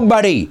driving?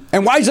 Nobody.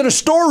 And why is it a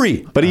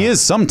story? But he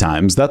is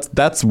sometimes.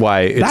 That's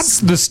why it's... That's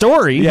the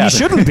story. He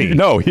shouldn't be.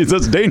 No,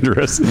 that's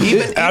dangerous.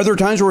 Are there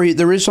times where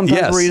there is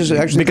sometimes where he's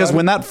actually because driving?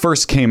 when that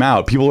first came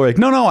out, people were like,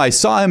 no, I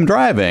saw him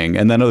driving.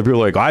 And then other people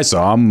were like, I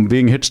saw him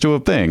being hitched to a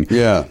thing.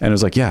 Yeah. And it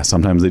was like,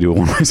 sometimes they do it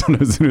one way,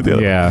 sometimes they do it the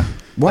other. Yeah.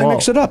 Why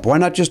mix it up? Why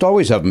not just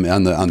always have him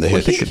on the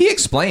hit? He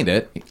explained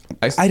it.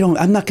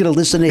 I'm not going to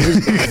listen to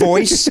his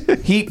voice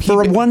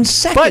for 1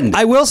 second. But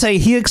I will say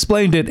he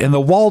explained it, and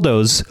the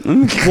Waldos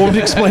won't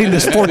explain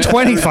this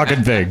 420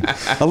 fucking thing.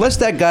 Unless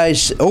that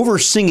guy's over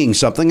singing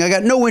something, I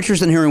got no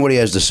interest in hearing what he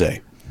has to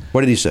say.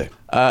 What did he say?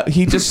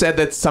 He just said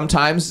that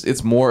sometimes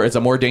it's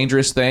a more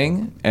dangerous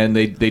thing, and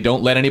they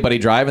don't let anybody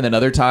drive, and then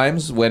other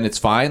times when it's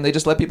fine, they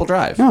just let people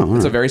drive.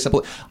 It's a very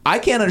simple. I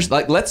can't understand.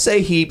 Like, let's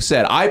say he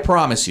said, "I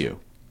promise you,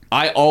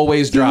 I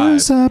always drive."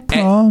 Yes, I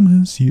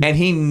promise you. And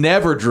he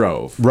never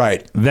drove.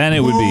 Right. Then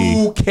it would be.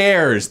 Who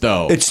cares,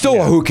 though? It's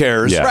still a who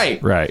cares. Yeah.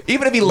 Right.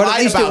 Even if he But lied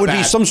at least about it would that.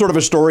 be some sort of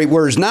a story,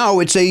 whereas now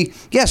it's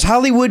yes,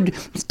 Hollywood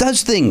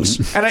does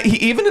things. And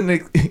even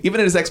in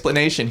his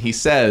explanation, he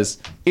says,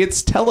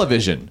 it's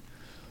television.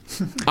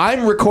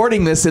 I'm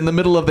recording this in the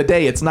middle of the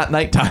day. It's not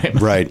nighttime.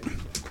 Right.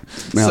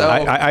 So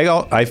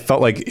I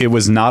felt like it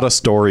was not a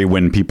story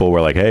when people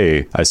were like,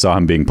 "Hey, I saw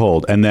him being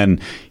pulled," and then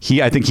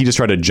I think he just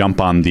tried to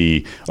jump on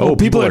the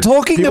people are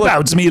talking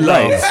about me,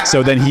 love.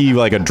 So then he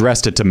like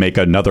addressed it to make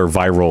another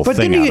viral But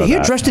thing. then he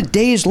addressed it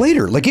days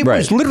later. Like it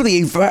was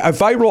literally a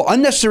viral,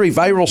 unnecessary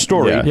viral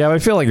story. Yeah. I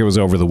feel like it was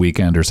over the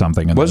weekend or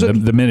something. And Was then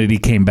it? The minute he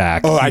came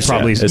back, Oh, I he see.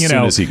 probably, As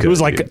soon as he could. it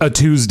was like a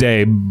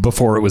Tuesday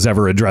before it was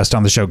ever addressed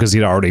on the show because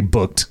he'd already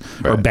booked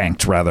or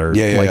banked rather,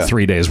 Yeah.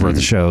 3 days worth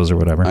of shows or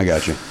whatever. I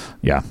got you.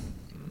 Yeah.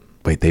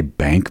 Wait, they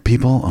bank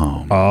people?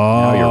 Oh,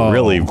 now you're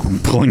really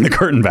pulling the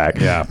curtain back.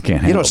 Yeah.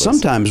 Can't handle this.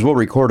 Sometimes we'll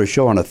record a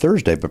show on a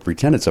Thursday, but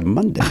pretend it's a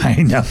Monday.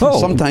 I know.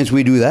 Sometimes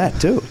we do that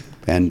too.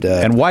 And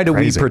why do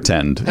Crazy. we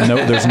pretend? No,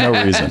 there's no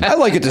reason. I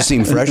like it to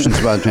seem fresh and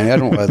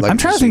spontaneous. I'm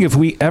trying to think if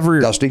we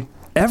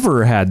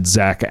ever had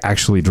Zach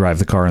actually drive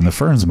the car in the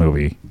Ferns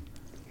movie.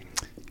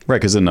 Right,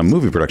 because in a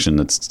movie production,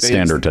 it's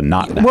standard to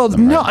not. Well,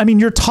 them, no, right? I mean,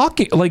 you're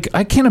talking, like,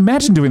 I can't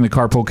imagine doing the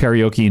carpool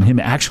karaoke and him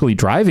actually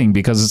driving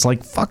because it's,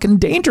 like, fucking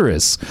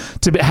dangerous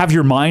to have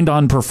your mind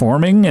on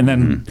performing and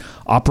then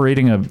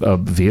operating a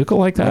vehicle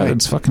like that.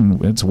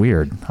 Right. It's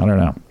weird. I don't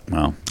know.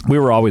 Wow. We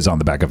were always on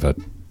the back of a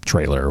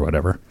trailer or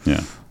whatever.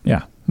 Yeah.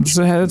 Yeah. That's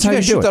how Did you you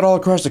guys do shoot it. that all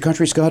across the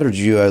country, Scott, or did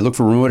you look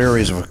for remote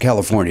areas of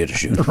California to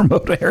shoot?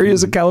 Remote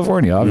areas of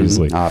California,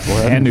 obviously.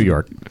 And New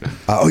York.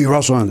 You were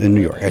also in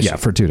New York. I see. Yeah,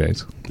 for 2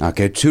 days.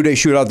 Okay, 2-day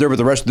shoot out there, but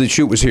the rest of the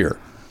shoot was here.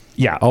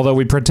 Yeah, although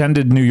we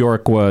pretended New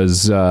York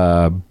was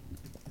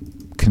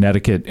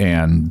Connecticut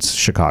and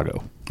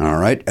Chicago. All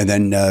right, and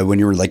then when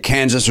you were like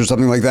Kansas or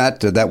something like that,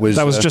 that was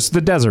just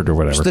the desert or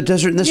whatever. just the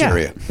desert in this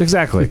area.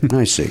 Exactly.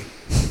 I see.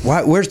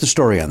 Where's the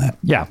story on that?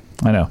 Yeah,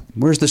 I know.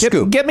 Where's the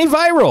scoop? Get me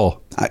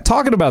viral.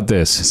 Talking about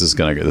this. This is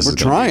gonna. This We're is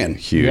gonna trying. be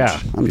huge. Yeah.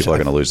 People are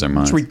gonna lose their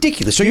minds. It's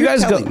ridiculous. So Do you you're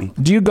guys telling me.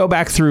 do you go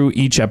back through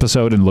each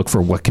episode and look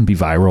for what can be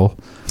viral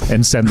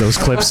and send those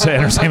clips to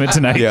Entertainment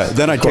Tonight? Yeah,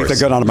 then I take the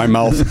gun out of my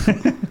mouth.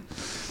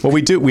 Well,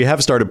 we do. We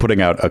have started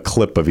putting out a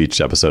clip of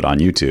each episode on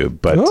YouTube,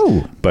 but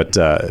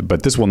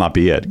but this will not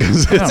be it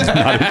because it's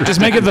not.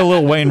 Just make it the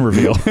Lil Wayne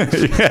reveal.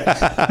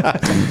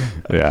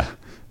 Yeah,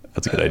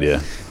 that's a good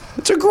idea.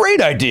 It's a great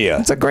idea.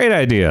 It's a great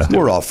idea.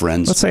 We're all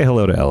friends. Let's say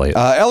hello to Elliot.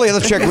 Elliot,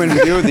 let's check in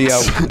with you,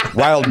 the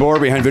wild boar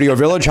behind Video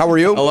Village. How are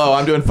you? Hello,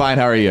 I'm doing fine.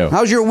 How are you?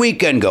 How's your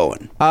weekend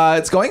going?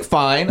 It's going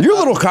fine. Your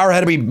little car had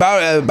to be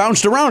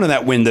bounced around in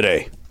that wind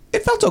today.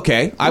 It felt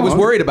okay. I was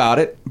worried about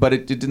it, but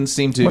it didn't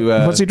seem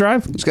to. What's he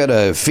drive? It's got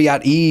a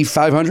Fiat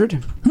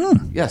E500.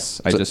 Yes,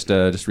 I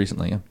just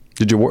recently. Yeah.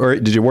 Did you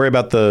worry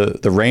about the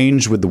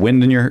range with the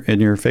wind in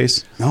your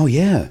face? Oh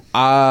yeah.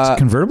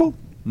 Convertible?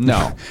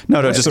 No.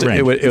 No, just the range.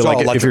 it all like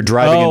if electric. you're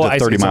driving Oh, I into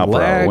see. 30 It's mile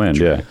per hour wind.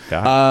 electric.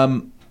 Yeah.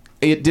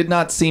 It did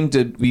not seem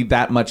to be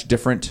that much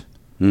different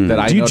that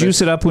I Do you noticed.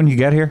 juice it up when you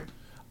get here?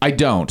 I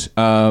don't.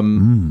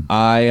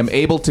 I am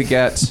able to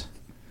get.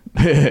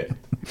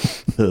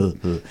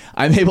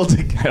 I'm able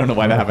to. I don't know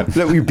why that happened. Is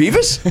that your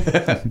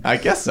Beavis? I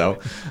guess so.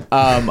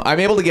 I'm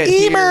able to get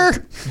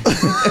Eber.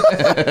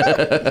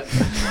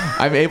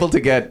 I'm able to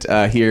get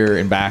here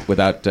and back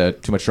without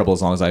too much trouble,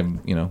 as long as I'm,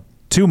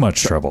 Too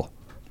much trouble.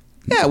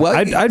 Yeah, well,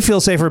 I'd feel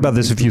safer about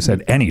this if you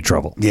said any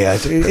trouble. Yeah,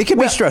 it can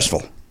be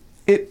stressful.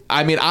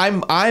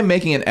 I'm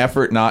making an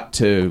effort not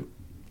to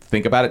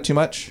think about it too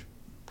much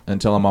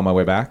until I'm on my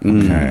way back. Okay.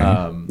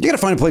 You got to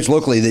find a place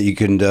locally that you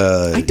can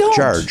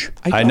charge.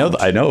 I know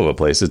of a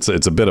place. It's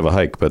a bit of a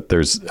hike, but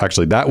there's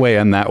actually that way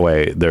and that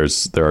way. There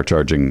are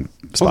charging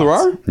spots. Oh, there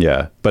are?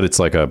 Yeah, but it's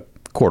like a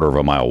quarter of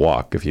a mile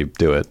walk if you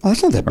do it. Oh,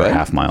 that's not that Or bad. a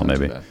half mile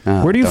maybe.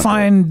 Where do you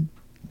find...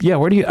 Yeah,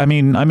 where do you... I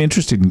mean, I'm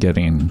interested in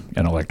getting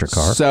an electric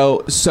car.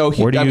 So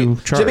Where do you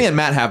charge? Jimmy and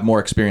Matt have more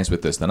experience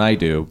with this than I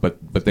do,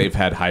 but they've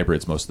had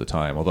hybrids most of the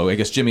time. Although I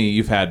guess Jimmy,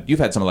 you've had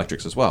some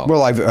electrics as well.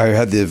 Well, I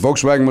had the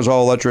Volkswagen was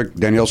all electric.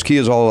 Danielle's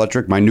Kia is all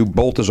electric. My new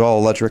Bolt is all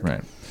electric.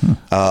 Right.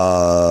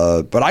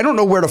 But I don't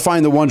know where to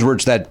find the ones where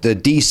it's that the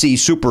DC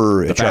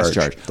super The fast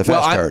charge. The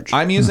fast charge.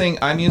 I'm using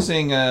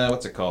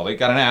what's it called? They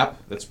got an app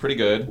that's pretty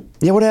good.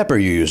 Yeah, what app are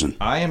you using?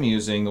 I am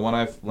using the one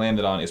I've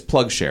landed on is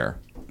PlugShare.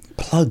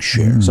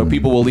 PlugShare. So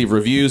people will leave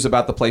reviews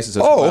about the places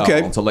as Oh, well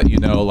okay. to let you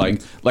know,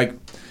 like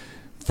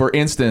for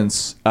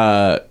instance,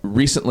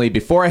 recently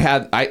before I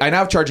now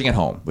have charging at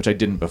home, which I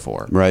didn't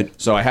before. Right.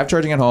 So I have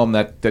charging at home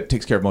that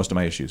takes care of most of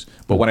my issues.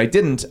 But when I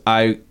didn't,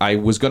 I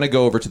was going to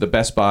go over to the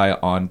Best Buy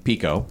on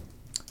Pico,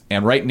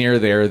 and right near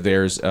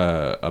there's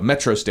a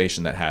metro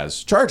station that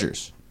has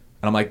chargers.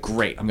 And I'm like,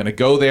 great, I'm going to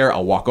go there.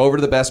 I'll walk over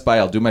to the Best Buy.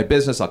 I'll do my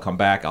business. I'll come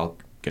back. I'll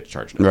get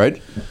charged.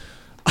 Right.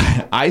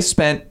 I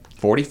spent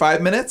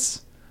 45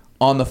 minutes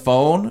on the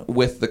phone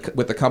with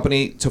the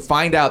company to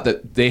find out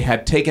that they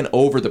had taken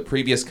over the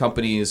previous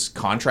company's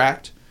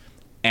contract,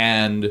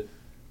 and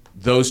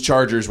those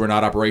chargers were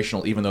not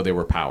operational even though they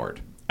were powered.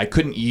 I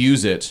couldn't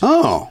use it.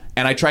 Oh.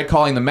 And I tried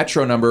calling the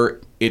Metro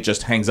number. It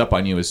just hangs up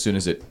on you as soon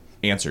as it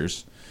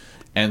answers.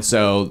 And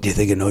so... Do you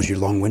think it knows you're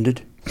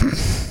long-winded?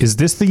 Is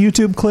this the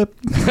YouTube clip?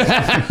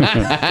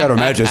 Gotta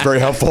imagine it's very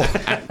helpful.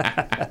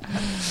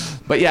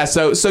 But yeah,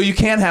 so you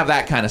can have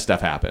that kind of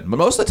stuff happen. But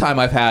most of the time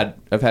I've had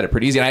it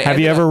pretty easy. And Have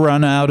you ever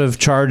run out of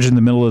charge in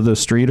the middle of the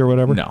street or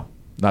whatever? No.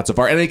 not so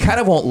far, and it kind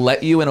of won't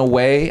let you in a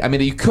way. I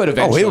mean, you could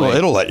eventually. Oh,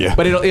 it'll let you,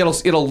 but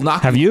it'll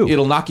knock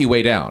It'll knock you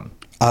way down.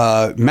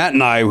 Matt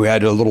and I, we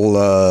had a little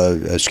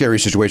a scary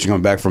situation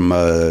coming back from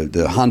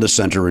the Honda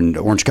Center in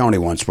Orange County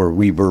once, where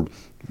we were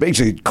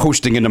basically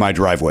coasting into my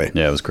driveway.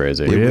 Yeah, it was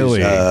crazy. Really?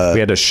 We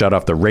had to shut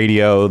off the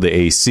radio, the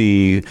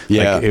AC.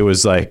 Yeah.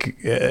 Like,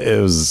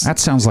 it was. That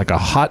sounds like a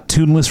hot,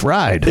 tuneless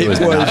ride. It was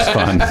not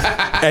fun.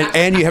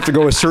 And you have to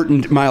go a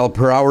certain mile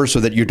per hour so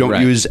that you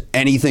don't use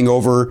anything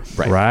over.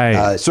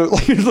 Right. So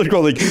you're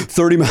going like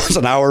 30 miles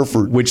an hour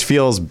for. Which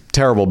feels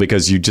terrible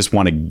because you just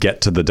want to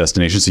get to the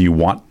destination. So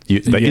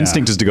the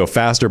instinct is to go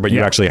faster, but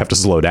you actually have to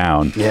slow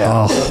down.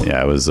 Yeah.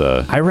 Yeah, it was.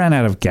 I ran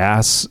out of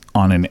gas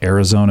on an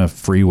Arizona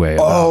freeway.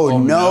 Oh,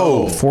 no.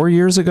 4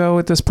 years ago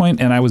at this point,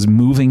 and I was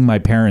moving my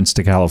parents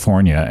to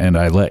California, and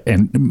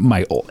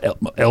my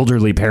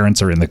elderly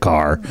parents are in the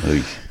car,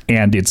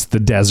 and it's the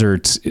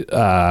desert,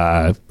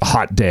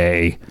 hot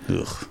day,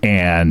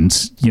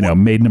 and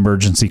made an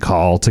emergency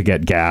call to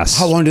get gas.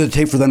 How long did it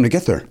take for them to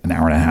get there? An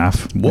hour and a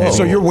half. Whoa!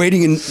 So you're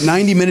waiting in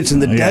 90 minutes in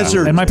the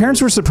desert, and my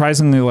parents were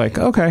surprisingly like,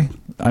 okay.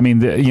 I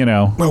mean,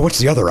 Well, what's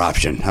the other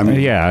option? I mean,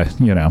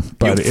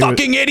 but you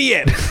fucking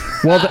idiot.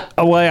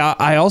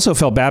 I also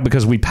felt bad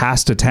because we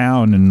passed a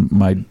town, and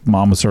my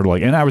mom was sort of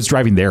like, and I was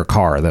driving their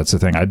car. That's the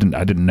thing. I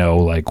didn't know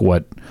like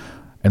what.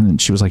 And then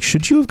she was like,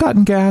 "Should you have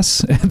gotten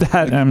gas?" And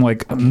I'm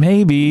like,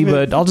 "Maybe,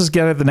 but I'll just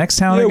get it at the next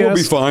town. I guess we'll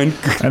be fine."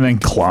 And then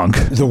clunk.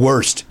 The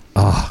worst.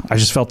 I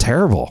just felt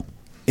terrible.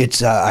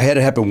 It's I had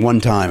it happen one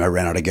time. I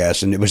ran out of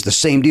gas, and it was the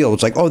same deal.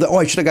 It's like,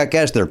 I should have got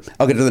gas there.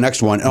 I'll get to the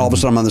next one, and all of a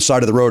sudden I'm on the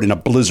side of the road in a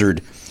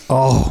blizzard.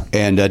 Oh,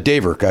 and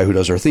Daver, guy who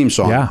does our theme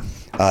song,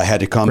 had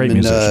to come. Great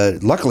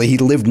and luckily he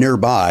lived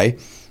nearby,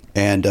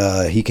 and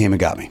he came and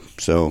got me.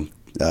 So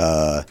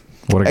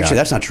actually,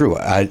 that's not true.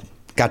 I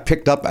got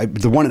picked up. I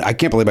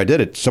can't believe I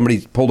did it.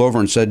 Somebody pulled over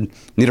and said,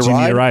 "Need a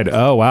ride?" Need a ride?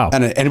 Oh wow!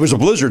 And it was a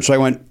blizzard, so I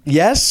went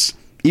yes.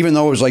 Even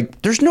though it was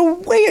like, there's no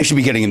way I should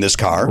be getting in this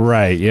car.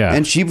 Right, yeah.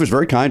 And she was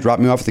very kind,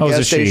 dropped me off at the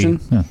gas station.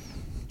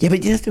 Yeah,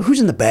 but who's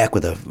in the back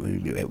with a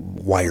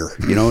wire?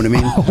 You know what I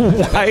mean?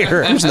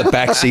 Wire. Who's in the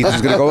back seat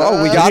who's going to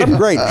go, we got him?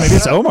 Great. Maybe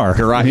it's Omar.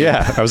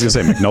 Yeah, I was going to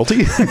say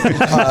McNulty.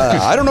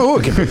 I don't know who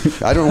it could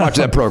be. I don't watch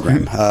that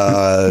program.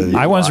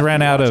 I once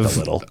ran out of...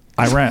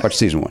 Watch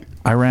season 1.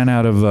 I ran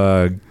out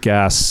of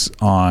gas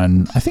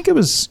on, I think it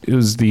was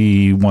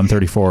the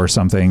 134 or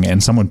something,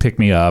 and someone picked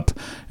me up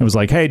and was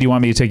like, "Hey, do you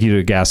want me to take you to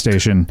a gas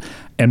station?"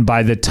 And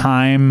by the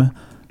time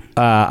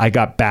I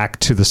got back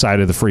to the side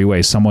of the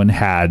freeway, someone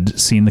had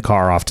seen the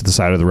car off to the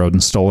side of the road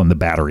and stolen the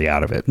battery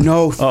out of it.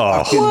 No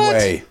fucking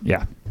way.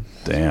 Yeah.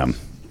 Damn.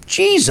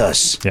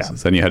 Jesus. Yeah. So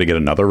then you had to get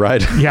another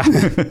ride? Yeah.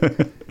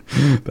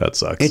 That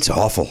sucks. It's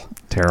awful.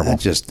 Terrible.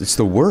 It's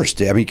the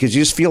worst. I mean, because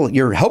you just feel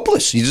you're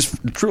helpless. You just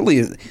truly,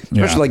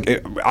 especially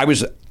like I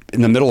was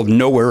in the middle of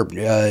nowhere,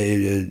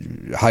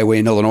 highway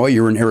in Illinois.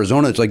 You're in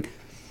Arizona. It's like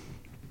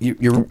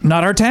you're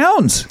not our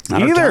towns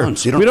not either. Our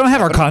towns. We don't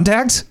have our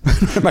contacts.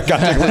 My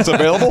contact list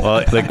available.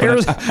 Well,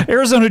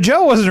 Arizona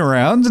Joe wasn't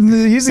around, and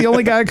he's the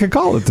only guy I could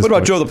call at this What about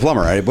point. Joe the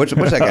plumber? What's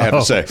that guy have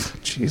to say?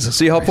 Jesus,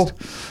 See helpful?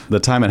 the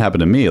time it happened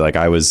to me, like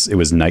it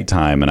was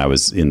nighttime, and I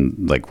was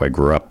in I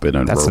grew up in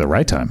a That's the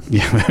right time.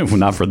 Yeah, well,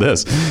 not for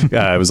this.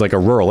 It was like a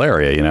rural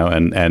area,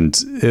 and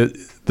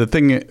the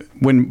thing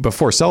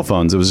before cell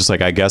phones, it was just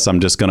like, I guess I'm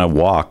just gonna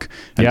walk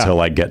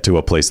until I get to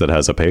a place that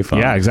has a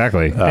payphone. Yeah,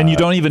 exactly. And you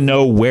don't even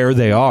know where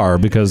they are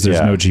because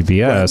there's no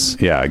GPS.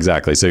 Yeah,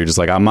 exactly. So you're just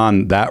like, I'm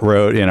on that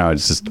road,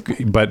 it's just.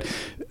 But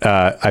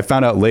I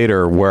found out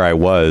later where I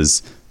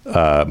was.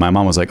 My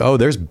mom was like, "Oh,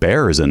 there's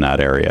bears in that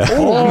area."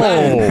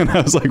 Oh, and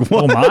I was like,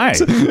 "What?" Oh my!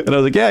 And I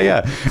was like,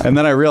 "Yeah." And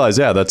then I realized,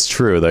 that's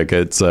true. Like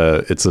it's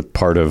a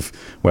part of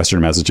Western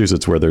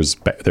Massachusetts where there's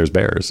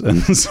bears,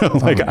 and so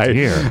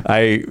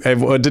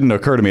it didn't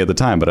occur to me at the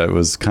time, but it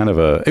was kind of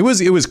it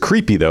was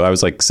creepy though. I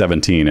was like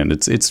 17, and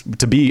it's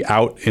to be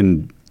out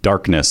in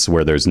darkness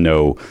where there's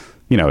no.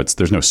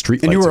 There's no street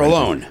lights. And you were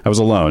alone. I was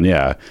alone,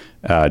 yeah.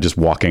 Just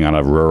walking on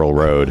a rural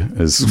road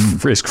is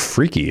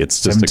freaky.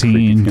 It's just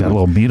 17, got a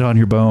little meat on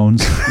your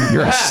bones.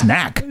 You're a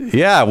snack.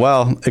 Yeah,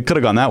 well, it could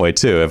have gone that way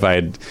too. If I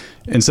had,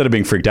 instead of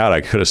being freaked out,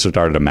 I could have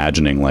started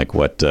imagining like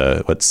what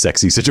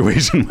sexy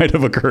situation might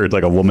have occurred,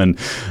 like a woman.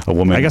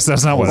 I guess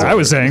that's not what I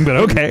was saying, but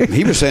okay.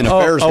 He was saying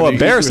a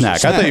bear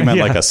snack. I thought you meant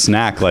like a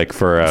snack, like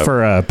for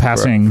a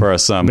passing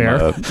some bear,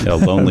 a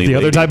lonely the lady.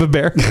 other type of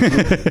bear.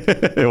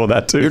 Well,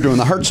 that too. You're doing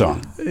the heart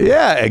song.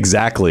 Yeah,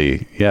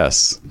 exactly.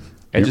 Yes.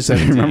 Edge of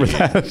 17. Remember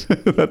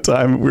that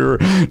time we were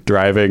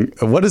driving?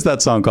 What is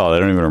that song called? I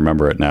don't even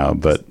remember it now.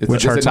 But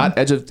is it not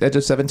Edge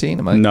of 17?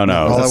 No.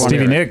 That's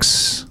Stevie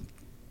Nicks.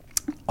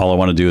 All I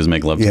Want to Do Is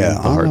Make Love to You, the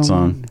heart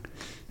song.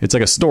 It's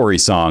like a story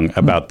song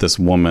about this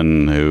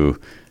woman who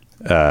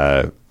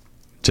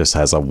just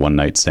has a one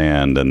night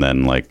stand and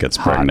then like gets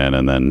pregnant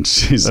and then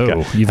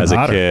has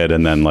a kid,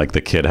 and then like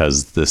the kid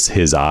has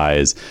his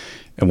eyes.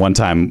 And one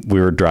time we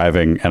were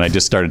driving and I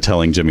just started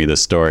telling Jimmy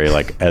this story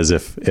like as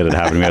if it had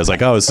happened to me. I was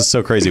like, oh, this is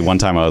so crazy. One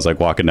time I was like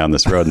walking down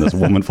this road and this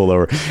woman pulled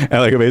over and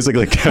like I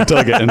basically kept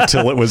telling it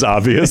until it was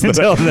obvious that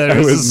it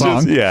was a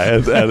song.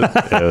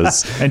 It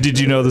was. And did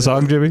you know the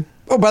song, Jimmy?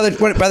 Oh, by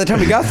the time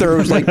we got there, it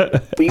was like,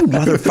 you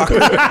motherfucker.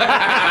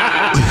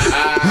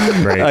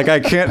 Great. Like I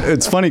can't.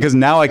 It's funny because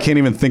now I can't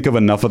even think of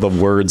enough of the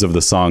words of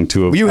the song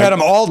to have. You had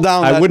them all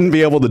down. I wouldn't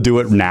be able to do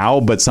it now,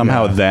 but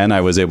somehow then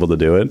I was able to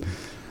do it.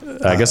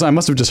 I guess I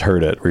must have just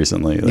heard it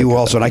recently. You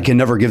also, and I can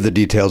never give the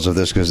details of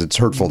this because it's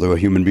hurtful to a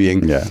human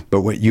being. Yeah.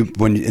 But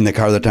when in the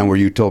car that time where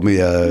you told me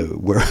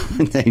where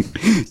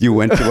you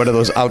went to one of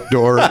those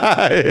outdoor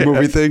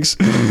movie things.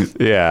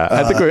 Yeah,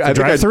 I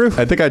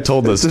think I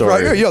told the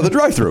story. The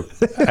drive-through.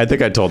 I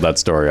think I told that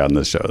story on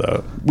this show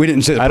though. We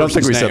didn't say. I don't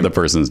think we said the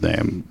person's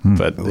name,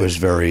 but it was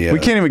very. We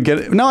can't even get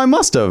it. No, I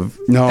must have.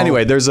 No.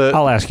 Anyway,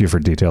 I'll ask you for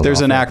details.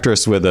 There's an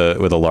actress with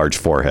a large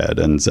forehead,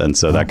 and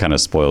so that kind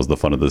of spoils the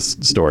fun of this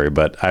story.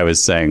 But I was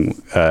saying,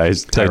 I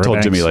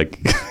told Jimmy like,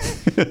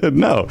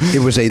 no, it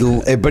was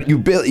but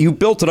you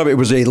built it up. It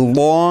was a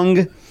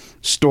long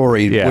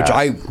story, which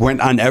I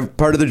went on every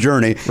part of the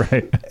journey.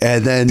 Right.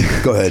 And then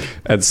go ahead.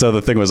 And so the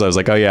thing was, I was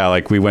like, oh yeah,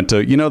 like we went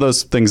to,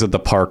 those things at the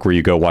park where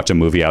you go watch a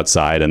movie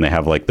outside and they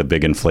have like the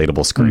big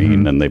inflatable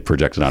screen and they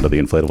project it onto the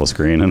inflatable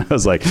screen. And I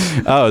was like,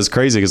 oh, it was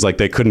crazy because like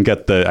they couldn't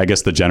get I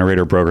guess the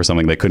generator broke or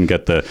something. They couldn't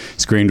get the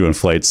screen to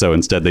inflate. So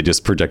instead they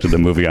just projected the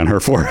movie on her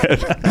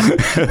forehead.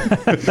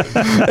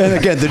 And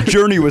again, the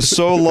journey was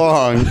so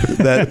long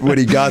that when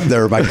he got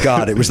there, my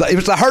God, it was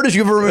the hardest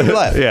you ever remember your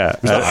life. Yeah.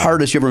 It was the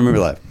hardest you ever remember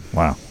your life.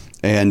 Wow.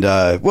 And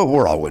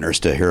we're all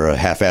winners to hear a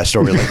half-assed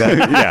story like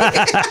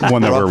that. Yeah,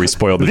 one where we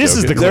spoiled the joke. This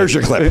is the clip. There's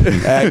your clip.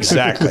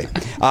 Exactly.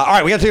 All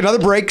right, we got to take another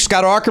break.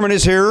 Scott Aukerman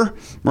is here,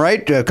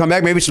 right? Come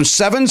back, maybe some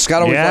sevens.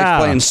 Scott always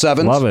likes playing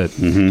sevens. Love it.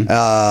 Have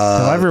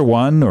I ever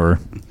won or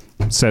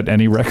set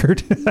any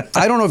record?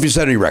 I don't know if you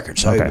set any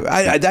records. Okay.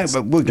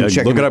 But we can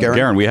check look it up,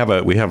 Garen. We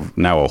have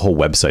now a whole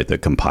website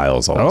that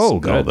compiles all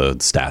the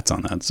stats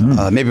on that.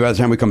 So. Maybe by the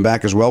time we come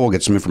back as well, we'll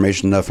get some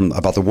information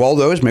about the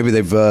Waldos. Maybe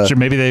they've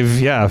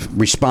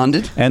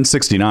responded. And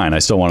 69. I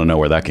still want to know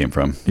where that came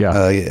from.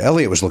 Yeah.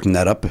 Elliot was looking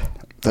that up.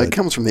 That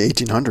comes from the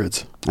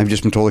 1800s. I've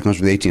just been told it comes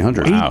from the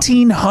 1800s.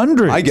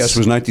 1800s. I guess it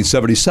was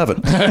 1977.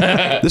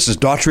 This is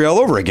Daughtry all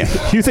over again.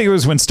 You think it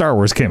was when Star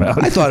Wars came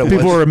out? I thought it was.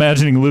 People were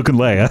imagining Luke and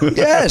Leia.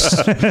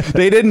 Yes.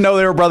 They didn't know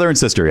they were brother and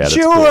sister yet.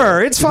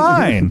 Sure, it's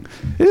fine.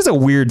 It is a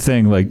weird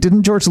thing. Like,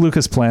 didn't George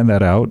Lucas plan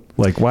that out?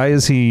 Like, why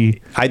is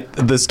he...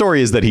 The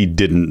story is that he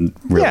didn't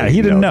really Yeah,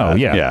 he didn't know. that.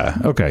 Yeah.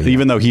 Okay.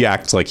 Even though he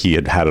acts like he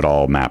had it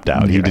all mapped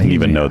out. He didn't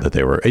even know that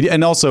they were...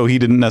 And also, he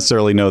didn't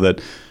necessarily know that...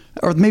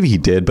 Or maybe he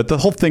did, but the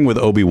whole thing with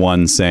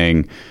Obi-Wan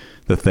saying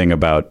the thing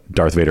about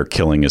Darth Vader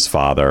killing his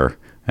father,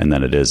 and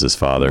then it is his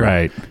father.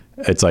 Right.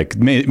 It's like,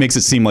 it makes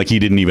it seem like he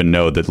didn't even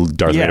know that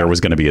Darth Vader was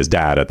going to be his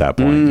dad at that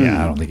point.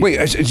 Yeah, I don't think... Wait,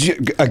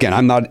 again,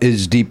 I'm not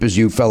as deep as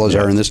you fellas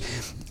are in this.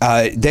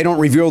 They don't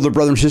reveal the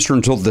brother and sister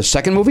until the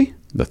second movie?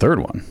 The third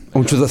one.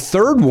 Oh, to the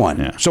third one.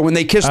 Yeah. So when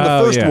they kiss the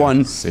first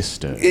one,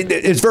 Sister.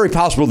 It's very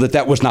possible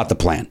that was not the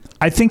plan.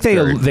 I think they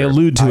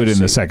allude to it in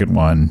the second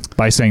one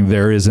by saying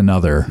there is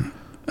another.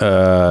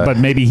 But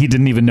maybe he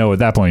didn't even know at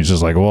that point. He's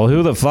just like, well,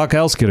 who the fuck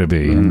else could it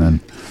be? And then,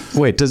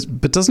 wait,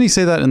 doesn't he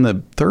say that in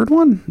the third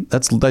one?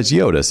 That's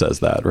Yoda says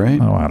that,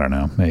 right? Oh, I don't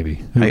know.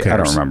 Maybe. I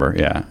don't remember.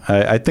 Yeah,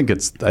 I think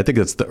it's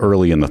the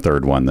early in the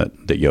third one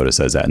that Yoda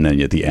says that, and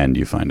then at the end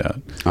you find out.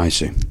 I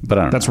see. But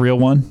I don't know. That's real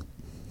one.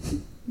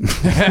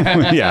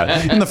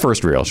 Yeah, in the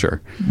first reel,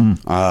 sure.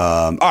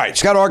 All right,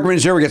 Scott Aukerman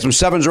is here. We got some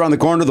sevens around the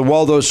corner. The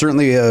Waldos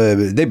certainly,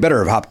 they better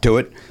have hopped to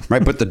it,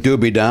 right? Put the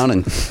doobie down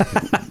and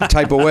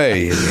type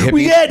away. Hippie.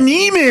 We got an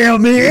email,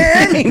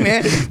 man. Hey,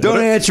 man, don't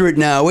answer it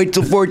now. Wait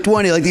till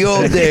 420 like the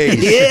old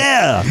days.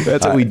 Yeah.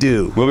 That's what we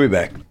do. We'll be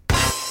back.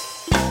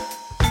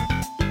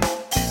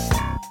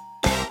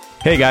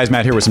 Hey guys,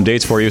 Matt here with some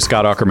dates for you.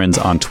 Scott Aukerman's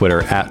on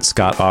Twitter at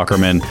Scott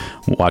Aukerman.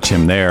 Watch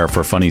him there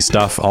for funny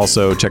stuff.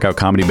 Also, check out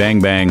Comedy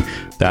Bang Bang.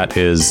 That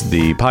is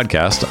the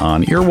podcast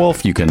on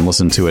Earwolf. You can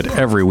listen to it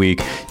every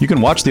week. You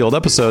can watch the old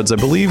episodes. I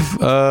believe,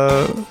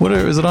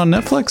 is it on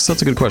Netflix?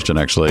 That's a good question,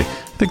 actually.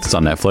 I think it's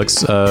on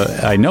Netflix.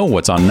 I know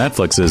what's on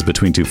Netflix is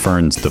Between Two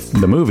Ferns,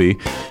 the movie,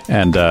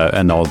 and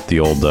all the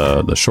old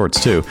the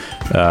shorts too.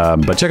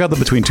 But check out the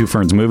Between Two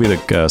Ferns movie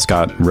that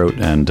Scott wrote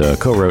and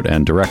co-wrote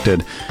and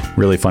directed.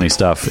 Really funny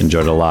stuff.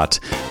 Enjoyed it a lot.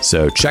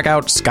 So check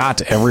out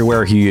Scott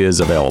everywhere he is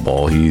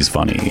available. He's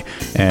funny.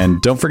 And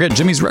don't forget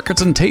Jimmy's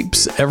Records and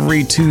Tapes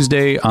every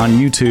Tuesday on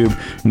YouTube.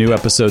 New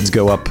episodes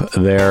go up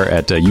there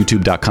at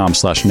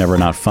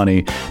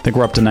youtube.com/nevernotfunny. I think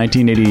we're up to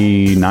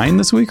 1989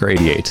 this week or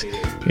 88.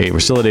 We're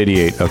still at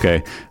 88.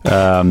 Okay.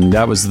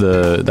 That's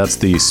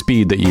the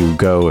speed that you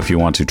go if you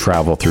want to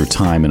travel through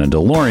time in a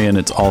DeLorean.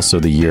 It's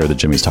also the year that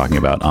Jimmy's talking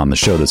about on the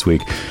show this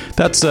week.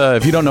 That's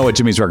if you don't know what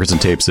Jimmy's Records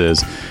and Tapes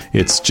is,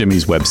 it's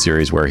Jimmy's web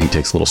series where he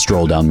takes a little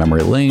stroll down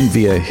memory lane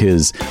via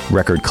his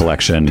record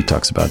collection. He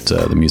talks about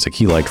the music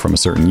he liked from a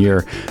certain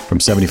year, from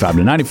 75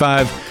 to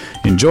 95.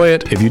 Enjoy it.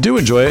 it. If you do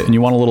enjoy it and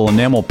you want a little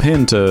enamel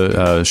pin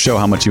to show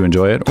how much you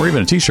enjoy it, or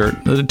even a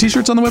t-shirt, the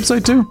t-shirt's on the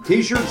website too?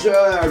 T-shirts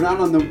are not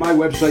on my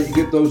website. You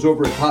get those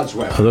over at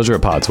Podswag. Oh, those are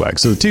at Podswag.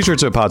 So the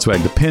t-shirts are at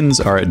Podswag. The pins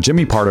are at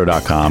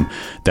jimmypardo.com.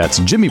 That's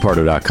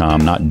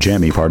jimmypardo.com, not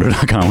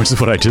jammypardo.com, which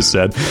is what I just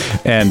said.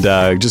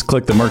 And just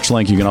click the merch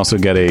link. You can also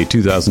get a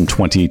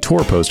 2020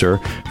 tour poster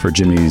for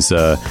Jimmy's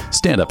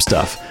stand-up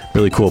stuff.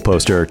 Really cool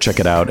poster. Check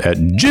it out at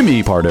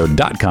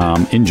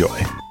jimmypardo.com.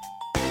 Enjoy.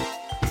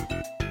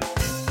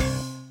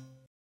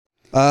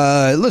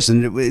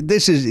 Listen,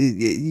 this is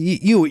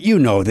you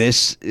know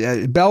this.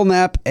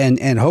 Belknap and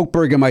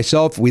Hochberg and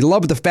myself, we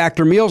love the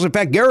Factor meals. In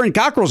fact, Garen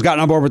Cockrell's gotten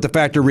on board with the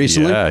Factor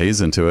recently. Yeah,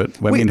 he's into it.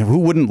 I mean, who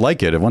wouldn't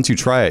like it? Once you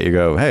try it, you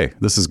go, hey,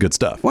 this is good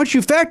stuff. Once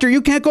you Factor,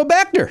 you can't go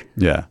back there.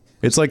 Yeah.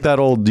 It's like that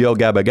old Yo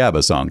Gabba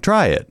Gabba song.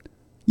 Try it.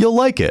 You'll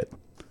like it.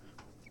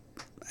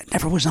 I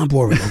never was on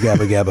board with Yo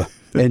Gabba Gabba.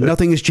 And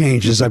nothing has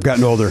changed as I've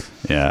gotten older.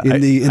 Yeah.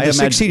 In the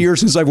 16 years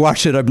since I've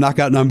watched it, I've not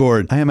gotten on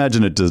board. I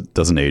imagine it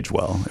doesn't age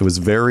well. It was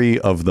very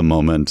of the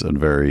moment and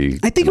very...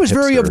 I think it was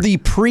very of the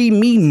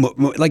pre-me...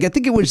 Like, I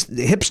think it was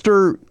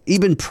hipster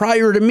even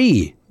prior to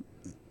me.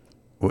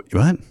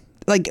 What?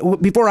 Like,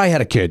 before I had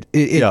a kid.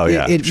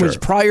 It was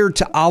prior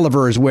to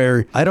Oliver's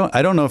where... I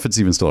don't know if it's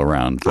even still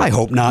around. I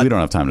hope not. We don't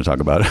have time to talk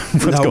about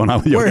what's going on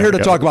with Yo We're Gabba here to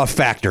Gabba. talk about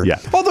Factor. Yeah.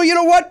 Although, you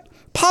know what?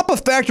 Pop a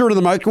Factor into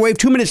the microwave.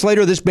 2 minutes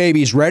later, this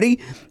baby's ready.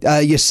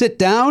 You sit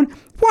down,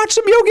 watch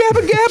some Yo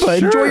Gabba Gabba. Sure.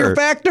 Enjoy your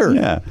Factor.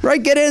 Yeah.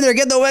 Right? Get in there.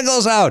 Get the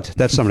Wiggles out.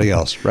 That's somebody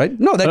else, right?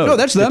 No,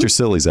 that's them. Get your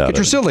sillies out. Get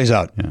your sillies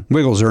out. Yeah.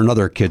 Wiggles are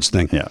another kid's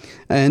thing. Yeah.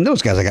 And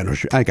those guys, I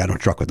got no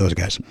truck with those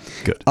guys.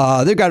 Good.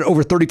 They've got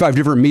over 35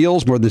 different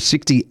meals, more than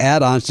 60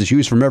 add-ons to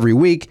choose from every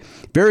week.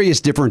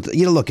 Various different,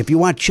 look, if you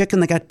want chicken,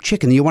 they got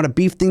chicken. You want a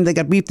beef thing, they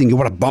got beef thing. You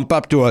want to bump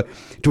up to a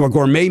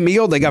gourmet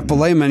meal, they got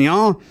filet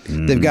mignon.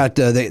 They've got,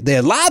 they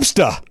had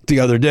lobster the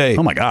other day.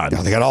 Oh my God.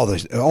 They got all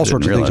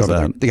sorts of things over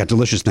there. that. They got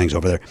delicious things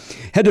over there.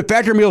 Head to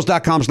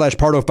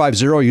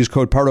factormeals.com/Pardo50. Use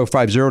code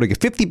Pardo50 to get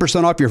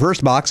 50% off your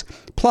first box,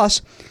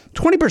 plus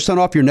 20%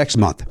 off your next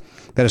month.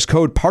 That is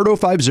code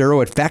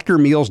Pardo50 at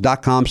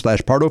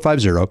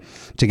factormeals.com/Pardo50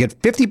 to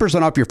get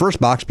 50% off your first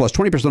box, plus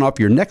 20% off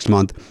your next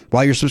month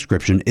while your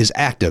subscription is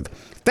active.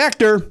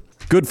 Factor.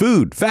 Good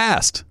food.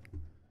 Fast.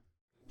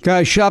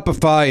 Guys,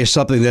 Shopify is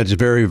something that's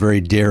very, very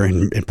dear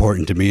and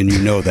important to me, and you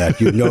know that.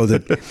 You know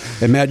that.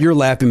 And Matt, you're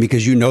laughing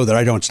because you know that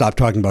I don't stop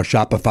talking about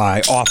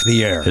Shopify off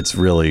the air. It's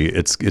really,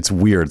 it's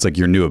weird. It's like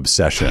your new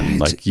obsession.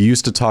 Like you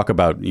used to talk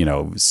about,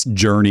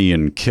 Journey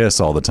and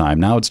Kiss all the time.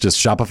 Now it's just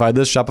Shopify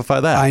this,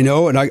 Shopify that. I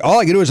know, and all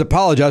I can do is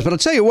apologize, but I'll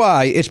tell you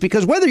why. It's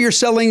because whether you're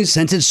selling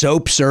scented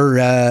soaps or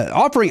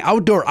offering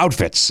outdoor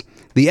outfits,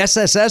 the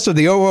SSS or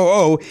the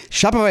OOO,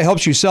 Shopify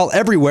helps you sell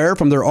everywhere,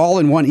 from their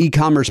all-in-one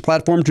e-commerce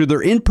platform to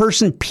their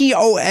in-person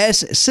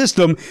POS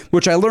system,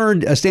 which I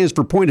learned stands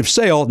for point of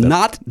sale,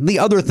 not the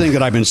other thing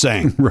that I've been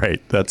saying.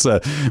 Right. That's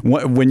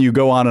when you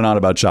go on and on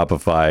about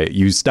Shopify,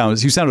 you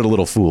sounded a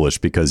little foolish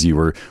because you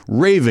were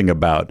raving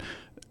about,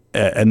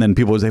 and then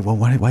people would say, well,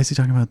 why is he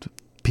talking about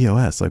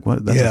POS? Like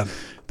what?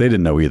 They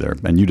didn't know either,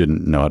 and you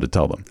didn't know how to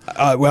tell them.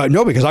 Well,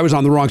 no, because I was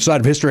on the wrong side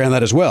of history on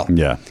that as well.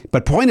 Yeah.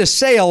 But point of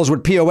sale is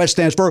what POS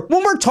stands for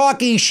when we're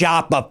talking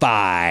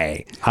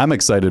Shopify. I'm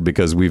excited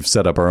because we've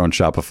set up our own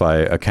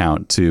Shopify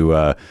account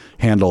to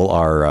handle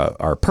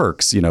our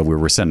perks. We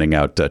were sending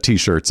out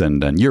T-shirts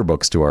and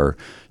yearbooks to our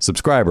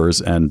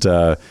subscribers, and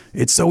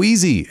it's so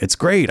easy. It's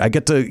great. I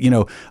get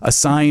to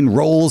assign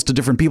roles to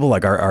different people.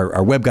 Like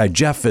our web guy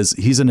Jeff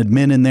he's an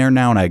admin in there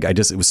now, and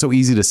it was so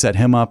easy to set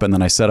him up. And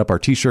then I set up our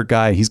T-shirt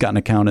guy. He's got an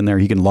account in there.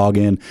 He can log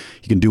in.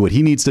 He can do what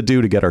he needs to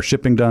do to get our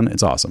shipping done.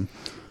 It's awesome.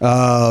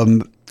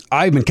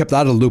 I've been kept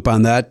out of the loop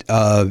on that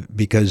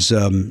because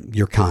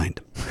you're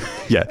kind.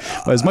 Yeah.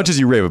 As much as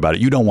you rave about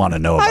it, you don't want to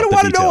know about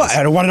the details.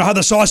 I don't want to know how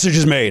the sausage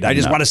is made. I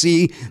just want to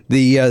see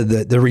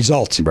the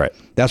result. Right.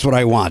 That's what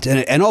I want.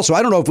 And also,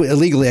 I don't know if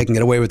illegally I can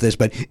get away with this,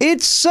 but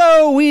it's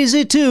so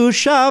easy to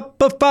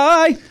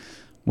Shopify.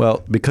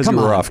 Well, because you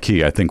were off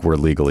key, I think we're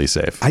legally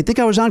safe. I think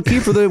I was on key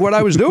for what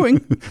I was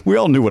doing. We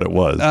all knew what it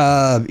was.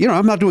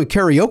 I'm not doing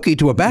karaoke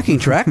to a backing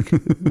track.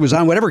 It was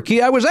on whatever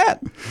key I was at.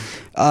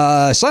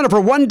 Sign up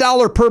for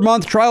 $1 per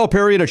month trial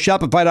period at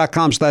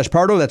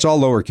Shopify.com/Pardo. That's all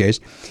lowercase.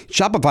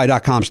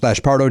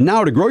 Shopify.com/Pardo.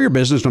 Now to grow your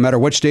business no matter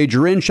what stage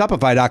you're in.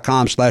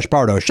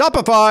 Shopify.com/Pardo.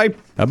 Shopify.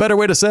 A better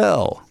way to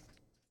sell.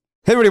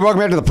 Hey everybody, welcome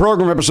back to the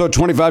program, episode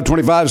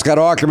 2525. Scott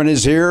Aukerman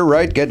is here,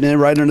 right? Getting in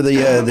right under the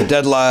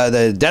deadline.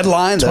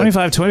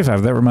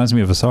 2525, that reminds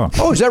me of a song.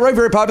 Oh, is that right?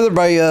 Very popular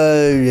by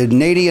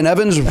Nady and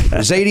Evans?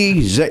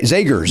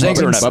 Zager.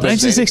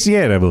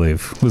 1968, I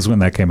believe, was when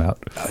that came out.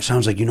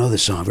 Sounds like you know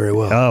this song very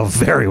well. Oh,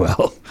 very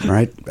well. All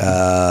right.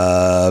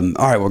 All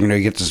right, we're going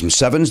to get to some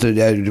sevens.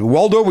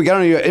 Waldo, we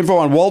got any info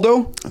on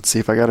Waldo? Let's see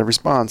if I got a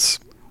response.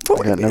 I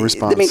got no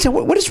response. Let me tell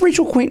you, what does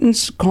Rachel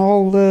Acquaintance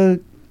call...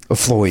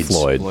 Floyd's.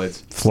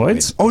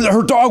 Floyd's? Oh,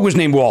 her dog was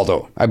named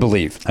Waldo, I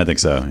believe. I think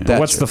so. Yeah.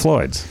 What's the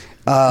Floyd's?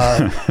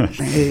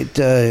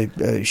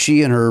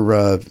 She and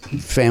her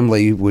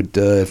family would,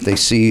 if they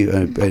see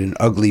an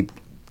ugly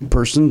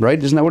person,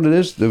 right? Isn't that what it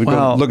is?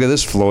 Well, look at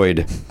this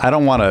Floyd. I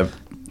don't want to.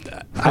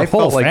 I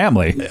whole felt like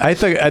family. I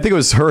think it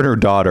was her and her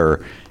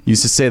daughter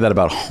used to say that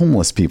about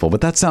homeless people, but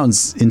that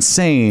sounds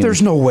insane.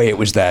 There's no way it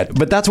was that.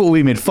 But that's what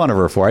we made fun of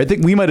her for. I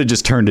think we might have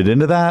just turned it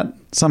into that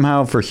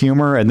somehow for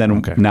humor, and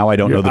then now I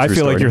don't know the true I feel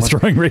story like you're anymore.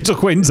 throwing Rachel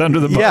Quaintance under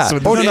the bus. Yeah.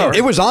 with Oh, this no, story.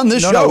 It was on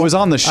this show. No, it was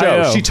on the I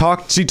show. know.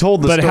 She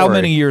told the But story. how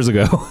many years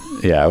ago?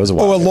 Yeah, it was a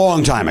while. Oh, a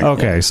long time ago.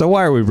 Okay, so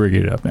why are we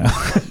bringing it up now?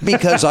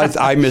 Because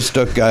I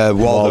mistook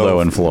Waldo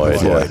and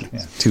Floyd.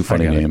 Yeah. Two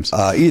funny I got it. names.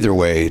 Either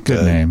way.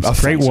 Good names.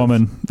 Great offensive.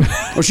 woman.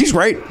 Oh, she's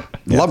great.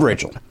 Love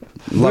Rachel.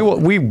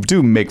 We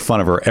do make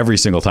fun of her every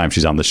single time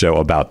she's on the show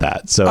about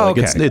that. So like,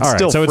 Okay. it's All right.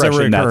 still So it's fresh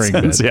a in that recurring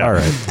sense. bit. Yeah. All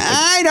right.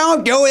 I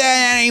don't do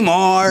that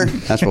anymore.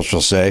 That's what she'll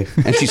say.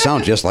 And she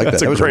sounds just like That's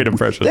that. a That was great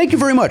impression. Thank you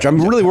very much.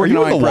 I'm really working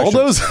you on in my the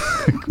impressions.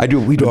 Waldos? I do.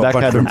 We do a That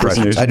bunch kind of of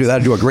impressions. I do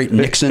that. I do a great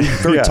Nixon.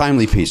 Very Yeah.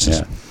 timely pieces.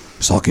 Yeah.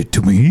 Suck it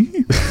to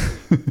me.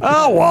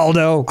 Oh,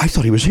 Waldo. I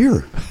thought he was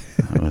here.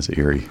 That was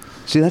eerie.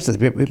 See, that's the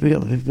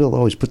people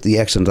always put the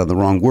accent on the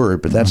wrong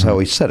word, but that's how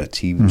he said it.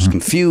 He was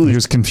confused. He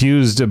was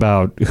confused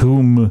about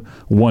whom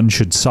one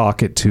should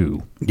sock it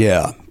to.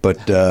 Yeah,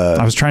 but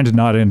I was trying to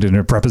not end in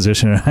a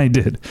preposition, and I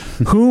did.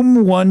 To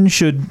whom one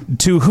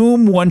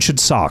should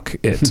sock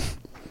it.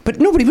 but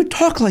nobody would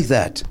talk like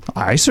that.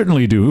 I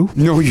certainly do.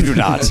 No, you do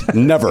not.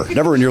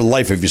 Never in your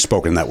life have you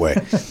spoken that way.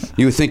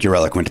 You would think you're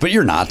eloquent, but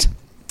you're not.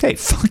 Hey,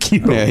 fuck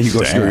you. Yeah, you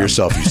go screw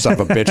yourself, you son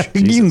of a bitch.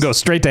 You can go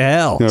straight to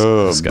hell.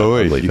 Oh, This got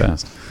ugly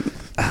fast.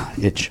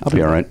 Itch. I'll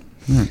be all right.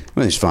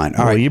 Everything's fine.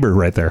 All Oh, right. Ebert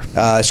right there.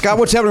 Scott,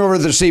 what's happening over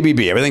at the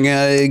CBB? Everything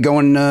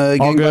going All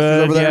gangbusters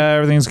good. over there? Yeah,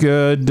 everything's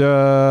good.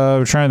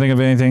 I'm trying to think of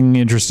anything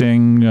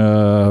interesting.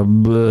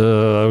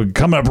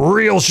 Coming up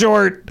real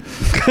short.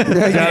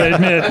 Gotta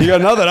admit. You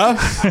got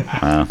nothing,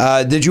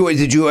 huh? Did you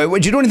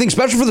do anything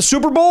special for the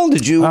Super Bowl?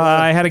 Did you?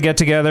 I had a get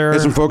together.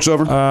 Had some folks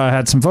over?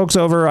 Had some folks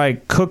over. I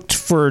cooked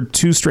for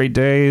 2 straight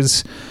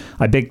days.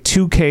 I baked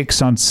 2 cakes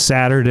on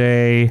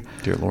Saturday.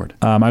 Dear Lord.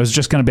 I was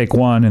just going to bake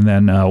one, and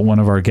then one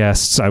of our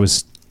guests, I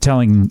was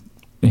telling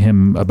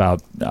him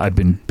about I've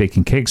been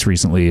baking cakes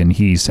recently, and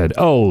he said,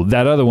 "Oh,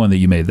 that other one that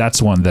you made,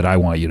 that's one that I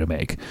want you to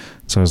make."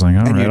 So I was like,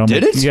 "All right, you I'll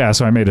did make-" it? Yeah,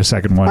 so I made a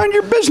second one. Mind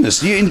your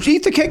business. You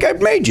eat the cake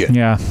I've made you.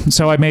 Yeah,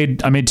 so I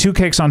made 2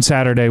 cakes on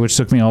Saturday, which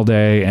took me all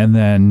day, and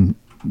then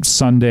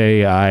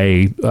Sunday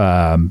I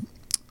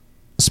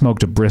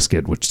smoked a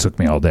brisket, which took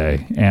me all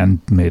day,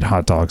 and made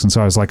hot dogs, and so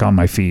I was like on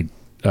my feet.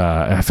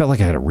 I felt like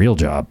I had a real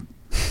job.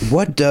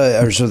 What?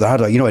 So the hot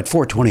dog. At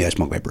 4:20, I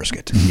smoke my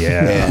brisket.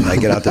 Yeah. And I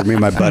get out there. Me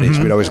and my buddies,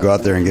 we'd always go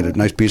out there and get a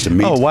nice piece of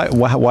meat. Oh, why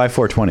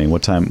 4:20?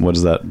 What time? What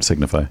does that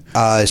signify?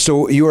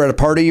 So you were at a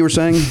party, you were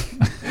saying?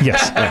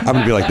 Yes. I'm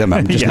gonna be like them.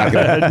 I'm just not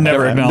gonna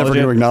Never acknowledge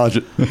it. acknowledge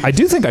it. I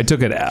do think I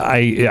took it.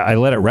 I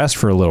let it rest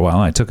for a little while,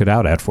 and I took it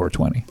out at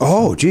 4:20.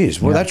 Oh, geez.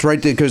 Well, that's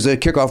right, because the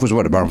kickoff was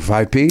what, about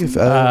 5 p?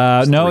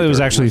 No, it was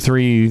actually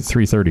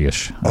 3:30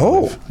 ish.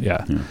 Oh.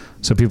 Yeah.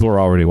 So people were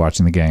already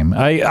watching the game.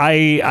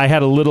 I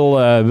had a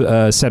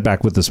little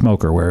setback with the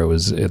smoker where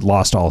it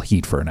lost all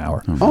heat for an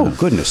hour. Oh,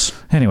 goodness.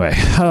 Anyway,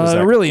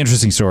 really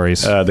interesting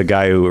stories. The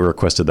guy who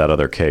requested that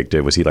other cake,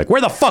 was he like,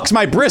 where the fuck's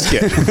my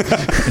brisket?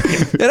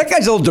 Yeah, that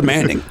guy's a little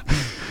demanding.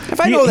 If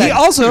I know that. He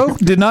also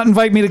did not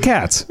invite me to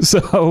Cats. So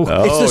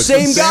It's the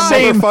same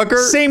guy. motherfucker.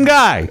 Same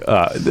guy.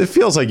 It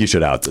feels like you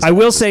should out this. I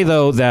will say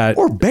though that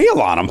Or bail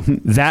on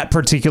him. that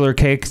particular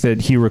cake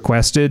that he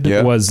requested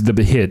was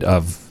the hit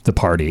of the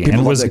party. People and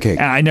it love was that cake.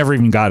 and I never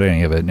even got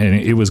any of it, and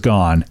it was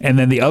gone. And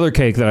then the other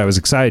cake that I was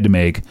excited to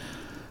make,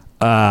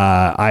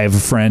 I have a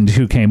friend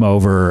who came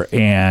over,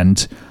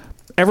 and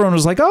everyone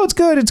was like, "Oh, it's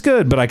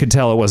good," but I could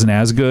tell it wasn't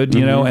as good,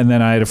 you know. And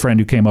then I had a friend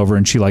who came over,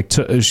 and she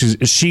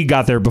she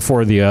got there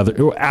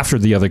after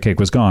the other cake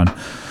was gone.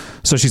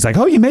 So she's like,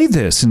 "Oh, you made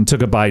this," and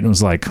took a bite and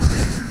was like.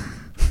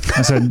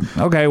 I said,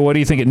 "Okay, what do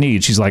you think it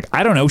needs?" She's like,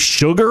 "I don't know,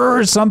 sugar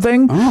or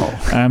something."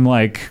 Oh. I'm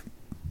like,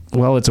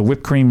 "Well, it's a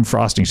whipped cream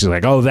frosting." She's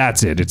like, "Oh,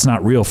 that's it. It's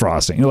not real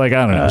frosting." You're like,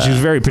 I don't know. She's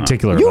very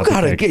particular. You about the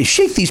gotta cake.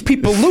 shake these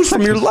people loose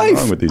from your What's life.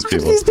 wrong with these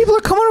people? These people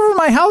are coming over to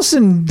my house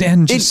and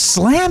just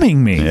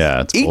slamming me.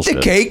 Yeah, it's Eat bullshit.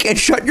 the cake and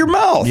shut your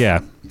mouth.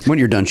 Yeah. When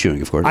you're done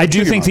chewing, of course. I do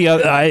Chew your think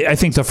mouth. I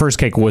think the first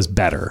cake was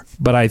better,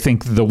 but I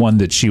think the one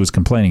that she was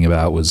complaining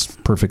about was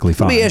perfectly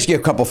fine. Let me ask you a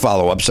couple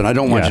follow-ups, and I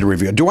don't want Yeah. you to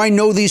reveal. Do I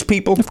know these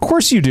people? Of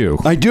course you do.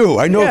 I do.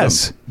 I know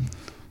Yes. them.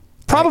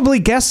 Probably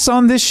guests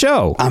on this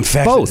show. I'm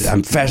fascinated. Both.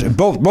 I'm fascinated.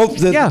 Both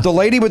the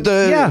lady with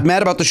the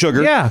mad about the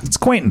sugar. Yeah, it's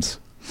acquaintance.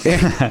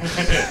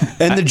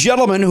 And the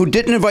gentleman who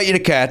didn't invite you to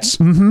Cats.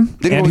 Mm-hmm.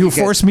 And who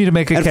forced me to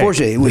make a cake.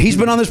 He's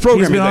been on this program.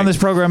 He's been you on think? this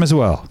program as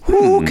well.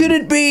 Who could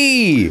it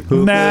be?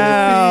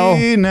 Now.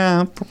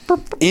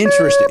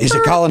 Interesting. Is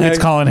it Colin Hay? It's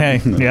Colin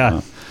Hay. Yeah.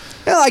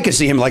 Well, I could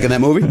see him liking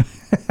that movie.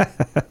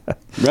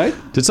 Right?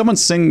 Did someone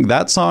sing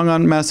that song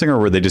on Masked Singer, or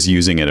were they just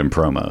using it in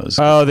promos?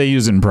 Oh, they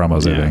use it in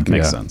promos, I think.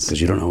 Makes Yeah. sense.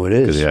 Because you don't know who it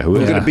is. Yeah, who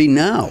could is it be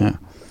now?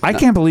 I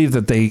can't believe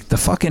that the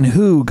fucking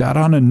Who got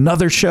on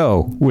another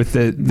show with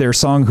their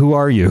song "Who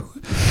Are You?"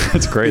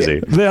 That's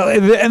crazy.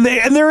 And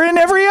they're in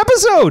every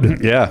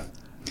episode. Yeah.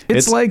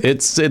 It's like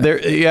it's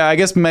there. Yeah, I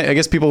guess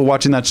people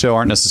watching that show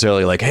aren't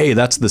necessarily like, hey,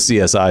 that's the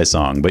CSI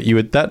song, but you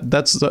would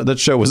that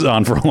show was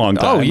on for a long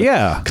time. Oh,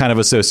 yeah. kind of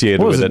associated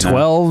what was with it? it.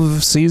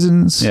 12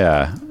 seasons.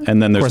 Yeah,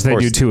 and then there's Of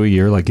course, they do 2 a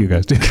year, like you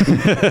guys do.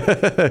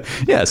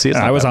 Yeah, see,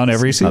 I was on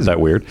every season. Not that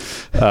weird.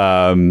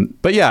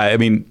 But yeah, I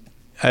mean,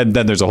 and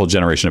then there's a whole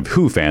generation of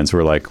Who fans who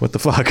are like, what the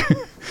fuck?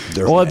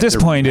 Well, at this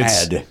point,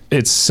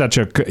 it's such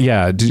a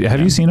yeah.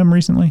 Have you seen him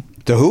recently?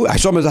 The Who? I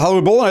saw him at the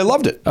Hollywood Bowl and I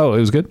loved it. Oh, it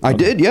was good. I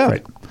did, yeah.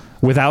 Right.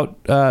 Without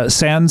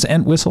Sans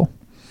Entwistle.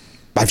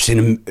 I've seen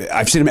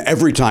him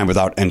every time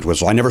without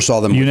Entwistle. I never saw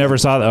them. You never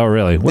saw that? Oh,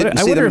 really? Didn't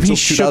I see wonder them if he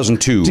until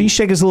 2002. Did he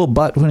shake his little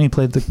butt when he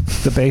played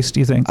the bass?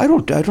 Do you think? I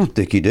don't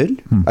think he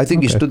did. I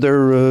think he stood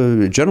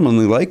there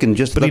gentlemanly like and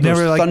just But he let those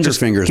never thunder just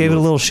fingers gave it a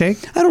move. little shake.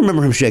 I don't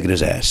remember him shaking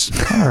his ass.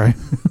 All right.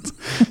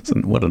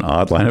 What an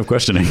odd line of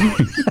questioning.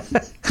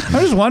 I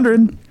was just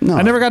wondering. No.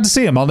 I never got to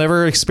see him. I'll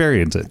never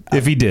experience it.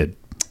 If he did.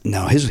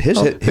 No, his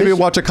Maybe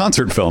watch a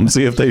concert film,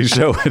 see if they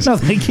show it. No,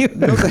 thank you.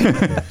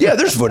 yeah,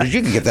 there's footage.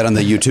 You can get that on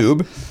the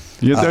YouTube.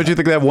 Don't you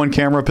think they have one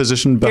camera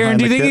positioned behind Aaron,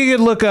 do you the think kit? you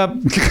could look up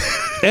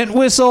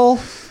Entwistle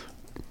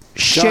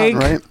shake?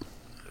 John,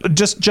 right?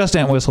 Just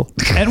Entwistle.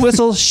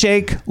 Entwistle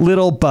shake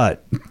little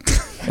butt,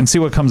 and see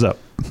what comes up.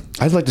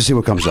 I'd like to see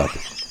what comes up.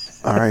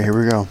 All right,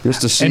 here we go.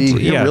 Just to see. And,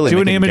 yeah, really do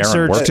an making image Garen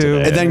search work too.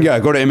 today. And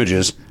then go to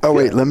images. Oh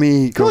wait, let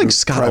me I go. feel like to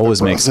Scott private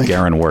always makes browsing.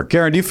 Garen work.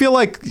 Garen, do you feel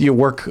like you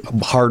work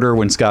harder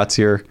when Scott's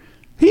here?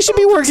 He should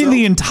be working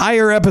the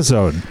entire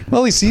episode.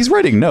 Well, he's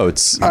writing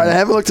notes. All right, I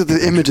haven't looked at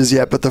the images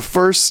yet, but the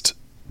first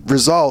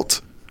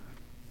result: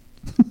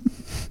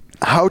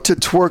 how to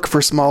twerk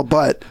for small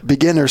butt,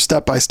 beginner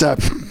step-by-step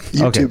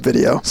YouTube Okay.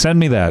 video. Send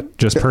me that,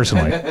 just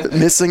personally.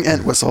 Missing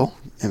Entwistle,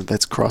 and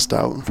that's crossed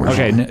out.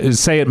 Unfortunately. Okay,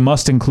 say it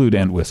must include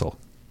Entwistle.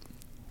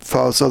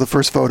 So the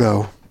first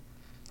photo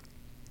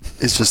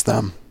is just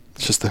them.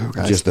 It's just the Who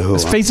guys. Just the Who.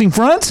 It's huh? facing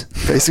front?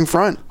 facing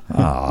front.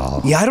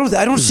 Yeah, I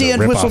don't see a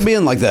Entwistle ripoff.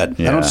 being like that. I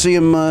Yeah. don't see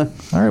him. All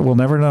right, we'll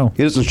never know.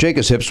 He doesn't shake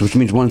his hips, which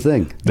means one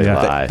thing. They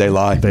lie. They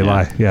lie. They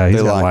lie. Yeah, he's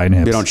They got lie. lying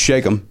hips. If you don't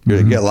shake them,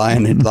 you get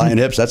lying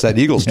hips. That's that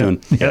Eagles tune.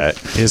 Yeah,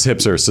 his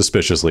hips are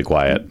suspiciously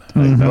quiet.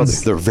 Well,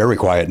 they're very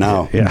quiet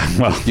now. Yeah,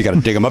 well, You got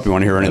to dig them up. You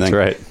want to hear anything. that's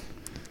right.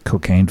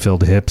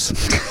 Cocaine-filled hips.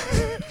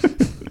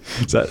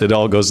 Is that, it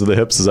all goes to the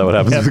hips? Is that what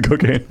happens with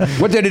cocaine?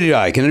 What day did he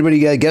die? Can anybody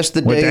guess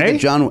the What day day? that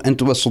John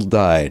Entwistle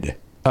died?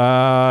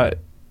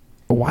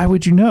 Why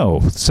would you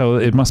know? So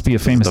it must be a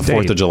famous The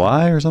date. 4th of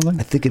July or something?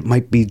 I think it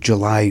might be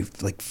July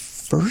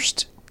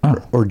 1st Oh.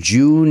 or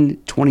June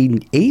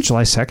 28th.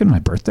 July 2nd, my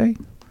birthday?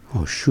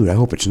 Oh shoot! I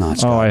hope it's not.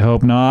 Scott. Oh, I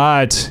hope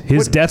not.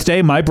 His death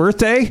day, my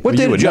birthday? What You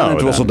day did would John know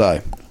Entwistle then.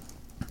 die?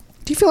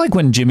 Do you feel like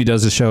when Jimmy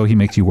does the show, he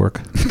makes you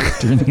work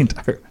during the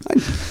entire...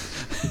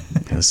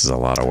 This is a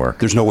lot of work.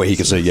 There's no way he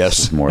could say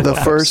yes. More The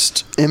than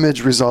first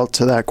image result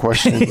to that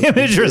question.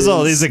 Image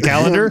result is a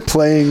calendar? him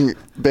playing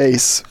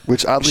bass,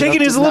 which oddly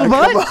Shaking enough his does little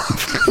not come butt?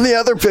 up in the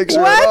other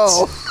picture What? at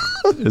all.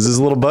 Is his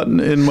little button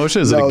in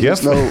motion? Is No, it a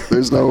GIF?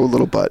 there's no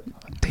little butt.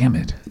 Damn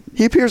it.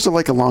 He appears to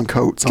like a long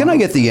coat. so Can I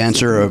get the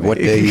answer of what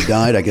day he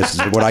died? I guess is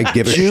what I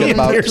give a shit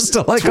about. You're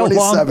still like a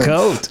long 27th.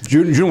 coat.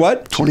 June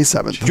what?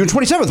 27th. June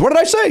 27th. What did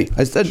I say?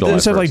 I said July You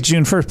said 1st. like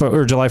June 1st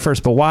or July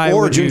 1st, but why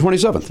or would June you...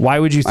 27th. Why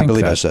would you think I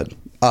believe that? I said.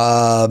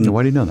 Why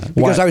do you know that?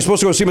 Because I was supposed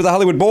to go see him at the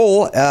Hollywood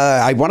Bowl.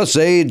 I want to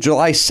say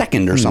July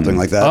 2nd or something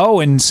like that. Oh,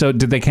 and so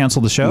did they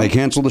cancel the show? And they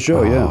canceled the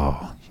show, yeah.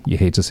 Oh, you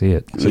hate to see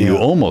it. So you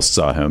almost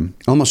saw him.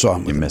 Almost saw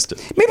him. You missed it.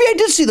 Maybe I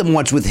did see them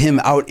once with him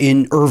out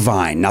in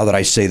Irvine, now that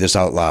I say this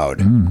out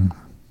loud.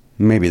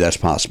 Maybe that's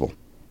possible.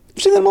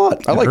 I've seen them a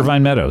lot. I like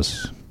Irvine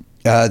Meadows.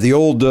 the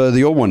old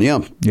one, yeah.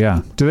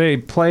 Yeah. Do they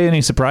play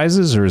any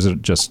surprises, or is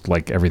it just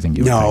like everything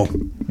you would No,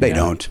 think? they Yeah.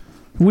 don't.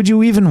 Would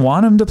you even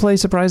want them to play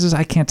surprises?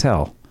 I can't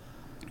tell.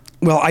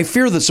 Well, I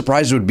fear the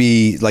surprise would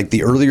be like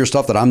the earlier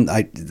stuff that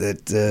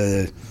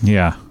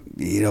Yeah.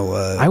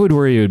 I I would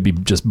worry it would be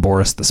just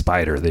Boris the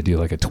Spider. They do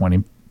like a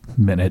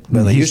 20-minute.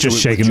 Well, they He's used to just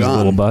with shaking his John.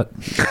 little butt.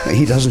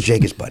 he doesn't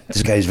shake his butt.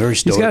 This guy is very He's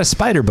stoic. got a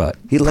spider butt.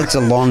 He likes a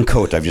long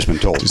coat, I've just been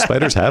told. Do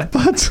spiders have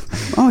butts?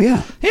 Oh,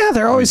 yeah. Yeah,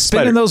 they're always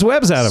spinning those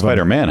webs out of him.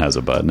 Spider-Man has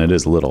a butt, and it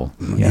is little.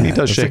 Yeah, he does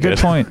that's shake a good it.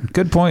 point.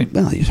 Good point.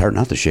 Well, it's hard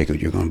not to shake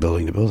it. You're going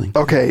building to building.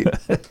 Okay.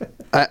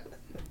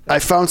 I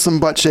found some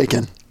butt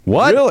shaking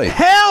What? Really?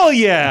 Hell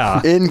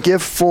yeah! in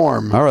GIF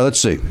form. All right, let's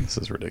see. This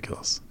is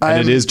ridiculous. And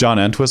it is John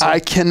Entwistle? I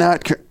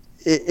cannot.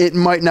 It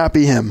might not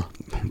be him.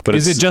 but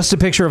Is it just a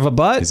picture of a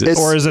butt, Is it-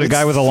 or is it a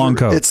guy with a long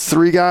coat? It's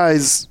three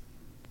guys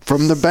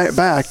from the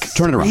back.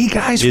 Turn it around. Three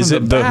guys Is from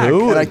it the The back.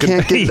 Who? And I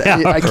can't get. Yeah.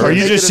 I can't Are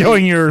you make just it any-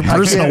 showing your I can't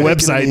personal make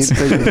it any websites?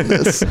 bigger than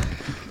this.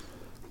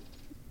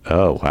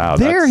 Oh, wow.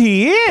 There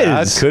he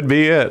That is. could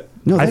be it.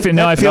 I feel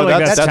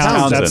like that's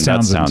Townsend. That's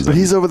Townsend. But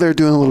he's over there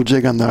doing a little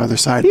jig on the other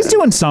side. He's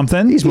doing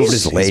something. He's moving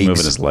his He's legs.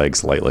 moving his legs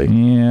slightly.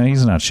 Yeah,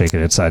 he's not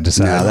shaking it side to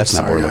side. No, that's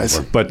not Sorry, what we're guys.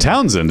 looking for. But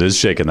Townsend is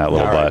shaking that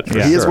little All right. butt.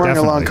 Yeah. He is wearing a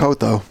definitely. long coat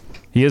though.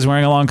 He is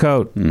wearing a long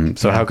coat.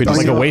 So how could you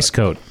Like you a know-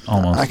 waistcoat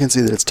almost. I can see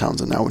that it's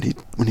Townsend now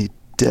when he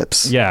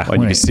dips. Yeah. Well,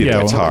 you can see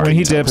that it's hard. When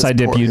he dips, I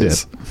dip, you dip.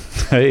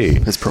 Hey,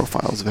 His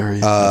profile is very.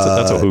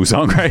 that's a Who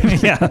song, right?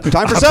 Yeah.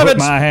 Time for I sevens. put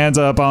my hands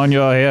up on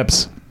your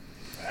hips.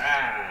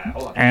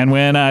 And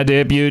when I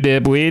dip, you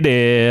dip, we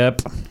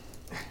dip.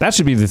 That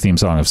should be the theme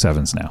song of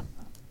Sevens now.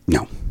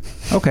 No.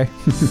 Okay.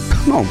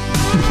 No.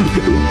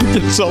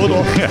 It's a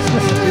little.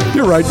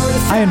 You're right.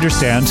 I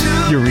understand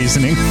your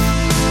reasoning.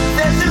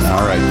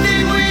 All right.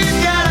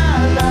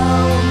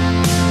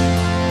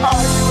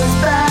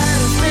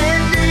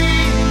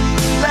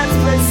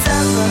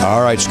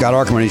 All right, Scott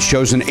Aukerman has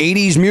chosen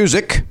 80s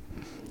music.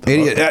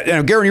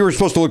 Garen, you were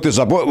supposed to look this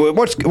up.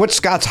 What's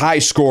Scott's high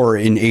score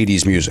in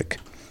 80s music?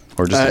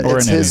 Or just or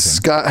It's in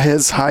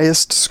his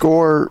highest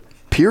score,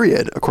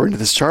 period, according to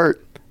this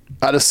chart.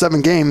 Out of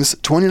 7 games,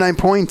 29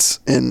 points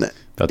in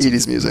that's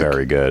 80s music.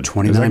 very good.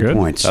 29 good?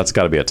 points. That's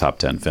got to be a top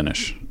 10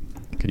 finish.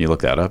 Can you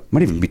look that up?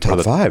 Might even be top What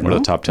are the- 5. What are no?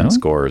 the top 10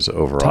 scores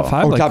overall? Top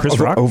 5, Oh, like top Chris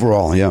Rock?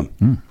 overall, yeah.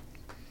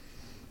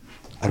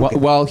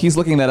 While he's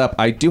looking that up,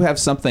 I do have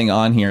something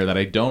on here that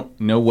I don't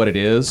know what it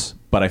is,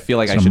 but I feel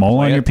like I A should mole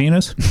play on it. your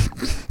penis?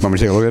 Want me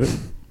to take a look at it?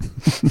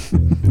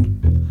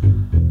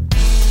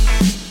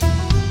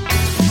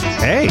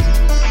 Hey.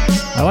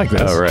 I like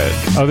this. Oh, right.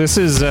 Oh, this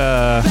is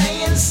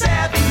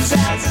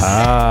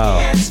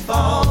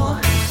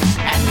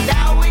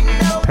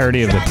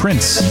parody of the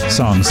Prince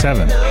song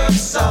 7.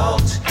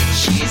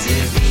 She's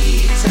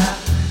Evita.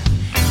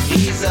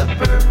 He's a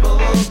purple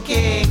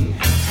king.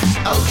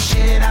 Oh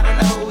shit, I don't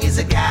know. He's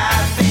a guy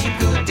I think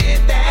who did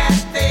that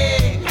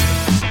thing.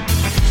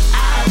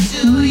 I'll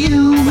do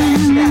you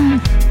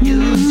and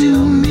you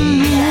do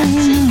me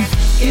and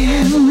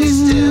together we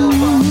still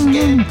won't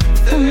get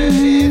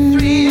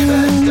 33,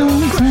 but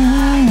don't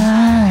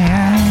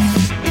cry.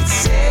 It's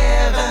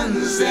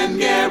Sevens and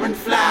Garen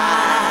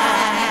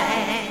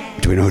fly.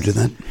 Do we know who did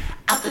that?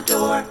 Out the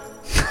door.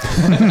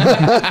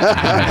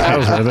 That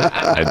was worth it.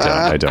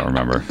 I don't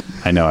remember.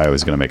 I know I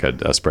was going to make a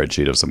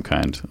spreadsheet of some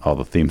kind, all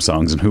the theme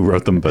songs and who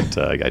wrote them, but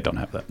I don't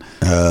have that.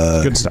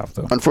 Good stuff,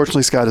 though.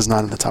 Unfortunately, Scott is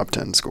not in the top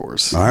 10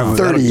 scores. All right, well,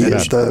 30 that-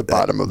 is the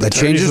bottom of the That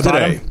 10. changes the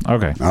today.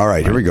 bottom? Okay. All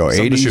right, here we go.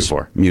 Something to 80s shoot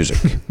for. music.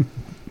 Here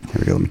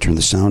we go. Let me turn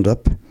the sound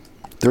up.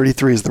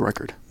 33 is the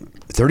record.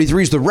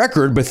 33 is the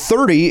record, but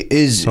 30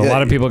 is... So a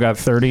lot of people got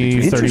 30,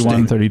 Interesting.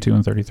 31, 32,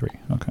 and 33.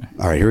 Okay.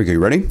 All right, here we go. You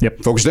ready? Yep.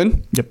 Focused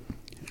in? Yep.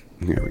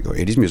 Here we go.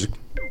 80s music.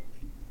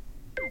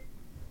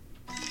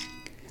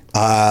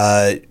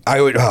 I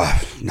would...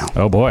 no.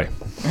 Oh, boy.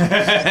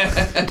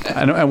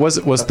 I know. And was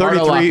part of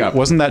 33? lockup.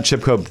 Wasn't that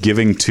chip code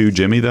giving to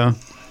Jimmy though?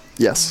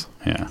 Yes.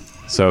 Yeah.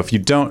 So if you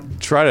don't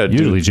try to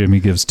Usually Jimmy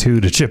gives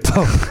 2 to Chip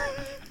Pope.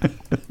 do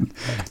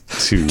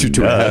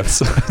two and a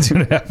half. nuts.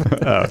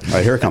 2.5. All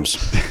right, here it comes.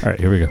 All right,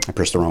 here we go. I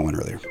pressed the wrong one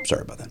earlier.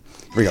 Sorry about that.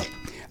 Here we go.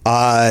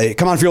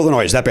 Come on, Feel the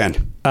Noise. That band.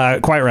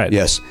 Quite right.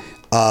 Yes.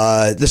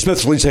 The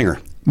Smiths lead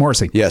singer.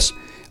 Morrissey. Yes.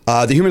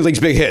 The Human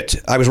League's big hit.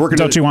 I was working...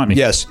 Don't You Want Me?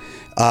 Yes.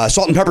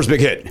 Salt and Pepper's big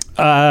hit.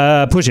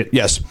 Push It.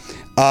 Yes.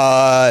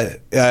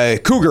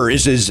 Cougar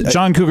is his...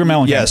 John Cougar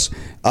Mellencamp. Yes.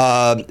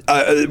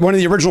 One of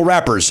the original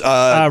rappers.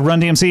 Run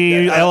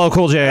DMC, LL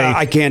Cool J.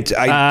 I can't think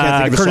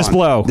of a Curtis song.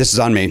 Blow. This is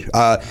on me.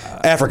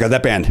 Africa,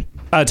 that band.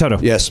 Toto.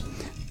 Yes.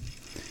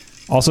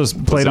 Also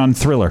played on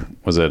Thriller.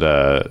 Was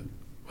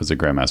it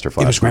Grandmaster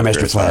Flash? It was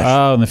Grandmaster Flash.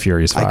 Oh, and the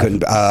Furious Five. I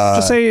couldn't...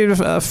 Just say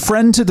a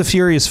friend to the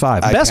Furious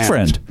Five. I Best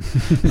can't.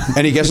 friend.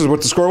 Any guesses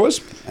what the score was?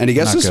 Any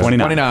guesses? good.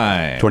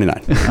 29.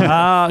 29.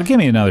 29. Give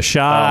me another Oh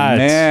shot.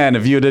 man,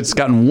 if you had just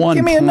gotten one,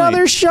 Give me point.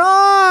 another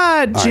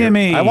shot,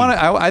 Jimmy.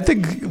 I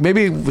think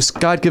maybe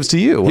Scott gives to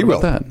you. What He about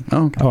will. that?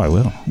 Oh, okay. Oh, I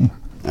will. All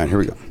right, here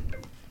we go.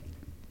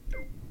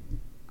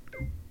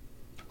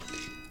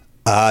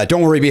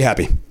 Don't worry, be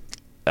happy.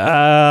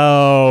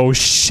 Oh,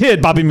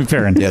 shit. Bobby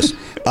McFerrin. Yes.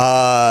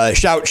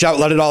 Shout,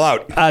 let it all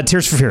out.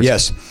 Tears for Fears.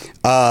 Yes.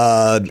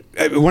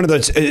 One of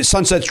the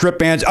Sunset Strip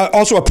bands.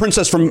 Also a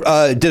princess from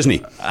Disney.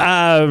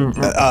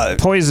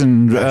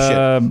 Poison.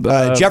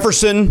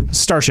 Jefferson.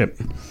 Starship.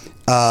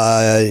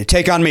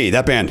 Take on Me,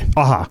 that band.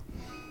 Aha.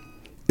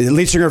 The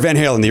lead singer of Van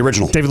Halen, the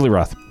original. David Lee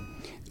Roth.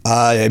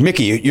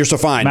 Mickey, You're So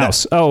Fine.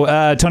 Mouse.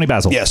 Tony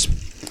Basil. Yes.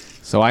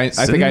 So I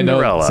think I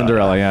know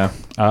Cinderella, yeah.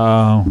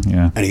 Oh,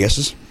 yeah. Any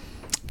guesses?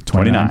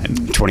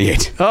 29.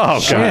 28. Oh,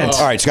 Shit. God.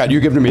 All right, Scott, you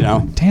give it to me now.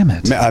 Damn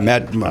it.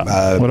 Matt.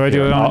 What do I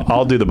do?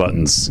 I'll do the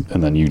buttons,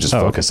 and then you just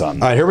focus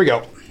on. All right, here we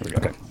go.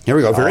 Okay. Here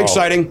we go. Very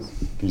exciting. Can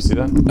you see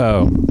that?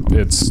 Oh,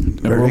 it's.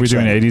 Were we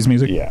doing exciting. 80s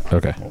music? Yeah.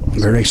 Okay.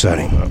 Very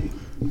exciting.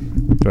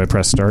 Do I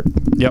press start?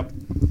 Yep.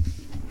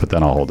 But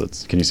then I'll hold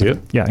it. Can you see it?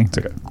 Yeah. I can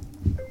see Okay.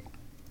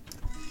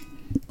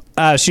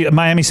 it.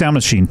 Miami Sound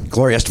Machine.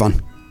 Gloria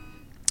Estefan.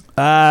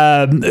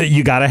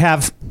 You gotta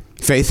have.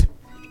 Faith.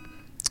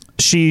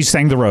 She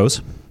sang The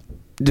Rose.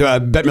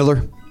 Bette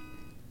Midler.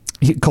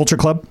 Culture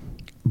Club.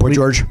 Boy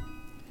George.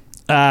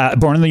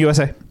 Born in the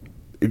USA.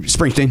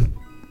 Springsteen.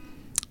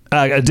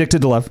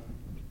 Addicted to Love.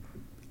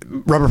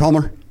 Robert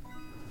Palmer.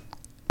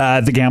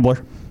 The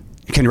Gambler.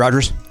 Kenny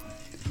Rogers.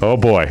 Oh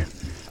boy.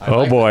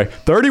 Oh boy,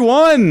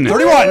 31.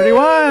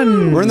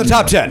 31. We're in the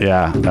top 10.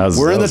 Yeah,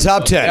 we're in the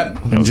top 10.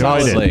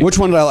 Enjoyed it. Which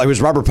one did I like? It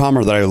was Robert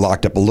Palmer that I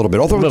locked up a little bit.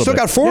 Although we still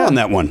got 4 on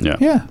that one.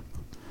 Yeah.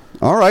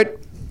 All right.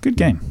 Good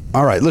game.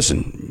 All right.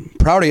 Listen,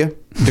 proud of you.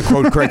 To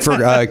quote Craig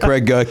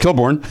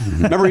Kilborn.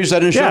 Remember he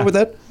said in a show with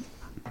that?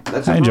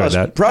 That's I enjoyed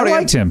that. Proud of I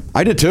liked him.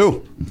 I did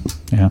too.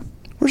 Yeah.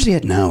 Where's he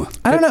at now?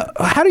 I don't know.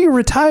 How do you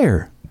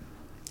retire?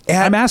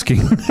 I'm asking.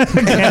 Can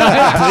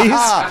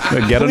I,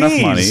 please? Get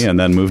enough money and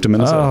then move to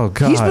Minnesota. Oh,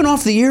 God. He's been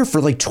off the air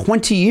for like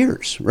 20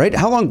 years, right?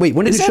 How long? Wait,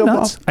 when did Is the that show go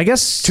nuts? off? I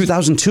guess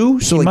 2002.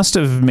 So he must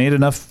have made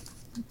enough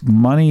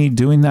money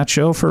doing that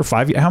show for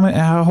 5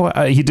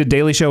 years. He did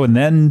Daily Show and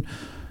then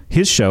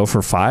his show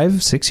for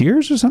 5-6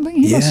 years or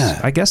something.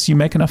 I guess you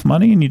make enough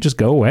money and you just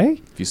go away.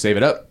 If you save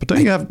it up. But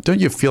don't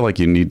you feel like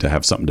you need to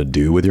have something to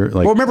do with your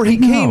like? Well, remember he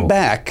came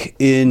back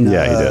in he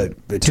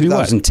did.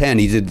 2010.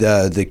 He did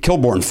the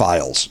Kilborn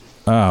Files.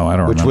 Oh, I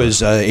don't Which remember.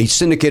 was a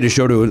syndicated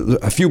show to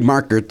a few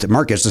markets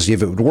to see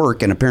if it would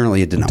work, and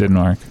apparently it did not. Didn't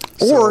work.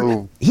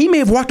 Or he may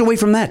have walked away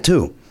from that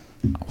too.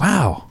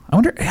 Wow. I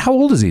wonder, how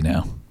old is he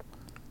now?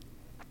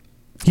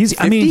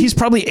 He's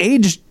probably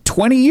aged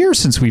 20 years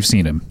since we've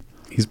seen him.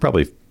 He's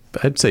probably,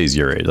 I'd say he's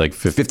your age, like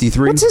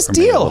 53. What's his or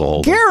maybe a little deal?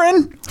 older.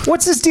 Garen,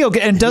 what's his deal?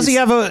 And does he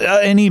have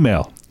an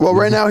email? Well,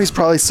 right now he's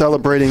probably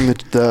celebrating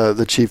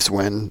the Chiefs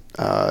win.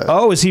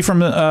 Is he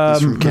from, He's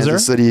from Missouri?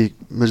 Kansas City,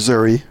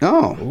 Missouri.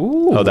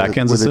 Oh, that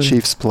Kansas where the City?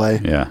 Chiefs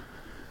play. Yeah.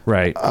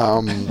 Right.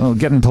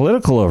 Getting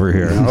political over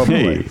here.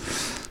 Hey.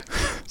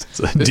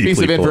 This piece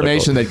of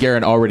information that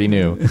Garen already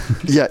knew.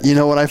 Yeah, you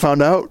know what I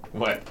found out?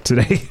 What?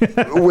 Today?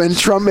 When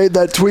Trump made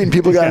that tweet and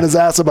people got in his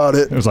ass about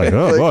it. It was like,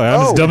 oh, boy,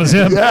 I'm as dumb as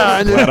him. Yeah,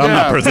 I knew. Glad I'm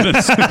not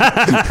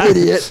president.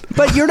 Idiot.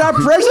 But you're not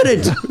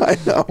president. I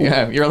know.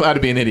 Yeah, you're allowed to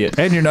be an idiot.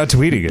 And you're not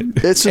tweeting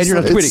it. It's just, you're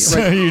not it's-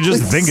 tweeting. You're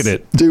just thinking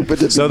it. Stupid.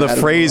 to So be the mad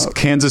phrase about.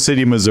 Kansas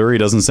City, Missouri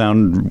doesn't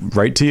sound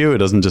right to you? It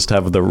doesn't just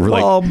have the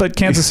like. Well, but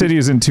Kansas City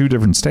is in 2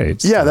 different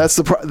states. Yeah, that's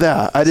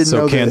the. I didn't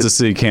know so Kansas that.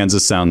 City,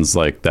 Kansas sounds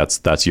like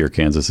that's your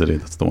Kansas City.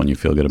 That's the one you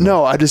feel good about.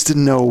 No, I just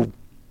didn't know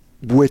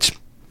which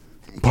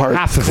part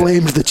Half of it.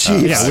 claimed the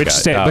Chiefs. Yeah, which got it.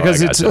 state? Oh,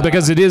 Because I it's gotcha.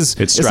 because it is.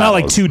 It's not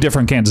like straddles. 2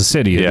 different Kansas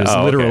City. It Yeah, is oh,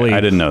 okay. literally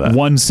I didn't know that.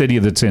 one city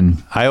that's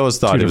in. I always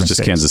thought 2 it was different just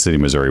states. Kansas City,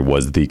 Missouri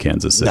was the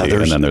Kansas City,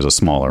 there's- and then there's a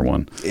smaller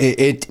one.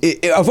 It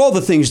of all the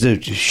things to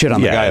shit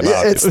on the guy Yeah,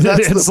 about, it's-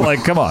 that's It's the-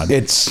 like, come on.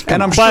 it's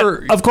And I'm but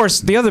sure, of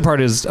course, the other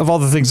part is of all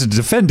the things to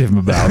defend him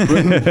about.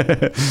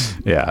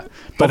 yeah.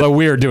 Although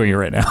we are doing it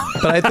right now.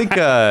 But I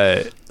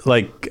think,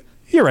 like,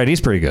 You're right.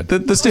 He's pretty good.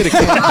 the state of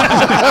Kansas.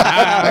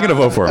 I'm going to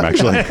vote for him,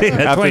 actually. After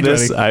 2020.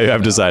 this,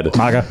 I've decided.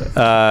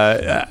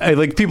 MAGA. I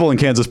like people in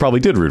Kansas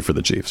probably did root for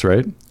the Chiefs,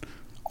 right?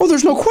 oh,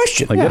 there's no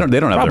question. Like Yeah, they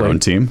don't have probably. their own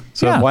team,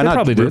 so Yeah, why they not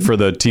probably root did. for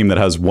the team that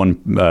has one?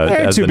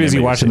 They're as too the busy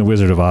name of watching your The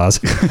Wizard of Oz.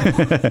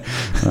 state.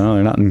 Well,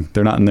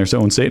 they're not in their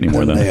own state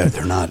anymore. Then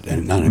They're not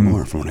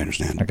anymore, from what I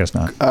understand. I guess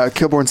not.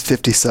 Kilborn's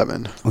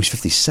 57, Oh, he's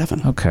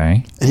 57.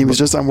 Okay. and he was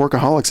just on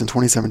Workaholics in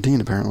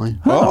 2017, apparently.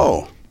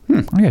 Oh.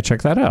 I gotta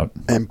check that out.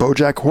 And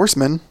BoJack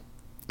Horseman,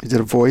 he did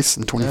a voice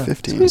in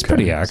 2015. He's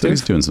pretty so active.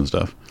 he's doing some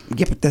stuff.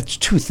 Yeah, but that's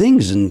 2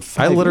 things in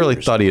 5 I literally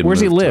years. thought he had.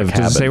 Where's he moved to a live? Does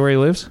it cabin. say where he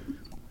lives?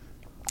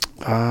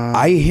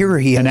 I hear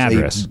he An has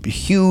address. a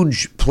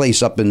huge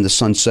place up in the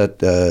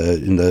Sunset,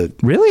 in the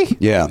Really?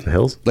 yeah The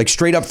hills? like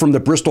straight up from the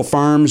Bristol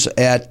Farms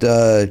at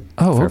Oh,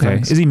 okay.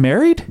 Fairfax. Is he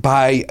married?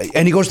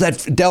 and he goes to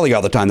that deli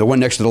all the time, the one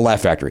next to the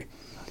Laugh Factory.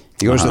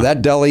 He goes to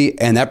that deli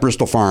and that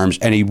Bristol Farms,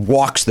 and he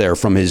walks there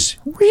from his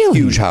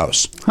huge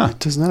house. It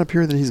does not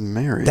appear that he's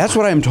married. That's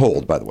what I am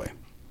told, by the way.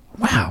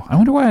 Wow. I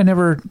wonder why I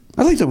never.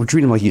 I like that we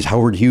treat him like he's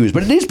Howard Hughes,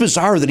 but it is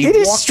bizarre that he It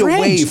is walked strange.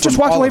 away from Just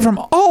walked all away of it.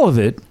 from all of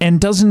it and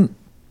doesn't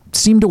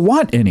seem to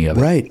want any of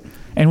it. Right.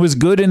 And was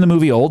good in the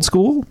movie Old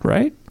School,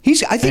 right?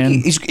 I think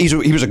And-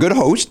 he was a good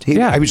host. He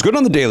was good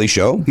on the Daily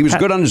Show. He was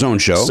good on his own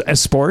show. As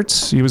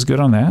sports, he was good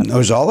on that.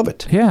 Knows all of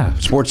it. Yeah.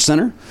 Sports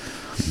Center.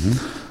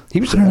 He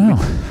was. I don't know.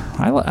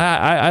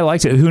 I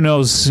liked it. Who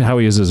knows how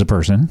he is as a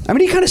person? I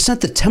mean, he kind of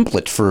set the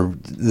template for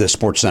the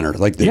Sports Center,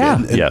 like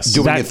Yes.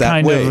 doing it that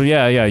kind way. of,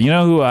 yeah. You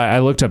know who I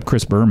looked up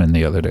Chris Berman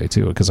the other day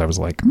too, because I was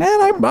like, man,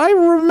 I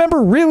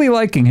remember really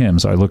liking him,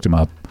 so I looked him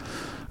up.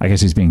 I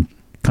guess he's being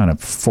kind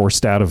of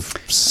forced out of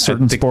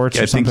certain sports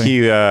or I think something.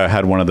 he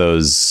had one of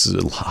those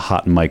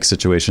hot mic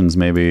situations,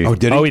 maybe. Oh,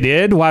 did he? Oh, he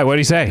did? Why? What did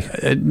he say?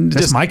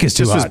 This mic is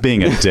too just was hot.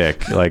 being a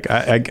dick. Like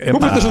Who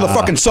put this in the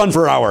fucking sun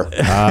for an hour?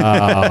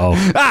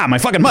 Oh, my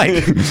fucking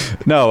mic.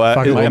 No,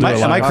 Fucking am Waldo I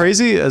alive.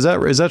 crazy? Is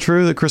that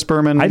true that Chris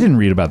Berman? I didn't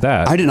read about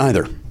that. I didn't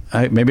either.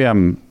 Maybe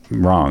I'm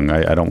wrong.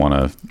 I don't want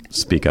to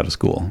speak out of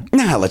school.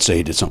 Nah, let's say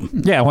he did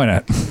something. Yeah, why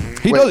not?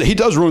 He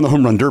does ruin the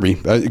home run derby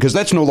because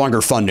that's no longer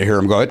fun to hear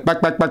him go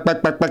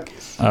back.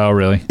 Oh,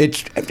 really?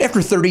 It's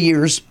after 30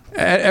 years.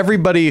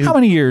 Everybody. How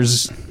many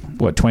years?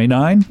 What,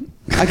 29?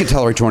 I could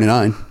tolerate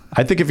 29.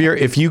 I think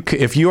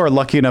if you are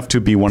lucky enough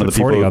to be one of the Put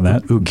 40 people on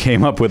that. who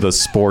came up with a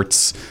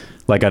sports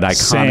like an iconic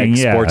Saying,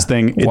 yeah. sports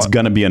thing, it's What-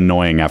 going to be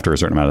annoying after a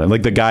certain amount of time.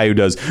 Like the guy who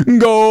does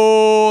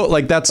go,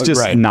 like that's just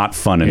Right. not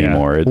fun Yeah.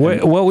 anymore.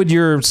 What would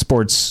your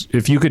sports,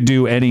 if you could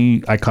do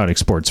any iconic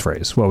sports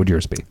phrase, what would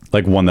yours be?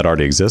 Like one that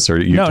already exists, or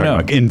you talking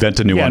about invent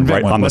a new one invent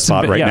right one. on the Let's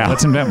spot invent- right yeah, now?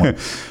 Let's invent one.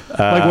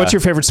 Like, what's your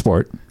favorite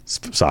sport?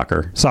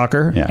 Soccer.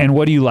 Soccer. Yeah. And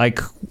what do you like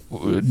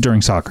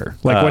during soccer?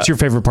 Like, what's your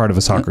favorite part of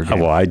a soccer game?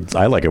 Well,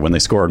 I like it when they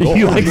score a goal.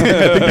 You like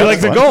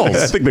the goals.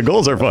 I think the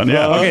goals are fun.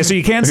 Yeah. Okay, so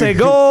you can't say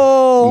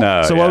goal.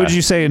 No, so yeah. what would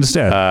you say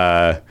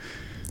instead?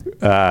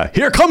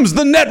 Here comes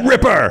the net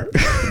ripper.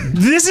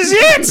 This is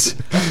it.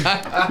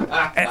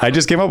 I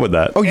just came up with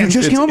that. Oh, you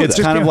just came up with It's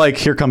that? kind of like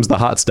here comes the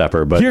hot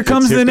stepper, but Here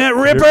comes the net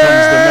ripper. Here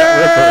comes the net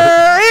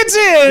ripper. It's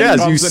in. Yes,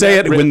 you Comes the say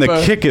net it when the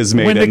ripper. kick is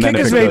made. When the and then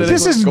kick if is it made, goes-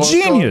 this is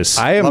genius.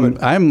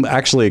 I'm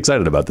actually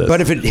excited about this.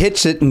 But if it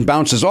hits it and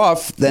bounces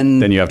off, then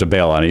then you have to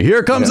bail on it.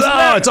 Here comes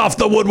it's off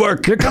the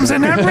woodwork. Here comes the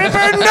net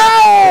ripper.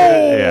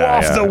 No, Yeah,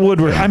 off yeah. the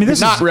woodwork. I mean,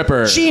 this Knot is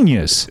ripper.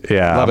 genius.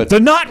 Yeah. Love it. The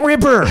knot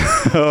ripper.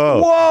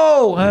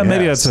 Whoa.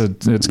 Maybe Yes.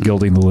 it's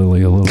gilding the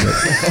lily a little bit.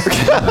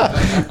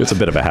 It's a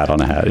bit of a hat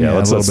on a hat. Yeah, Yeah, a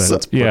let's little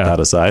bit. put Yeah. that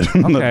aside.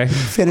 Okay.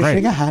 finishing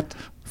Great. a hat.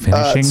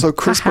 Finishing. So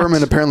Chris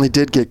Berman apparently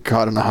did get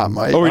caught in a hot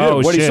mic Oh, he did? Oh,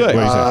 What'd he shit. say?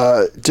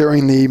 What'd he say?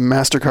 during the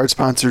MasterCard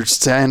sponsored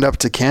Stand Up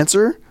to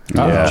Cancer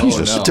Yeah.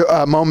 Jesus.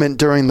 moment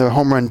during the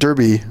Home Run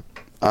Derby.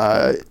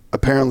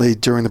 Apparently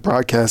during the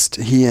broadcast,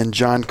 he and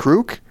John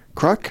Kruk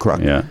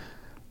Yeah.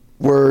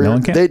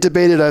 Mellencamp? they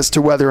debated as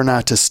to whether or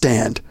not to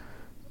stand,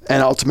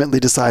 and ultimately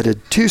decided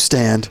to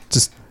stand.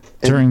 Just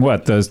during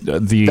what the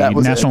That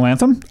was national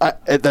anthem?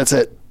 That's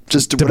it.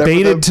 Just whatever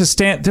Debated to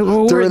stand.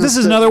 during This the-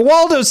 is another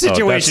Waldo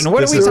situation.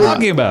 What this are we is-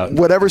 talking about?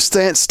 whatever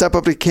Step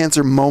Up to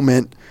Cancer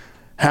moment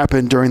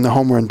happened during the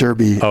Home Run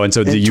Derby. Oh, and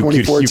so in you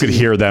could 2014.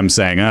 hear them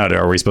saying,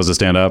 "Are we supposed to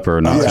stand up or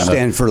not?" I stand up?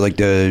 stand for like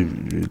to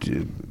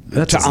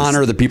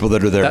honor the people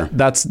that are there.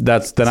 That's then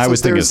I So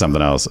was thinking of there's-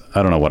 something else.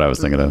 I don't know what I was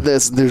thinking of.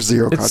 There's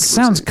zero It controversy.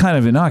 sounds kind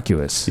of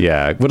innocuous.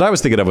 Yeah, what I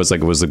was thinking of was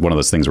like one of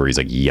those things where he's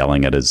like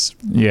yelling at his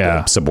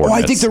Yeah. Oh,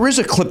 subordinates. I think there is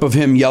a clip of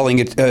him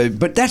yelling at,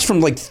 but that's from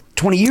like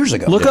 20 years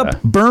ago. Look Yeah.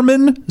 up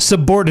Berman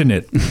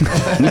subordinate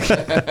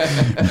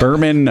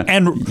Berman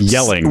and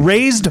yelling.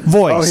 raised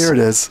voice. Oh, here it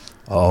is.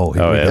 Oh,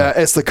 here Oh, we go. yeah.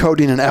 It's the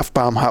codeine and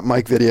F-bomb hot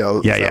mic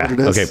video. Yeah, Is that yeah. what it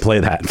is? Okay, play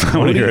that. I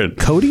want to hear it.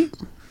 Cody?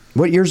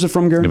 What year is it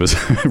from, Gary? It was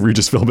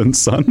Regis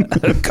Philbin's son.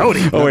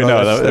 Cody. Oh wait,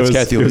 no, that's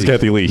Kathy it was Lee.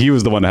 Kathy Lee. He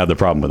was the one that had the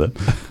problem with it.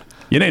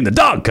 You named the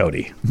dog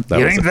Cody. That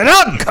You was ain't it. the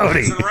dog,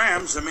 Cody. The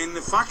Rams, I mean,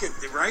 fuck it,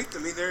 right? I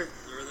mean, they're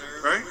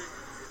right?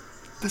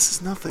 This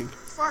is nothing.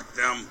 Fuck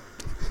them.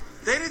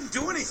 They didn't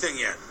do anything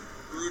yet.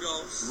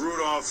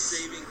 Rudolph.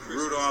 Saving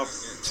Rudolph.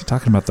 Is he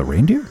talking about the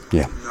reindeer?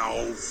 Yeah.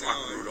 No, fuck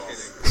Rudolph.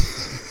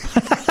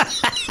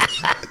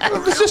 I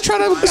was just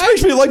trying to. This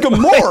makes me like him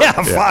more.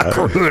 Fuck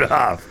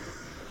Rudolph.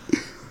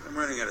 I'm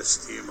running out of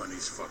steam on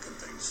these fucking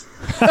things.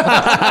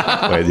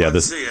 Wait, yeah,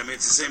 this. See, I mean,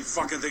 it's the same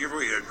fucking thing every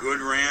week.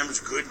 Good Rams,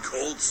 good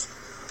Colts.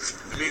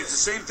 I mean, it's the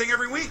same thing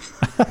every week.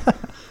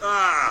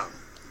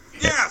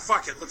 Yeah,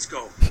 fuck it, let's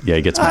go. Yeah,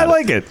 he gets mad. I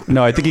like it.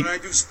 No, I think he. When I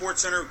do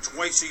Sports Center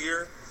twice a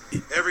year,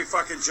 every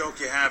fucking joke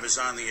you have is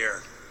on the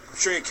air. I'm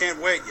sure you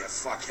can't wait, you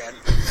fuckhead.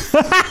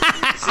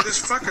 See, this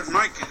fucking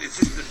mic, it's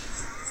just...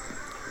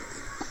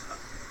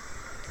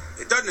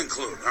 It doesn't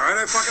include, all right?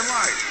 I fucking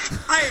lied.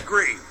 I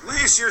agree.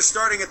 Last year,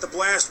 starting at the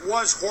blast,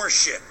 was horse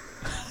shit.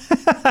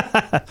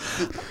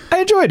 I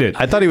enjoyed it.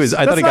 I thought he was.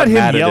 I thought he not got him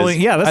mad yelling- at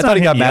his. yeah, that's I thought not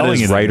he got him mad at yelling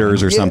his at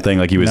writers or anyone. something.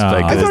 Like he was. No.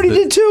 Like, I thought he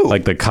did too.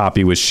 Like the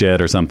copy was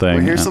shit or something. Well,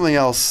 here's Yeah. something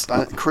else.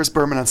 Chris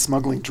Berman on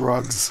smuggling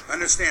drugs.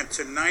 Understand,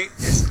 tonight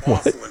is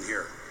awful in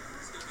here.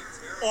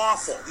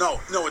 Awful. No,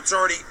 it's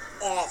already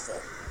awful.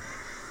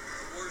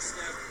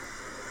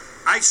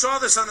 I saw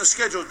this on the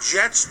schedule,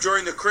 Jets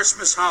during the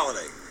Christmas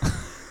holiday.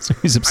 So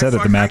he's upset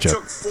at the I matchup.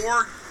 took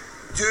 4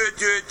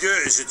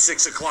 deux at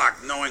 6 o'clock,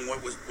 knowing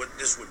what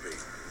this would be.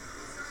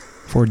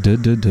 For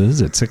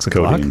does at 6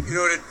 o'clock. Codeine. You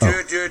know what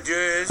a deux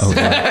is? Oh,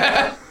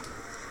 yeah.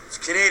 It's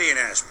Canadian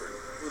aspirin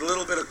with a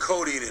little bit of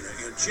codeine in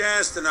it,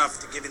 just enough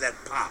to give you that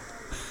pop.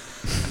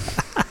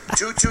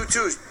 2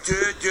 2s,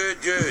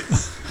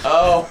 deux.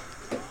 Oh.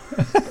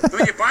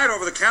 When you buy it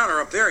over the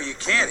counter up there, you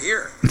can't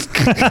hear. It's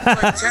like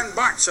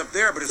 $10 up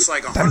there, but it's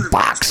like $100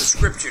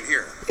 prescription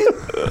here.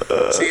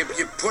 So you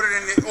put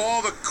it in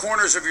all the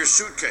corners of your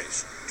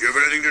suitcase. Do you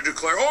have anything to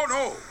declare? Oh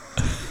no.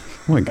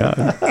 Oh my god.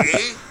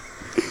 Eh?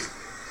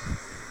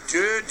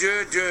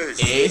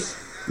 Deux.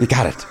 You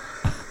got it.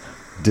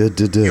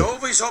 You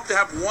always hope to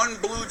have one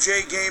Blue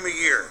Jay game a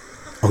year.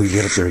 Oh, you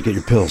get up there and get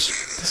your pills.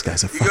 This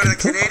guy's a You go to the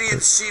fucking. Canadian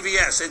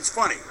CVS. It's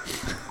funny.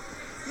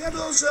 You have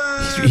those,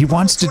 He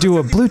wants to do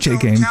a Blue Jay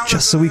game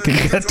just so he can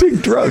get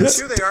drugs.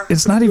 Here they are.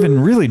 It's not even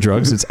really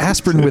drugs. It's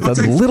aspirin with a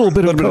little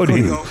bit of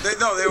codeine. No,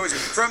 they always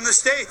from the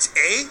States,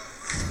 eh?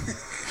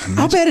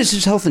 How bad is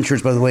his health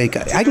insurance, by the way?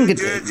 I can get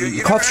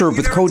cough syrup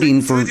with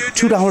codeine for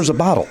 $2 a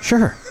bottle.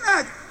 Sure.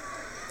 Not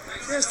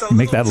just a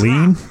Make little that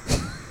lean.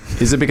 drop.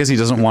 Is it because he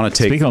doesn't want to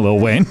take? Speaking of Lil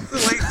Wayne, Little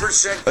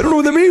 8%. I don't know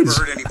what that means.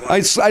 Hurt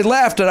anybody. I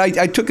laughed and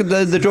I took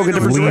the joke a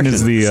different lean direction.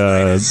 is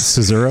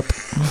the syrup.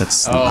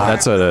 That's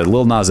what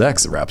Lil Nas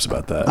X raps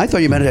about that. I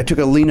thought you meant I took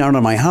a lean out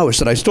on my house,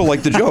 and I still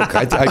like the joke.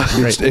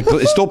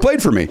 It still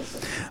played for me.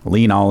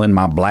 Lean all in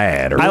my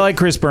blood. I like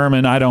Chris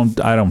Berman. I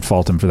don't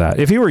fault him for that.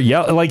 If he were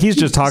like he's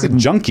just talking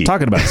junkie.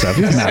 talking about stuff.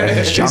 He's not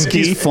a junkie.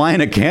 He's flying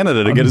to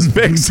Canada to get his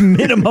fix.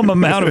 Minimum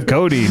amount of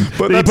codeine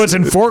that he puts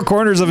in 4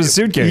 corners of his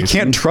suitcase. He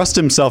can't trust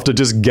himself to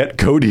just get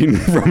codeine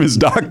from his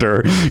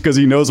doctor because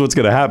he knows what's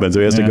going to happen. So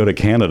he has to go to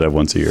Canada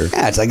once a year.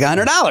 Yeah, it's like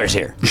 $100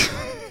 here.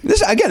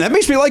 This again, that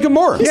makes me like him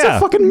more. He's a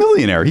fucking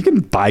millionaire. He can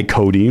buy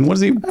codeine. What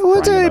is he?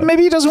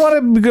 Maybe he doesn't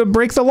want to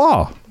break the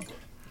law.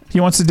 He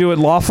wants to do it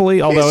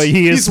lawfully, although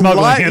he is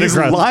smuggling it He's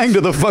across. lying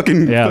to the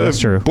fucking that's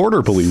true.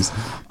 border police.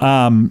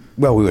 Well,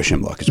 we wish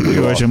him luck. We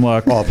wish him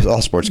luck.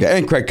 All sports guy.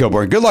 And Craig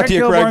Kilborn. Good luck to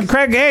you, Craig.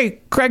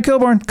 Craig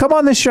Kilborn, come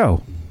on this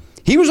show.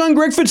 He was on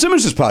Greg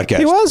Fitzsimmons' podcast.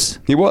 He was?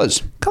 He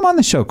was. Come on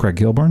the show, Craig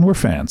Kilborn. We're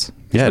fans.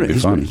 Yeah, it'd be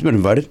fun. He's been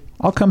invited.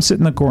 I'll come sit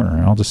in the corner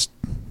and I'll just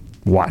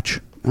watch.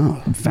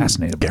 Oh, I'm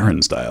fascinated.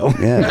 Garen style.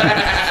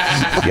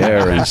 Yeah.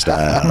 Garen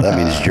style. That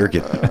means jerk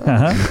it.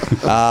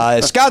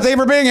 Scott, thank you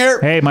for being here.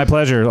 Hey, my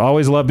pleasure.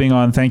 Always love being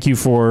on. Thank you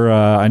for,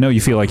 I know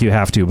you feel like you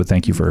have to, but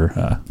thank you for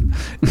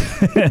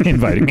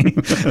inviting me.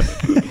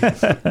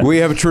 We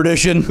have a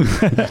tradition.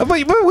 but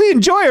we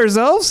enjoy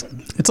ourselves.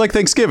 It's like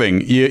Thanksgiving.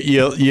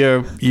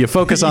 You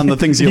focus on the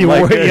things you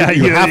like. Yeah,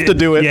 you have to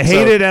do it. You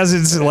hate it as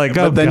it's like,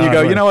 but then you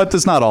go, you know what?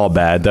 That's not all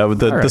bad.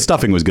 The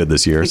stuffing was good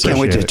this year. I can't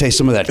wait to taste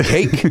some of that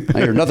cake.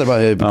 I heard nothing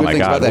about it. Oh my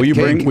God! Will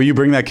you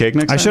bring that cake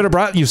next time? I should have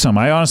brought you some.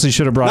 I honestly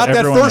should have brought. Not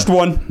everyone that first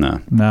one.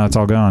 No, it's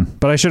all gone.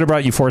 But I should have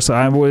brought you 4.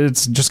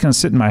 It's just going to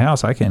sit in my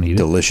house. I can't eat it.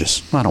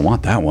 Delicious. I don't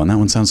want that one. That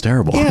one sounds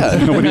terrible.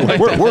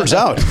 Yeah, works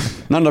out.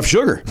 Not enough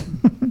sugar.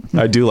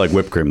 I do like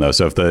whipped cream though.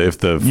 So if the you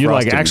frosting,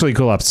 like actually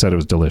Cool Up said it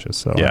was delicious.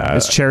 So yeah,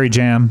 it's cherry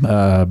jam,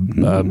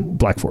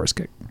 Black Forest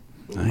cake.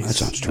 Nice. That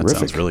sounds terrific. That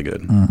sounds really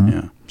good. Mm-hmm.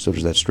 Yeah. So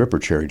does that stripper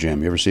Cherry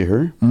Jam. You ever see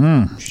her?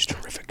 She's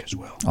terrific as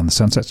well. On the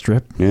Sunset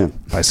Strip? Yeah.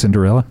 By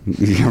Cinderella?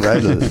 Yeah,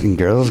 right.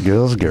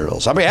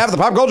 Girls. On behalf of the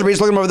Pop Culture Beast,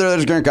 looking over there,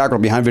 there's Garen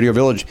Cockrell behind Video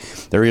Village.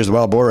 There he is, the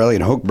Wild Boar,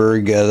 Elliot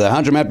Hochberg, the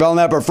Honcho Matt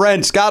Belknap, our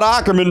friend Scott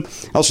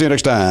Aukerman. I'll see you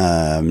next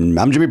time.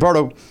 I'm Jimmy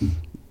Pardo.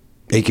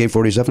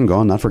 AK-47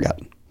 gone, not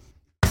forgotten.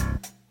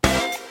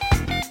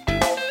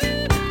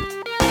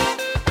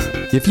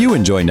 If you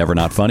enjoy Never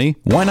Not Funny,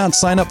 why not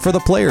sign up for the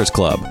Players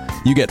Club?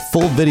 You get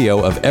full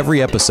video of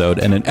every episode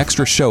and an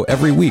extra show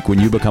every week when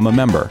you become a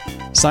member.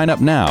 Sign up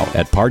now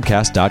at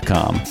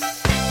podcast.com.